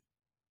a point.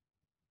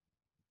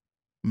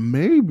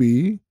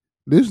 Maybe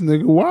this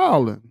nigga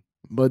wildin'.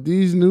 But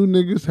these new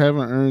niggas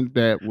haven't earned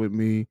that with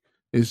me.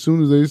 As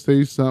soon as they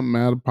say something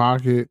out of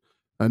pocket,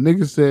 a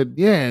nigga said,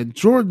 yeah,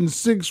 Jordan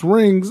 6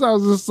 rings. I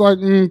was just like,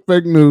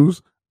 fake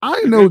news. I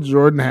know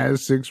Jordan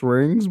has 6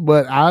 rings,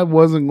 but I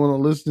wasn't going to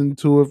listen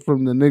to it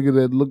from the nigga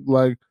that looked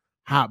like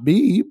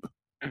Habib.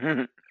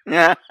 Hurry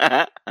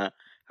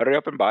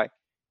up and buy.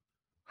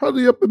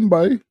 Hurry up and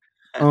buy.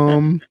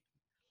 I'm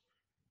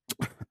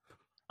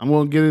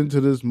going to get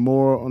into this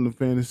more on the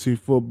fantasy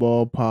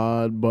football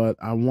pod, but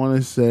I want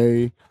to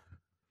say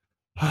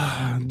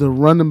the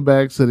running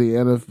backs of the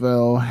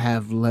NFL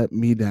have let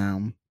me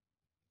down.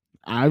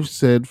 I've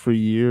said for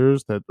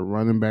years that the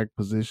running back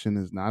position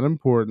is not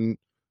important.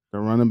 The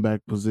running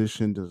back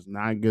position does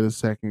not get a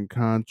second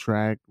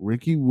contract.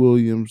 Ricky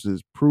Williams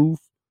is proof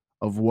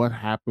of what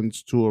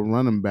happens to a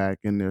running back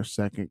in their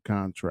second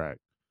contract.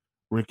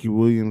 Ricky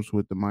Williams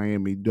with the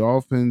Miami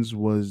Dolphins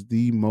was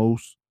the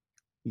most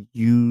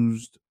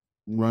used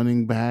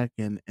running back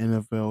in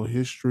NFL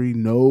history.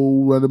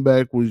 No running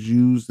back was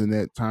used in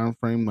that time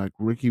frame like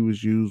Ricky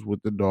was used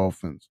with the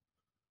Dolphins.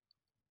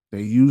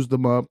 They used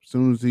him up as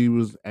soon as he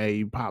was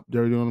you pop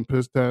dirty on a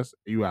piss test,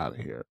 you out of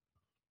here.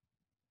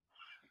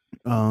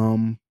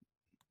 So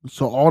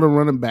all the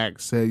running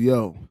backs said,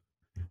 yo,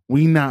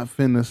 we not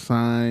finna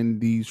sign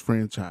these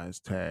franchise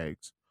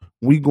tags.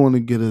 We gonna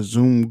get a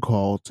Zoom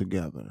call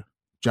together.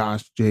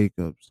 Josh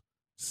Jacobs,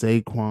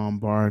 Saquon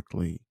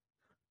Barkley,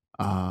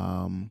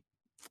 Austin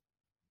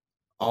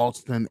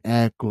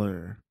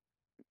Eckler,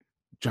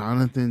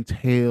 Jonathan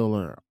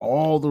Taylor,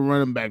 all the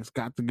running backs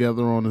got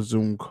together on a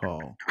Zoom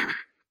call.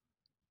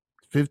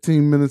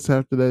 15 minutes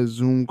after that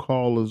Zoom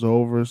call is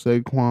over,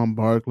 Saquon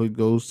Barkley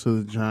goes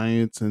to the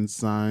Giants and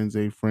signs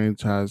a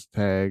franchise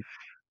tag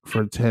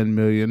for $10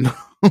 million.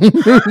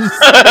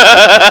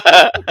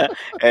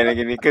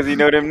 And because you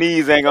know them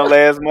knees ain't gonna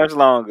last much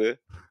longer.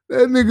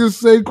 That nigga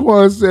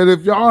Saquon said,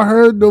 if y'all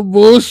heard the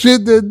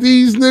bullshit that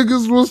these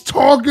niggas was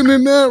talking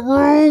in that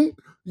room,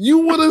 you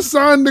would have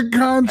signed the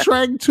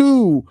contract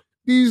too.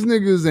 These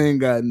niggas ain't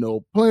got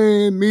no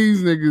plan.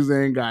 These niggas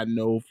ain't got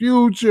no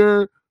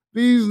future.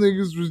 These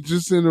niggas was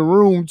just in the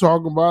room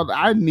talking about,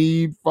 I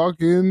need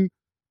fucking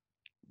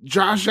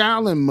Josh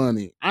Allen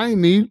money. I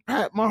need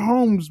Pat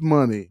Mahomes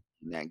money.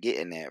 You're not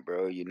getting that,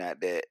 bro. You're not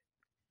that.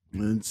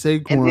 And And then,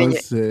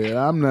 Saquon said,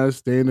 I'm not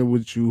standing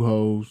with you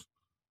hoes.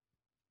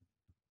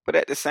 but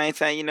at the same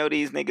time, you know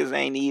these niggas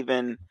ain't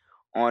even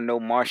on no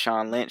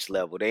Marshawn Lynch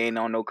level. They ain't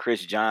on no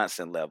Chris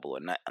Johnson level or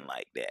nothing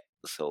like that.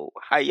 So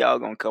how y'all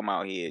gonna come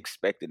out here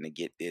expecting to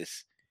get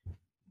this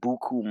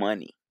buku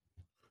money?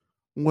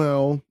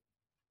 Well,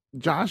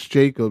 Josh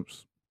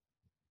Jacobs,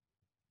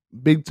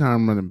 big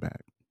time running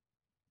back.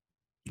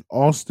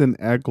 Austin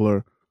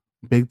Eckler,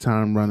 big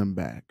time running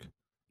back.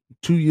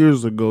 2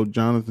 years ago,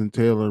 Jonathan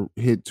Taylor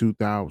hit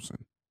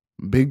 2,000.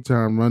 Big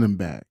time running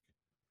back.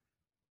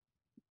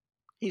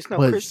 He's no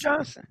But Chris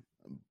Johnson.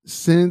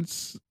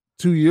 Since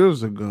 2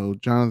 years ago,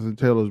 Jonathan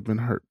Taylor's been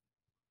hurt.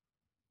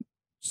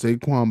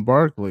 Saquon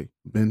Barkley,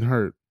 been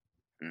hurt.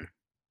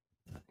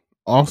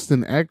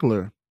 Austin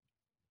Eckler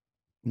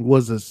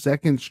was a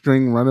second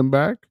string running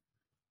back.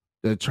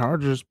 The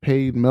Chargers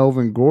paid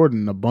Melvin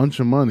Gordon a bunch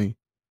of money.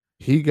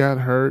 He got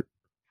hurt.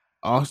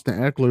 Austin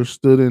Eckler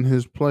stood in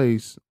his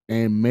place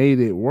and made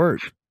it work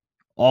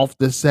off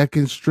the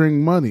second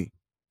string money.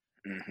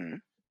 Mm-hmm.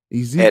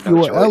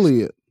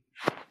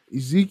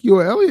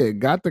 Ezekiel Elliott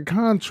got the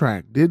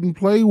contract, didn't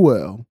play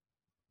well.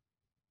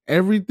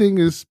 Everything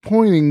is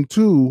pointing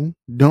to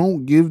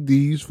don't give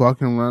these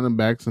fucking running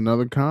backs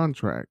another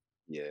contract.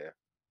 Yeah.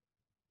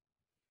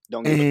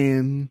 Don't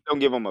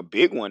give them a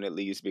big one at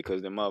least,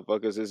 because the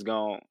motherfuckers is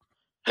gonna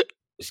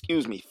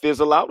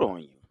fizzle out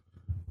on you.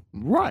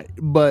 Right,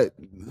 but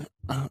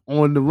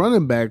on the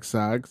running back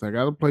side, because I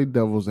got to play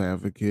devil's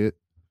advocate,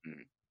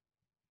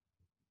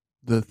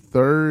 the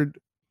third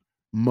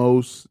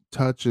most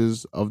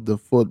touches of the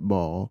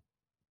football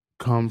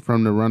come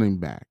from the running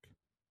back.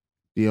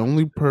 The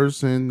only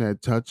person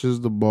that touches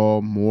the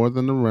ball more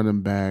than the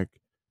running back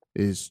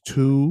is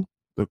 2,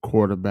 the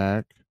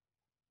quarterback,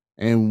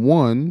 and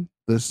 1,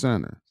 the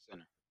center.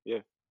 Yeah.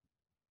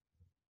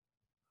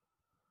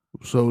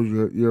 So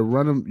your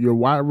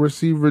wide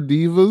receiver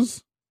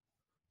divas,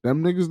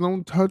 them niggas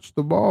don't touch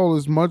the ball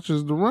as much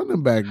as the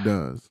running back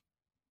does.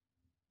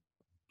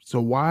 So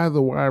why are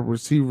the wide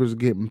receivers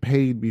getting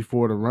paid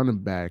before the running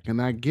back?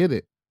 And I get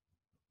it.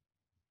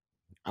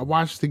 I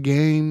watched the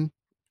game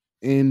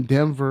in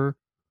Denver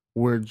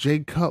where Jay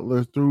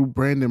Cutler threw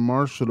Brandon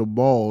Marshall the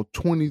ball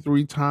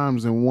 23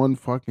 times in one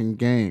fucking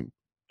game.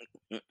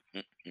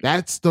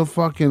 That's the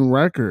fucking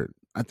record.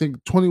 I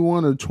think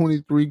 21 or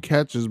 23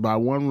 catches by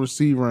one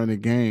receiver in a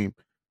game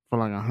for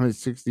like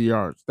 160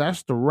 yards.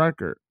 That's the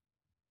record.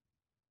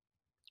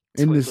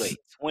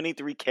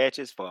 23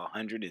 catches for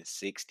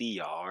 160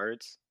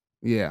 yards?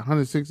 Yeah,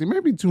 160,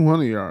 maybe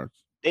 200 yards.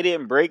 They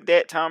didn't break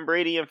that? Tom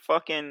Brady and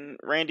fucking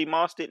Randy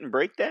Moss didn't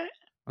break that?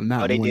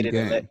 Not they one did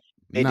game.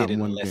 They Not did it in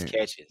one less game.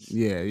 catches.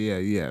 Yeah.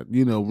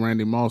 You know,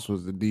 Randy Moss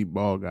was the deep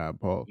ball guy,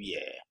 Paul.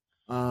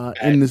 Yeah.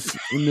 In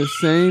the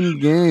same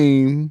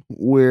game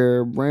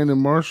where Brandon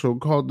Marshall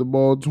caught the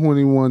ball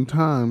 21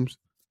 times,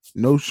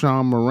 no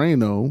Sean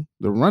Moreno,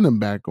 the running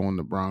back on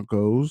the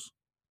Broncos,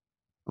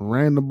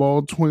 ran the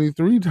ball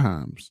 23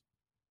 times.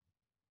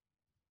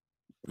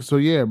 So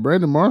yeah,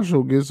 Brandon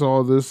Marshall gets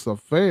all this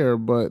affair,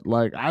 but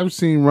like I've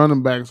seen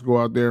running backs go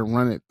out there and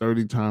run it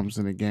 30 times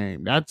in a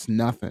game. That's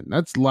nothing.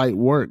 That's light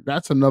work.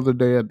 That's another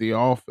day at the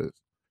office.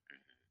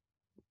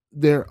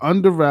 They're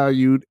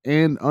undervalued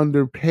and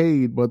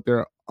underpaid, but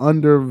they're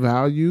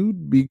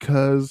undervalued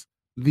because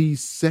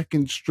these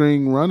second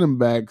string running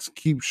backs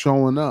keep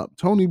showing up.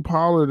 Tony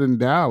Pollard in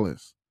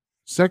Dallas,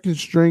 second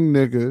string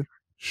nigga,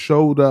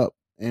 showed up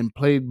and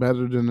played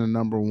better than the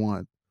number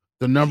one.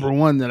 The number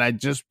one that I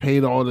just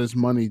paid all this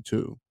money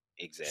to.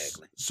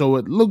 Exactly. So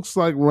it looks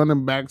like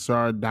running backs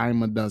are a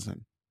dime a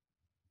dozen.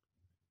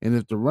 And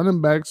if the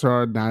running backs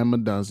are a dime a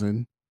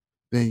dozen,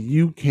 then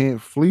you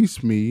can't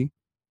fleece me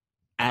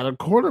out of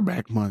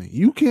quarterback money.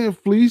 You can't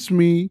fleece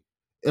me,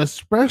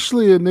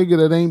 especially a nigga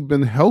that ain't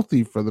been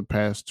healthy for the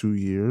past 2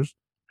 years.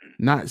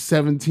 Not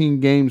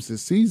 17 games a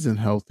season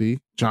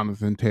healthy,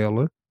 Jonathan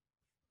Taylor.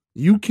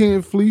 You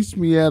can't fleece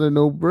me out of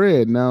no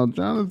bread. Now,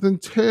 Jonathan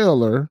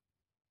Taylor,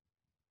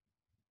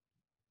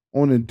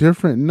 on a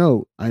different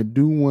note, I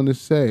do want to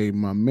say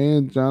my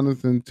man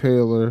Jonathan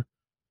Taylor,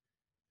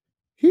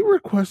 he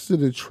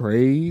requested a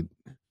trade.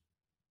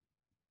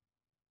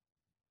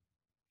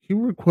 He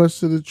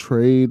requested a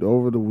trade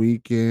over the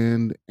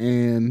weekend,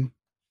 and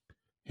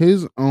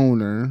his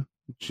owner,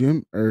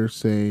 Jim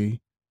Irsay,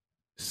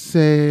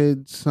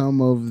 said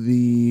some of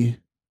the,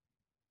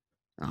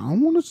 I don't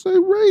want to say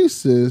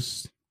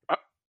racist,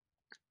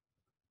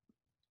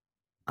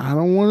 I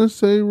don't want to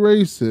say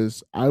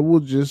racist. I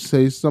will just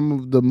say some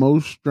of the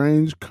most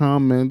strange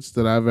comments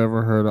that I've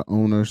ever heard an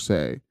owner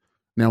say.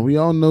 Now we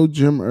all know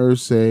Jim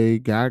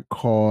Irsay got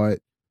caught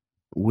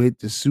with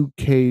the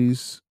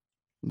suitcase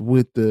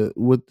with the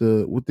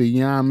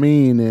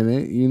yamin in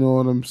it. You know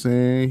what I'm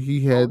saying?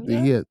 He had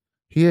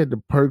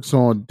the perks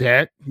on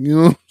deck. You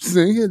know what I'm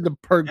saying? He had the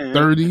perk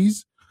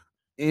 30s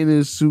in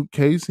his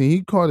suitcase, and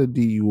he caught a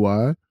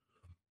DUI.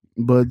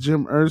 But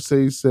Jim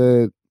Irsay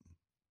said,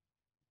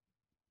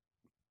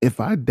 "If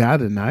I die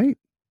tonight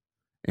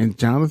and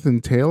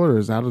Jonathan Taylor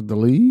is out of the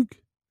league,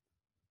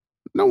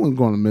 no one's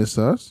going to miss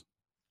us.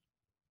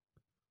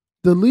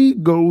 The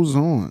league goes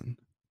on.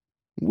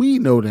 We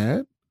know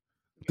that.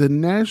 The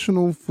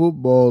National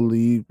Football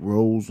League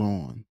rolls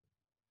on.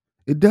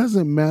 It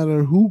doesn't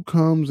matter who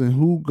comes and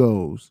who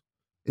goes.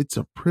 It's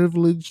a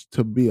privilege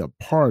to be a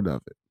part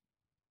of it."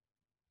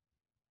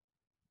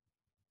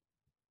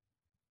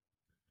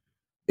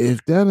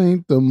 If that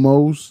ain't the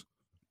most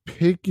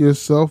pick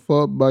yourself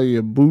up by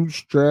your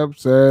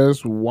bootstraps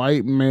ass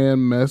white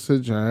man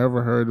message I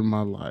ever heard in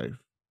my life.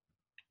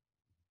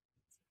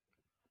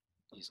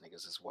 These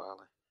niggas is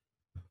wildin'.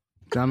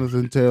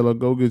 Jonathan Taylor,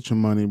 go get your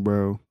money,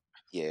 bro.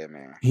 Yeah,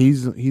 man.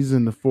 He's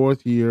in the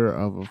 4th year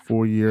of a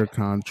 4-year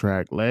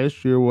contract.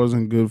 Last year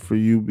wasn't good for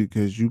you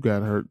because you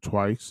got hurt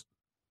twice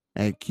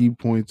at key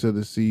points of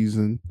the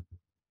season.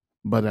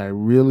 But I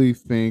really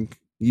think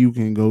you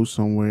can go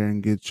somewhere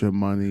and get your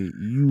money.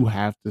 You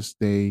have to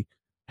stay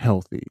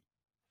healthy.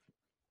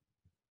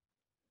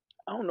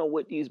 I don't know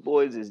what these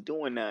boys is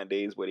doing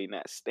nowadays where they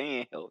not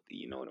staying healthy.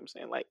 You know what I'm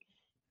saying? Like,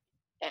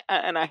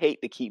 and I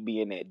hate to keep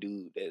being that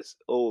dude that's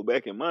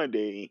back in my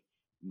day,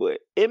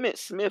 but Emmitt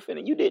Smith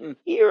and you didn't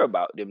hear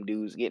about them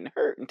dudes getting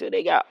hurt until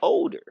they got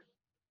older.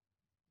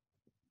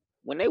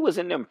 When they was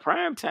in them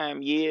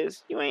primetime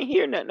years, you ain't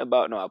hear nothing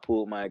about no. I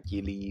pulled my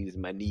Achilles,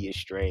 my knee is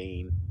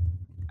strained,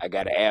 I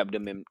got an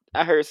abdomen.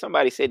 I heard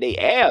somebody say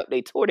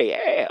they tore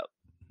their ab.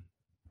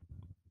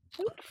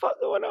 What the fuck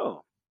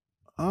going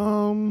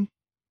on?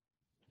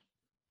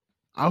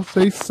 I'll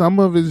say some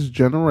of it's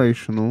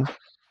generational.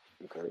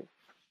 Okay.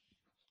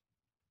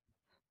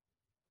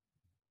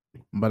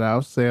 But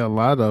I'll say a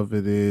lot of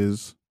it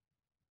is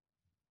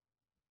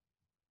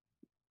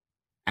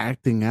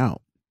acting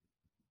out.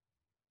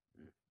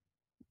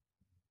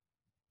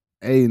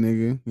 Hey,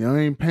 nigga, y'all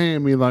ain't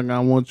paying me like I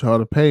want y'all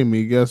to pay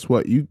me. Guess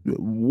what? You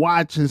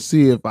watch and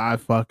see if I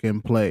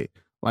fucking play.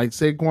 Like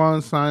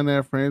Saquon signed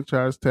that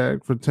franchise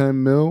tag for $10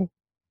 million.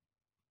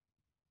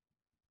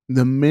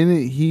 The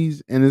minute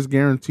and it's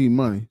guaranteed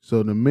money.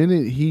 So the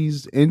minute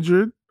he's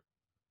injured,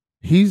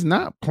 he's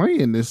not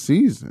playing this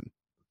season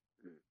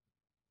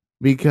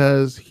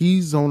because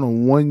he's on a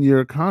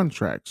 1-year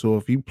contract. So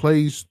if he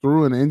plays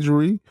through an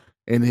injury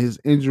and his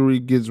injury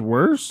gets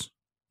worse,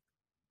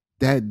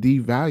 that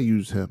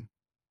devalues him.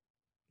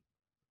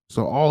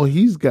 So all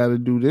he's got to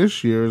do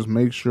this year is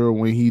make sure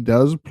when he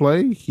does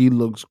play, he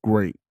looks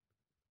great.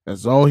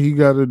 That's all he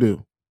got to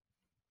do.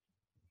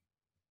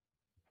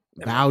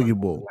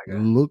 Valuable.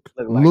 Look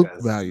like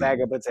a valuable. Sack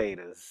of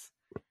potatoes.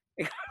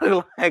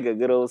 Look like a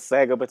good old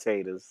sack of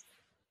potatoes.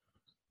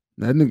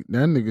 That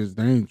nigga's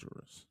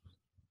dangerous.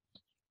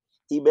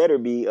 He better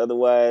be,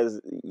 otherwise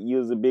you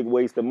was a big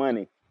waste of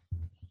money.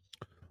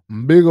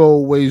 Big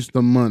old waste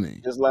of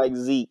money. Just like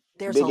Zeke.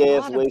 There's big a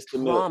ass lot waste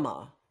of of drama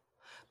milk.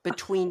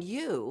 between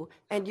you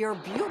and your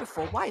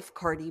beautiful wife,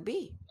 Cardi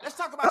B. Let's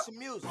talk about some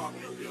music.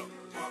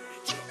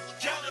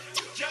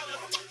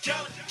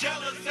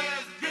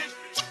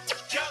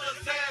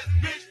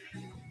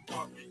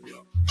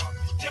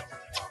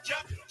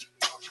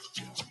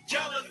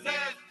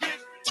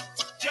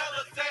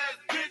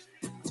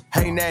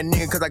 Ain't that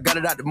nigga cause I got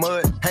it out the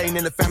mud. Ain't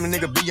in the family,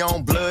 nigga, be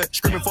on blood.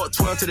 Screaming for a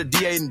 12 to the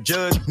DA and the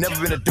judge. Never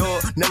been a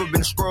dog, never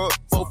been a scrub.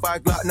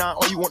 4-5 Glock 9,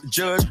 all you want to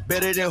judge.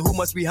 Better than who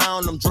must be high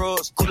on them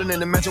drugs. Cooling in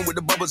the mansion with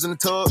the bubbles in the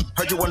tub.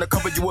 Heard you wanna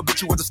cover you a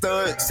bitch, you was a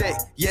stud. Say,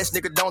 yes,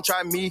 nigga, don't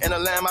try me. And a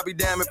lamb, I be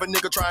damn if a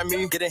nigga try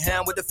me. Get in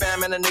hand with the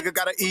fam and a nigga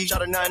gotta eat.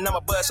 Shot a 9, I'm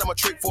a bust, I'm a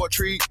trick for a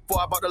treat.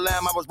 Before I bought the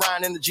lamb, I was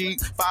riding in the Jeep.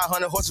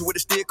 500 horses with a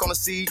stick on the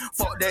seat.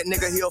 Fuck that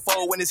nigga, he'll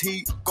fold when it's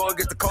heat. Go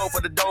against the cold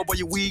for the dough, boy,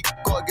 you weak.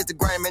 Go against the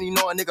grain, man, you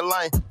know a nigga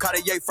lame.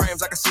 Cartier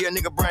frames, I can see a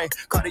nigga brain.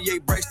 Cartier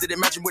bracelet, it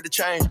matching with the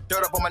chain.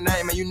 Dirt up on my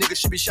name, and you niggas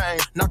should be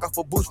shamed. Knock off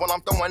a boost when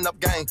I'm throwing up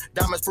game.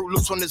 Diamonds fruit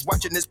loose when it's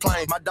watching this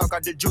plane. My dog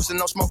got the juice and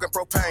no smoking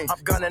propane.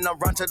 I'm gunning, I'm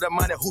run to the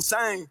money.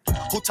 Hussein,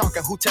 who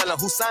talking, who telling,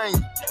 who saying?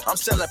 I'm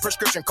selling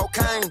prescription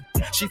cocaine.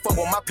 She fuck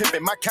with my pimp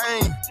and my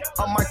cane.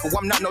 I'm Michael,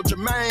 I'm not no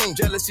Jermaine.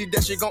 Jealousy,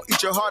 that shit gon'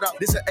 eat your heart out.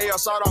 This an AR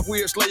sawed off,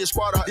 we'll slay your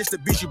squad out. This the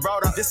bitch you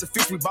brought out. This a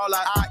fish we ball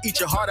out. I eat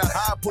your heart out.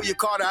 I pull your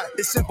card out.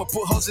 It's simple,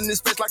 put holes in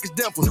this face like it's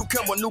dimple. New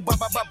Kimble, new ba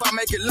ba ba ba,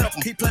 make it limp.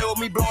 He play with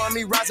me, blowing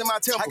me, rising my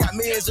temple. I got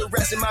millions of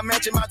rats in my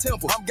mansion, my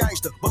temple. I'm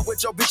gangster, but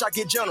with your bitch I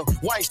get gentle.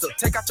 Wangster,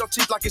 take out your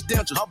teeth like it's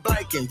dentures. I'm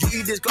blanking, you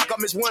eat this Glock, I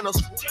miss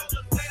Winters.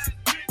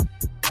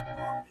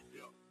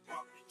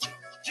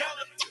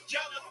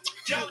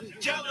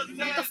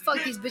 What the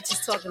fuck these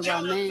bitches talking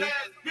about, man?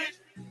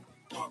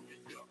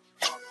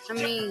 I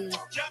mean,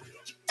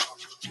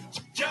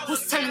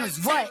 who's telling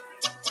us what?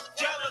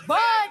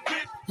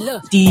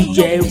 Look, DJ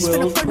ain't no bitch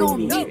World finna front on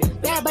me.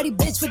 Premiere. Bad body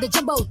bitch with the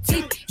jumbo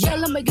teeth. Yeah,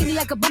 Lamborghini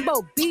like a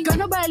bumblebee. Girl,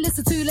 nobody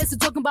listen to you, listen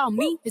talking about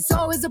me. It's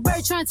always a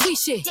bird trying to tweet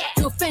shit.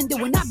 You offended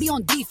when I be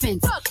on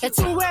defense. That's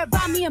too worried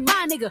about me and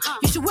my nigga.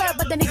 You should worry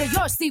about the nigga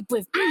you're sleep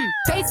with.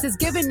 Face is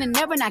given and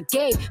never not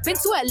gave. Been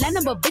to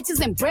Atlanta, but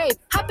bitches ain't brave.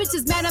 Hot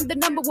bitches mad, I'm the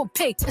number one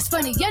pick. It's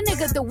funny, your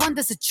nigga the one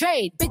that's a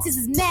trade. Bitches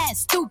is mad,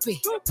 stupid.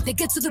 They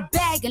get to the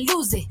bag and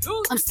lose it.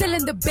 I'm still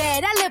in the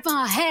bed, I live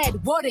on her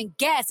head. Water and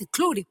gas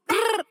included.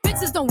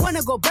 Bitches don't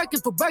wanna go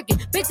Birkin for Birkin.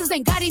 Bitches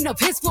ain't got enough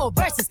hits for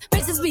verses.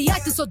 Bitches be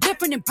acting so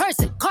different in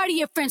person.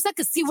 Cartier frames, I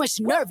can see when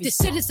she nervous. This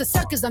shit is a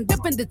circus, I'm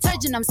dipping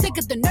detergent. I'm sick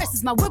of the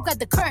nurses, my whip got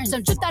the curtains.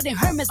 I'm dripped out in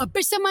Hermes. A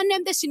bitch said my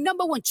name, that she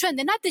number one trend.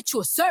 And I did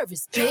you a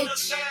service,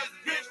 bitch.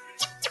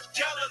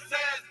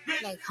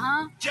 Like,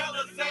 huh?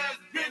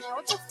 Man,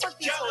 what the fuck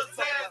you so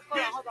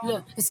talking about?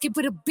 Look, let's keep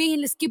it a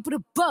bean, let's keep it a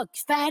buck.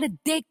 If I had a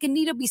dick, it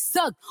need to be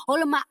sucked.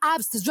 All of my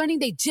obstacles running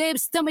they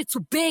jibs, stomach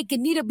too big, it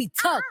need to be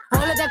tucked.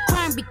 All of that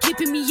crime be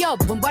keeping me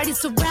up. When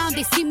bodies around,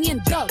 they see me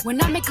and duck.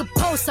 When I make a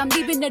post, I'm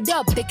leaving it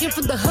up. They came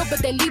from the hood, but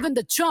they leaving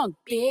the trunk,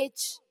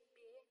 bitch.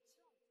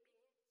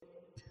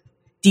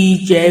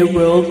 DJ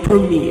World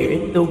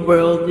Premiere. The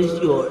world is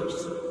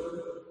yours.